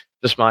 playing.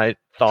 Just my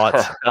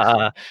thoughts.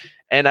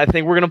 And I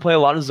think we're going to play a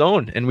lot of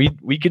zone, and we've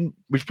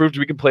proved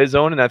we can play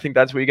zone, and I think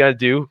that's what you got to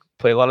do: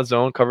 play a lot of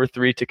zone, cover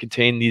 3 to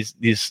contain these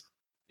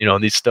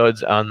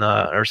studs on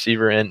the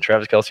receiver and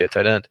Travis Kelce at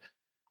tight end.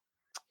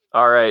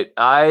 All right,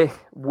 I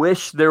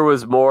wish there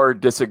was more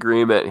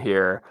disagreement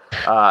here.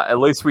 At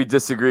least we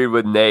disagreed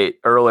with Nate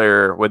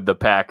earlier with the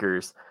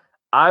Packers.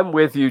 I'm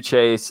with you,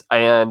 Chase,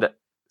 and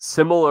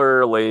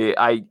similarly,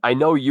 I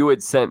know you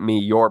had sent me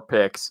your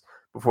picks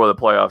before the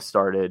playoffs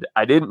started.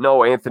 I didn't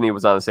know Anthony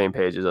was on the same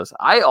page as us.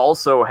 I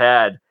also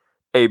had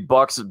a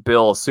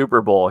Bucs-Bills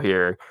Super Bowl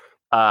here.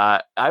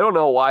 I don't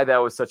know why that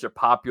was such a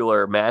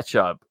popular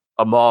matchup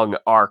among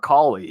our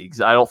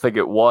colleagues. I don't think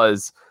it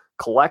was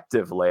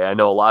collectively. I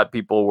know a lot of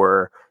people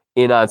were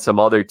in on some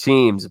other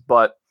teams,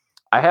 but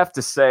I have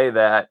to say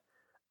that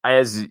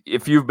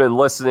if you've been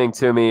listening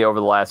to me over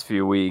the last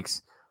few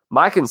weeks,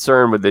 my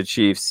concern with the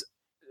Chiefs,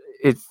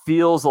 it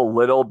feels a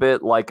little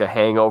bit like a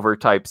hangover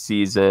type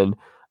season.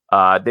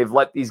 They've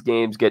let these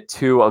games get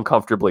too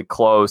uncomfortably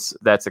close.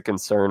 That's a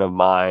concern of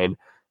mine.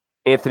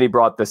 Anthony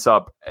brought this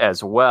up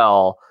as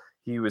well.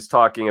 He was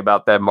talking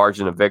about that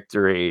margin of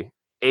victory.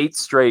 8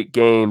 straight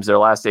games, their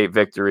last 8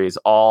 victories,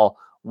 all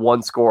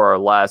 1 score or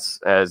less,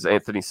 as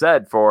Anthony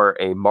said, for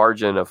a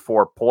margin of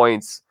 4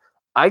 points.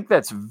 I think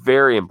that's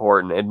very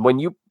important. And when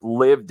you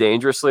live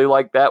dangerously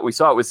like that, we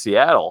saw it with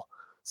Seattle.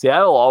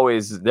 Seattle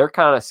always, they're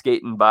kind of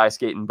skating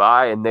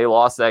by, and they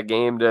lost that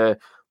game to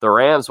the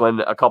Rams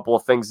when a couple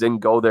of things didn't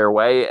go their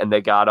way and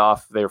they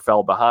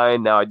fell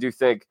behind. Now, I do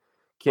think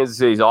Kansas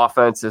City's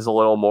offense is a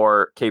little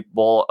more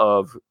capable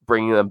of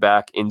bringing them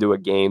back into a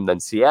game than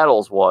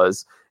Seattle's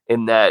was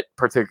in that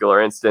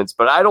particular instance.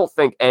 But I don't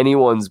think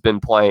anyone's been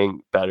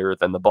playing better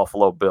than the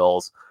Buffalo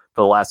Bills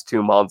for the last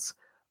 2 months.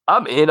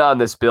 I'm in on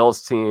this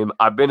Bills team.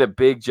 I've been a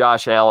big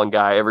Josh Allen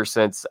guy ever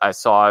since I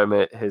saw him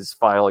at his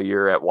final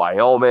year at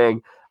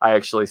Wyoming. I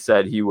actually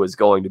said he was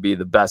going to be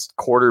the best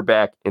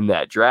quarterback in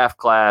that draft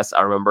class.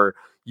 I remember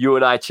you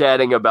and I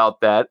chatting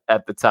about that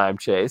at the time,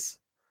 Chase.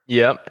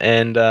 Yep,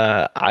 and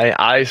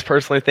I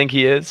personally think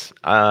he is.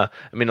 I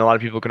mean, a lot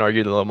of people can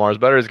argue that Lamar's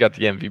better. He's got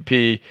the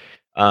MVP.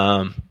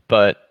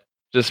 But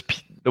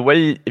just the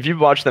way, if you've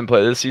watched them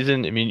play this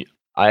season, I mean,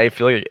 I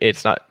feel like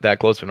it's not that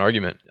close to an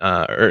argument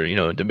or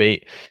a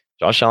debate.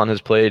 Josh Allen has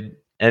played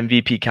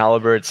MVP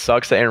caliber. It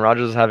sucks that Aaron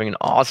Rodgers is having an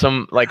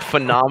awesome,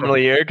 phenomenal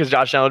year because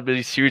Josh Allen would be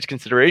a serious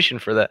consideration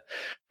for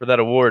that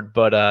award.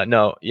 But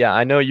no, yeah,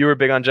 I know you were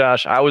big on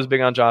Josh. I was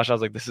big on Josh. I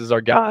was like, this is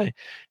our guy.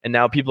 And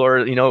now people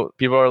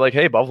are like,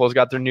 hey, Buffalo's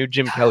got their new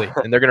Jim Kelly,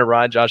 and they're gonna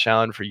ride Josh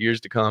Allen for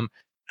years to come.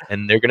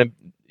 And they're gonna,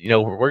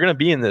 we're gonna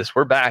be in this.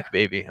 We're back,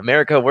 baby.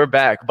 America, we're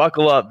back.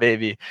 Buckle up,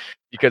 baby,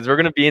 because we're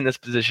gonna be in this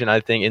position. I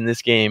think in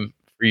this game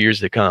for years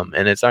to come,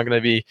 and it's not going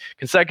to be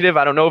consecutive.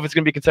 I don't know if it's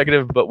going to be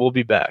consecutive, but we'll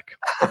be back.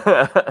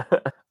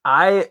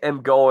 I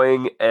am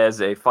going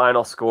as a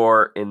final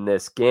score in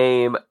this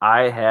game.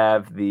 I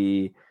have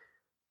the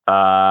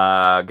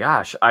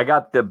I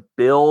got the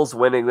Bills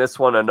winning this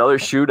one, another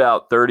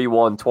shootout,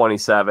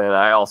 31-27.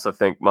 I also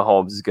think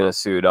Mahomes is going to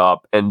suit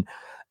up, and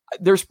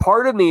there's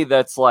part of me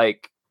that's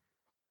like,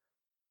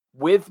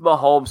 with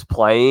Mahomes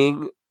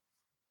playing,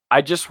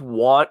 I just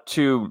want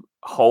to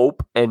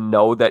hope and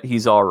know that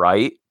he's all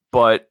right.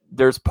 But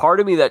there's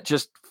part of me that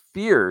just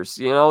fears,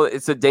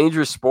 it's a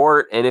dangerous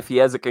sport. And if he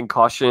has a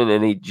concussion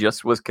and he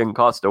just was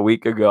concussed a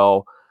week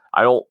ago,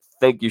 I don't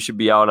think you should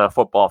be out on a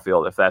football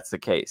field if that's the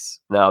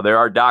case. Now, there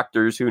are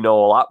doctors who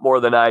know a lot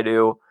more than I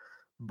do,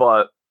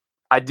 but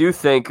I do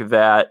think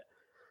that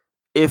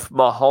if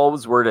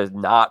Mahomes were to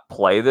not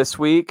play this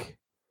week,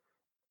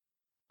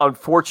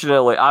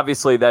 unfortunately,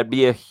 obviously, that'd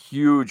be a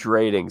huge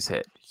ratings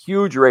hit.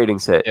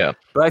 Yeah.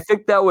 But I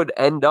think that would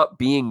end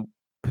up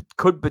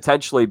could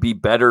potentially be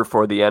better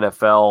for the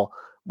NFL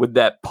with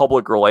that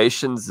public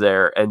relations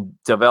there and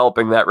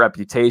developing that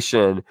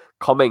reputation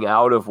coming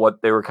out of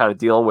what they were kind of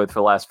dealing with for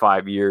the last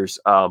 5 years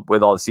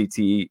with all the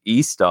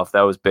CTE stuff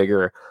that was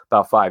bigger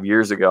about 5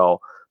 years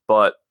ago.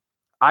 But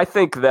I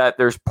think that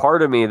there's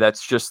part of me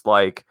that's just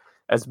like,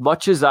 as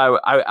much as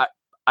ideally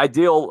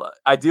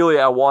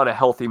I want a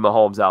healthy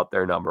Mahomes out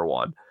there, number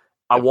one.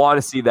 I want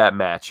to see that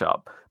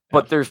matchup.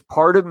 But there's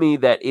part of me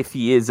that if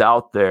he is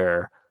out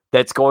there,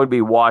 that's going to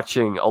be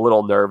watching a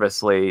little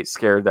nervously,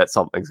 scared that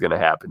something's going to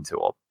happen to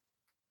him.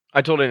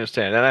 I totally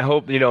understand. And I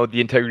hope, the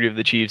integrity of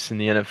the Chiefs in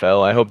the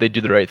NFL, I hope they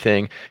do the right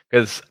thing.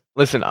 Because,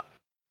 listen,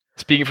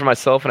 speaking for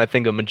myself, and I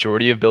think a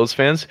majority of Bills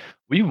fans,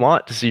 we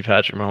want to see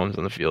Patrick Mahomes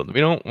on the field.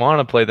 We don't want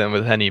to play them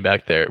with Henny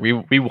back there.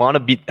 We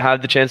want to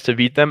have the chance to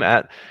beat them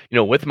at,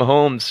 with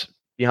Mahomes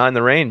behind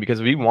the reign,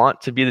 because we want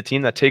to be the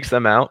team that takes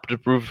them out to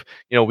prove,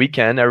 we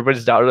can.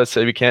 Everybody's doubted us,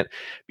 say we can't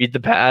beat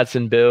the Pats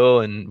and Bill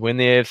and win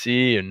the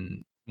AFC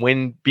and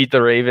beat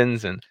the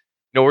Ravens, and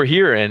we're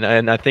here,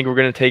 and I think we're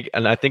going to take,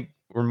 and I think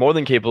we're more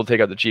than capable to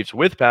take out the Chiefs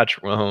with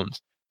Patrick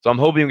Mahomes. So I'm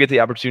hoping we get the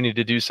opportunity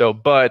to do so.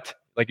 But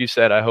like you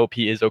said, I hope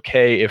he is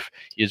okay if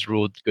he is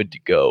ruled good to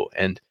go,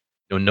 and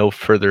no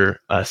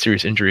further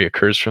serious injury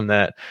occurs from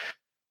that.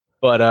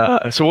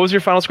 But so what was your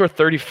final score?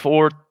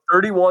 34-27.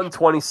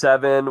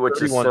 31-27,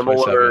 which is 31-27.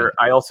 similar.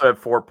 I also had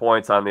 4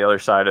 points on the other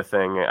side of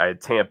thing. I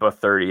had Tampa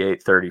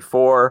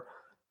 38-34.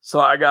 So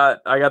I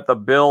got the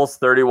Bills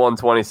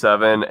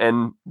 31-27.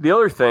 And the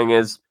other thing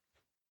is,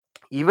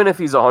 even if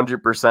he's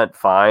 100%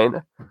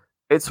 fine,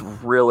 it's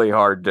really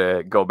hard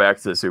to go back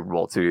to the Super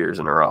Bowl 2 years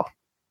in a row.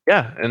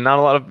 Yeah, and not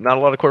a lot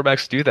of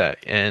quarterbacks do that.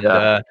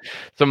 And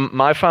so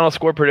my final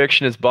score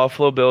prediction is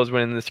Buffalo Bills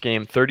winning this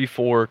game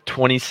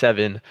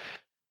 34-27,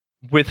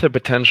 with the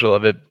potential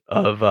of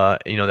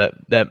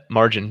that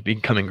margin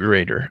becoming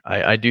greater.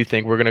 I do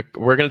think we're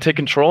gonna take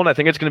control, and I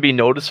think it's gonna be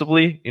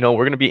noticeably.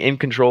 We're gonna be in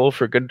control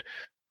for a good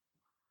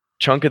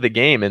chunk of the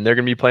game, and they're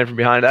gonna be playing from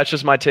behind. That's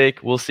just my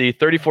take. We'll see.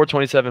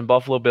 34-27,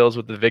 Buffalo Bills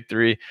with the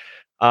victory.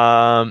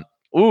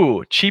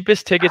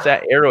 Cheapest tickets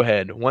at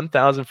Arrowhead,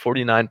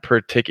 $1,049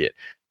 per ticket.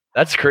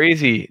 That's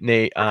crazy,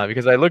 Nate.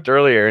 Because I looked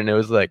earlier and it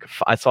was like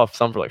I saw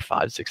some for like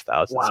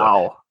 5,000-6,000. Wow,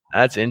 so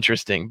that's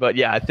interesting. But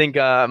yeah, I think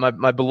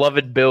my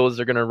beloved Bills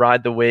are gonna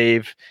ride the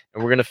wave,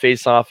 and we're gonna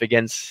face off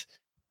against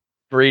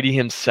Brady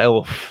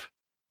himself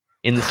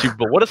in the Super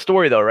Bowl. What a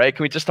story, though, right?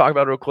 Can we just talk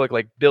about it real quick?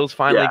 Like, Bills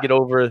finally get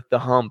over the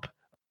hump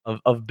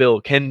of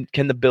Bill. Can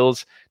the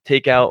Bills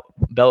take out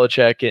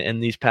Belichick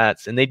and these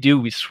Pats? And they do.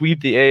 We sweep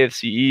the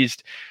AFC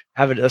East,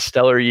 have a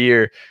stellar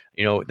year.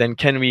 Then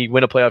can we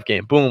win a playoff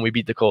game? Boom, we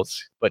beat the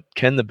Colts. But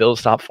can the Bills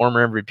stop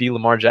former MVP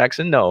Lamar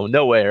Jackson?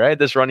 No way, right?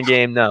 This running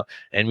game, no.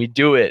 And we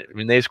do it. I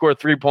mean, they score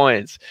 3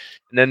 points.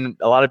 And then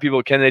a lot of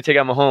people, can they take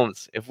out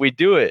Mahomes? If we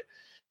do it.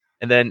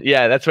 And then,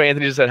 that's why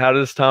Anthony just said, how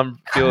does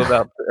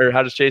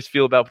Chase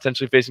feel about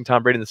potentially facing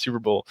Tom Brady in the Super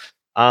Bowl?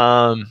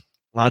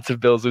 Lots of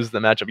Bills lose the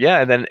matchup.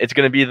 Yeah, and then it's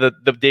going to be the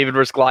David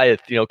versus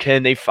Goliath.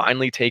 Can they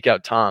finally take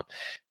out Tom?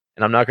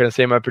 And I'm not going to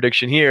say my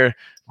prediction here,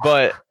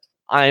 but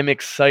I'm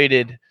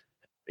excited,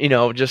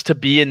 just to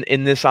be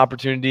in this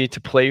opportunity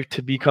to play,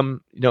 to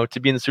become, to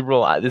be in the Super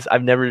Bowl.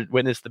 I've never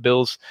witnessed the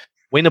Bills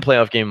win a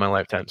playoff game in my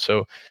lifetime.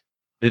 So,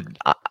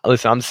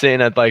 listen, I'm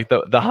sitting at like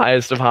the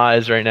highest of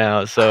highs right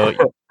now. So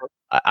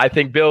I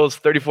think Bills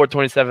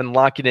 34-27,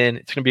 lock it in.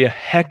 It's going to be a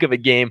heck of a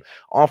game,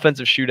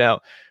 offensive shootout.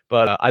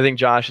 But I think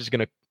Josh is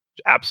going to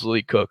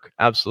absolutely cook.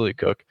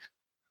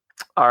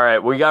 All right,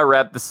 we got to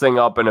wrap this thing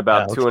up in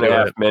about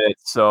 2.5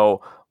 minutes.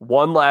 So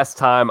one last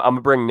time, I'm going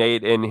to bring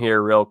Nate in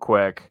here real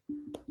quick.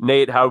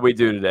 Nate, how did we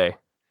do today?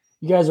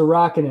 You guys are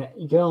rocking it.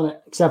 You're killing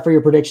it, except for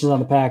your predictions on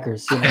the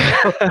Packers.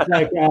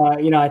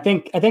 I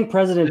think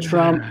President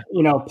Trump,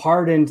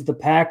 pardoned the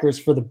Packers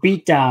for the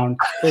beatdown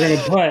they're going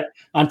to put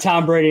on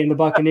Tom Brady and the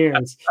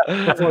Buccaneers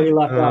before he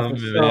left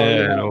office.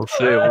 We'll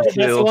see. That's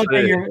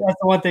the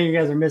one thing you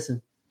guys are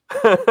missing.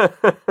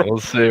 We'll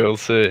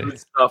see. Good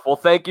stuff. Well,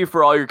 thank you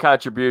for all your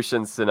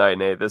contributions tonight,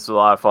 Nate. This was a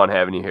lot of fun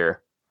having you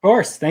here. Of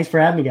course. Thanks for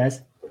having me,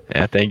 guys.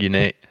 Yeah, thank you,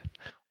 Nate.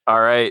 All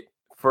right.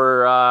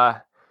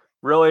 For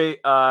really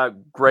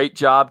great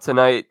job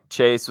tonight,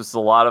 Chase. It was a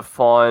lot of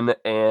fun,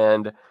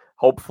 and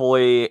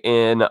hopefully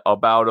in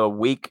about a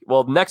week.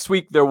 Well, next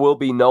week there will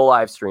be no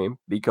live stream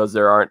because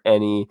there aren't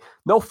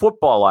no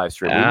football live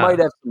stream. We might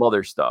have some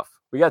other stuff.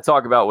 We got to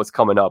talk about what's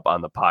coming up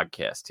on the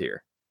podcast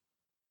here.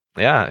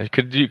 Yeah,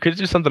 could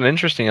do something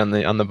interesting on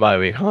the bye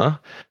week, huh?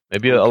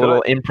 Maybe a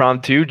little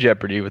impromptu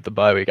Jeopardy with the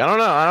bye week. I don't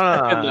know.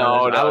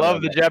 I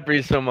love the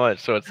Jeopardy so much,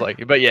 so it's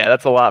like, but yeah,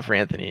 that's a lot for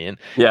Anthony. And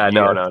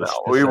no.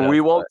 We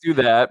won't do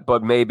that,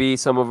 but maybe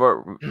some of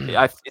our.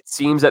 It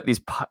seems that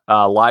these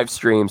live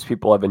streams,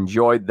 people have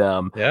enjoyed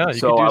them. Yeah,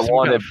 so I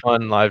want a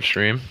fun live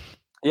stream.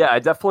 Yeah, I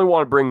definitely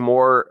want to bring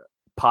more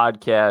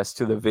podcasts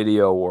to the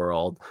video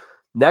world.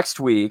 Next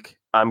week,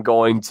 I'm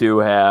going to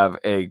have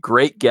a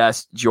great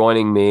guest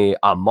joining me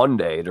on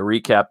Monday to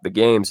recap the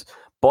games.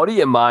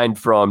 Buddy of mine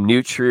from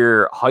New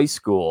Trier High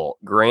School,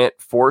 Grant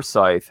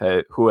Forsyth,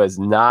 who has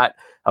not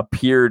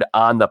appeared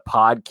on the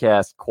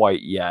podcast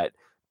quite yet,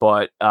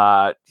 but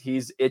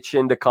he's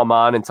itching to come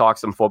on and talk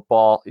some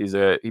football.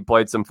 He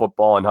played some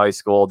football in high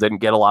school, didn't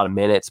get a lot of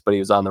minutes, but he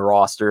was on the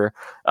roster.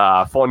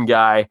 Fun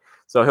guy,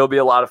 so he'll be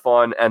a lot of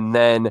fun. And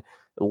then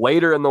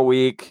later in the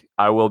week,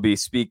 I will be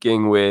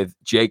speaking with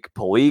Jake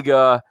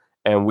Paliga,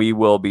 and we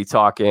will be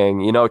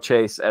talking,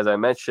 Chase, as I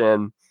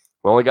mentioned,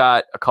 we only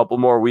got a couple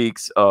more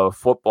weeks of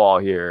football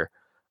here,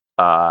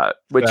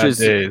 which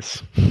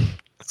is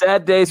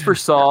sad days for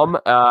some.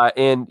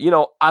 And,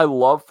 I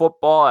love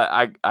football.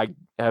 I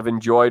have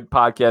enjoyed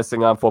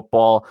podcasting on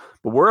football,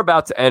 but we're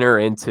about to enter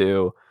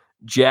into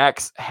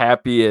Jack's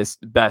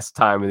happiest, best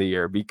time of the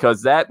year,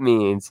 because that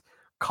means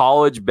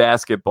college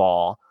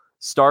basketball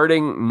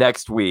starting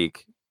next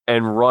week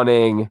and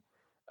running,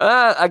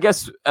 I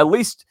guess, at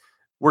least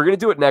we're going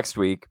to do it next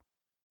week.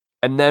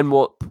 And then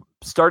we'll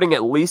starting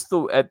at least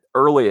at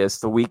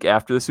earliest the week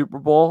after the Super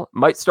Bowl,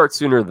 might start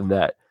sooner than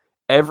that.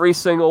 Every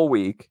single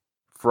week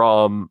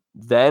from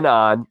then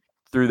on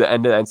through the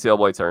end of the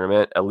NCAA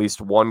tournament, at least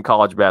one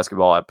college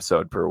basketball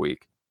episode per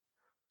week.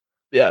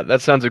 Yeah,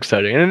 that sounds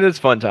exciting. And it is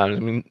fun times.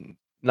 I mean,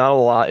 not a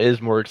lot is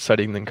more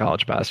exciting than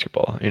college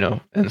basketball,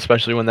 and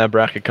especially when that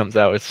bracket comes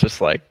out, it's just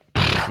like,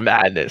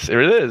 madness. It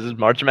is. It's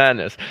March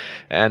Madness.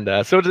 And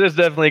so there's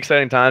definitely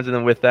exciting times. And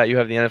then with that, you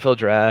have the NFL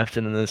draft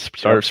and then the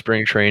start of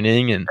spring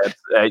training. And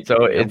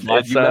so it's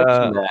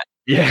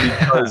yeah,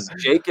 because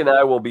Jake and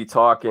I will be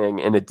talking,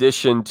 in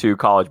addition to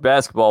college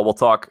basketball, we'll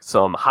talk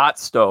some hot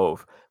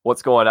stove,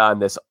 what's going on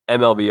this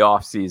MLB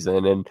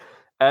offseason. And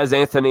as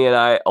Anthony and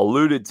I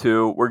alluded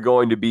to, we're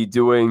going to be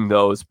doing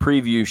those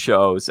preview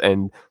shows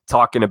and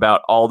talking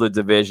about all the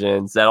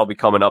divisions. That'll be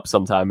coming up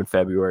sometime in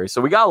February.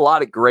 So we got a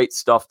lot of great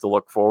stuff to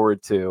look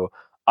forward to.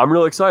 I'm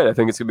really excited. I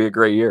think it's going to be a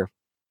great year.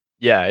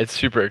 Yeah, it's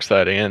super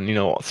exciting. And,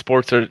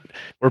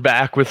 we're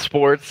back with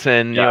sports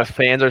and,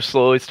 fans are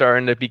slowly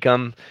starting to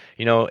become,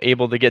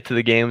 able to get to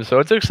the games. So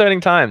it's exciting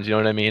times, you know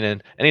what I mean?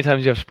 And anytime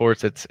you have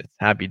sports, it's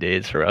happy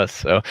days for us.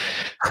 So,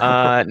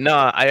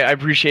 I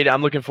appreciate it.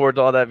 I'm looking forward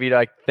to all that,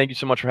 Vita. Thank you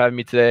so much for having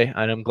me today.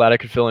 And I'm glad I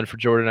could fill in for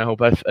Jordan. I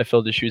hope I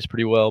filled his shoes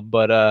pretty well.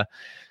 But I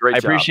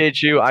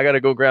appreciate you. I got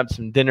to go grab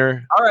some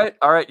dinner. All right.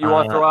 You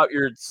want to throw out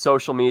your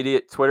social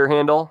media, Twitter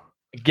handle?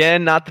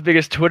 Again, not the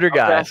biggest Twitter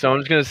guy, so I'm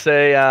just gonna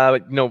say,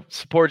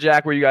 support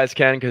Jack where you guys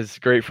can, because he's a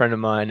great friend of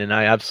mine, and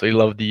I absolutely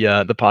love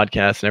the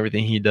podcast and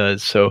everything he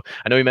does. So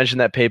I know you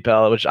mentioned that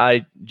PayPal, which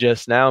I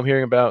just now am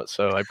hearing about.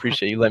 So I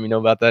appreciate you letting me know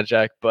about that,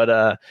 Jack.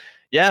 But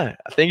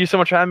thank you so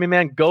much for having me,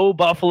 man. Go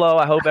Buffalo!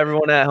 I hope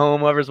everyone at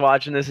home, whoever's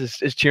watching this,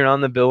 is cheering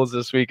on the Bills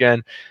this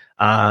weekend.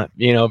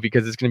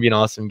 Because it's gonna be an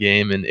awesome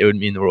game, and it would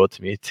mean the world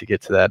to me to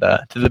get to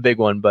that to the big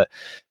one. But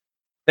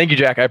thank you,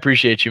 Jack. I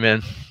appreciate you,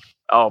 man.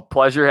 Oh,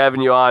 pleasure having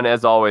you on,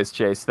 as always,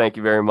 Chase. Thank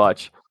you very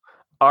much.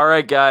 All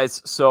right,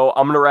 guys. So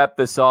I'm going to wrap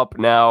this up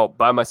now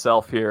by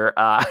myself here.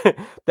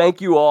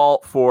 Thank you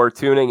all for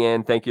tuning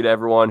in. Thank you to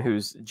everyone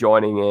who's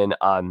joining in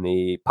on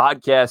the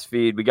podcast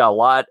feed. We got a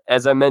lot,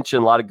 as I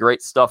mentioned, a lot of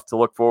great stuff to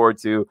look forward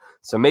to.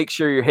 So make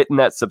sure you're hitting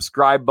that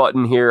subscribe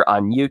button here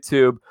on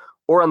YouTube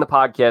or on the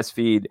podcast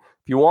feed.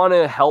 If you want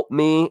to help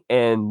me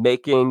in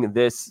making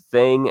this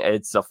thing,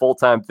 it's a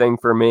full-time thing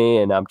for me,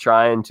 and I'm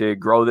trying to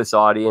grow this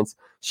audience.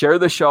 Share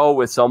the show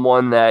with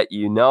someone that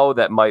you know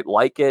that might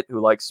like it, who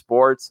likes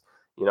sports.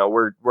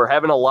 We're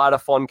having a lot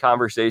of fun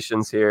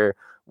conversations here.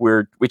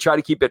 We try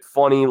to keep it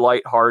funny,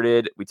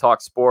 lighthearted. We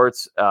talk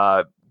sports,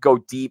 go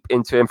deep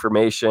into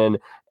information,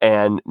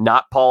 and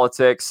not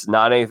politics,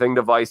 not anything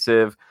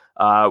divisive.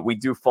 We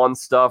do fun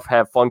stuff,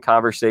 have fun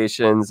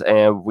conversations,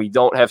 and we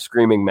don't have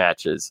screaming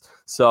matches.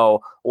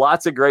 So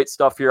lots of great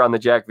stuff here on the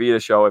Jack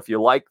Vita Show. If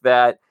you like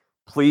that,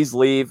 please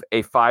leave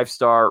a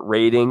 5-star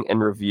rating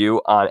and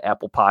review on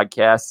Apple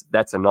Podcasts.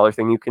 That's another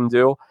thing you can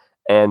do.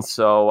 And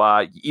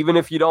so even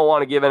if you don't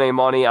want to give any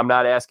money, I'm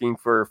not asking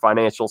for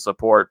financial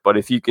support, but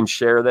if you can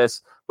share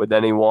this with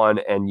anyone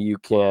and you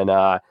can,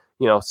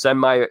 send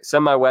my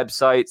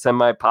website, send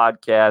my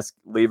podcast,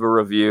 leave a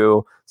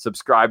review,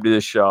 subscribe to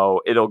the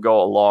show. It'll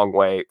go a long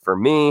way for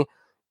me.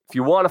 If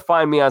you want to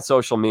find me on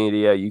social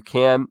media, you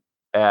can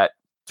at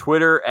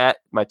Twitter.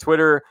 My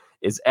Twitter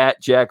is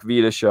at Jack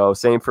Vita Show.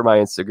 Same for my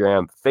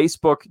Instagram,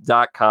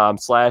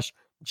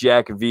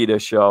 facebook.com/Jack Vita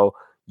Show,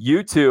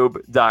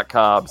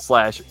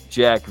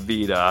 youtube.com/Jack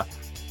Vita.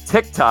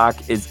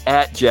 TikTok is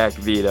at Jack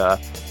Vita.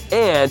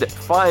 And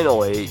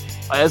finally,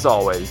 as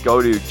always,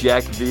 go to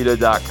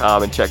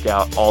jackvita.com and check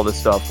out all the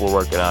stuff we're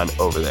working on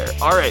over there.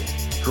 All right,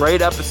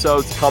 great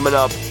episodes coming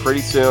up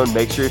pretty soon.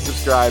 Make sure you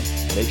subscribe.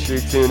 Make sure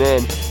you tune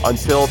in.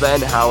 Until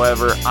then,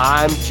 however,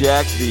 I'm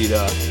Jack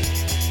Vita.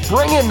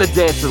 Bring in the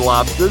dancing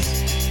lobsters.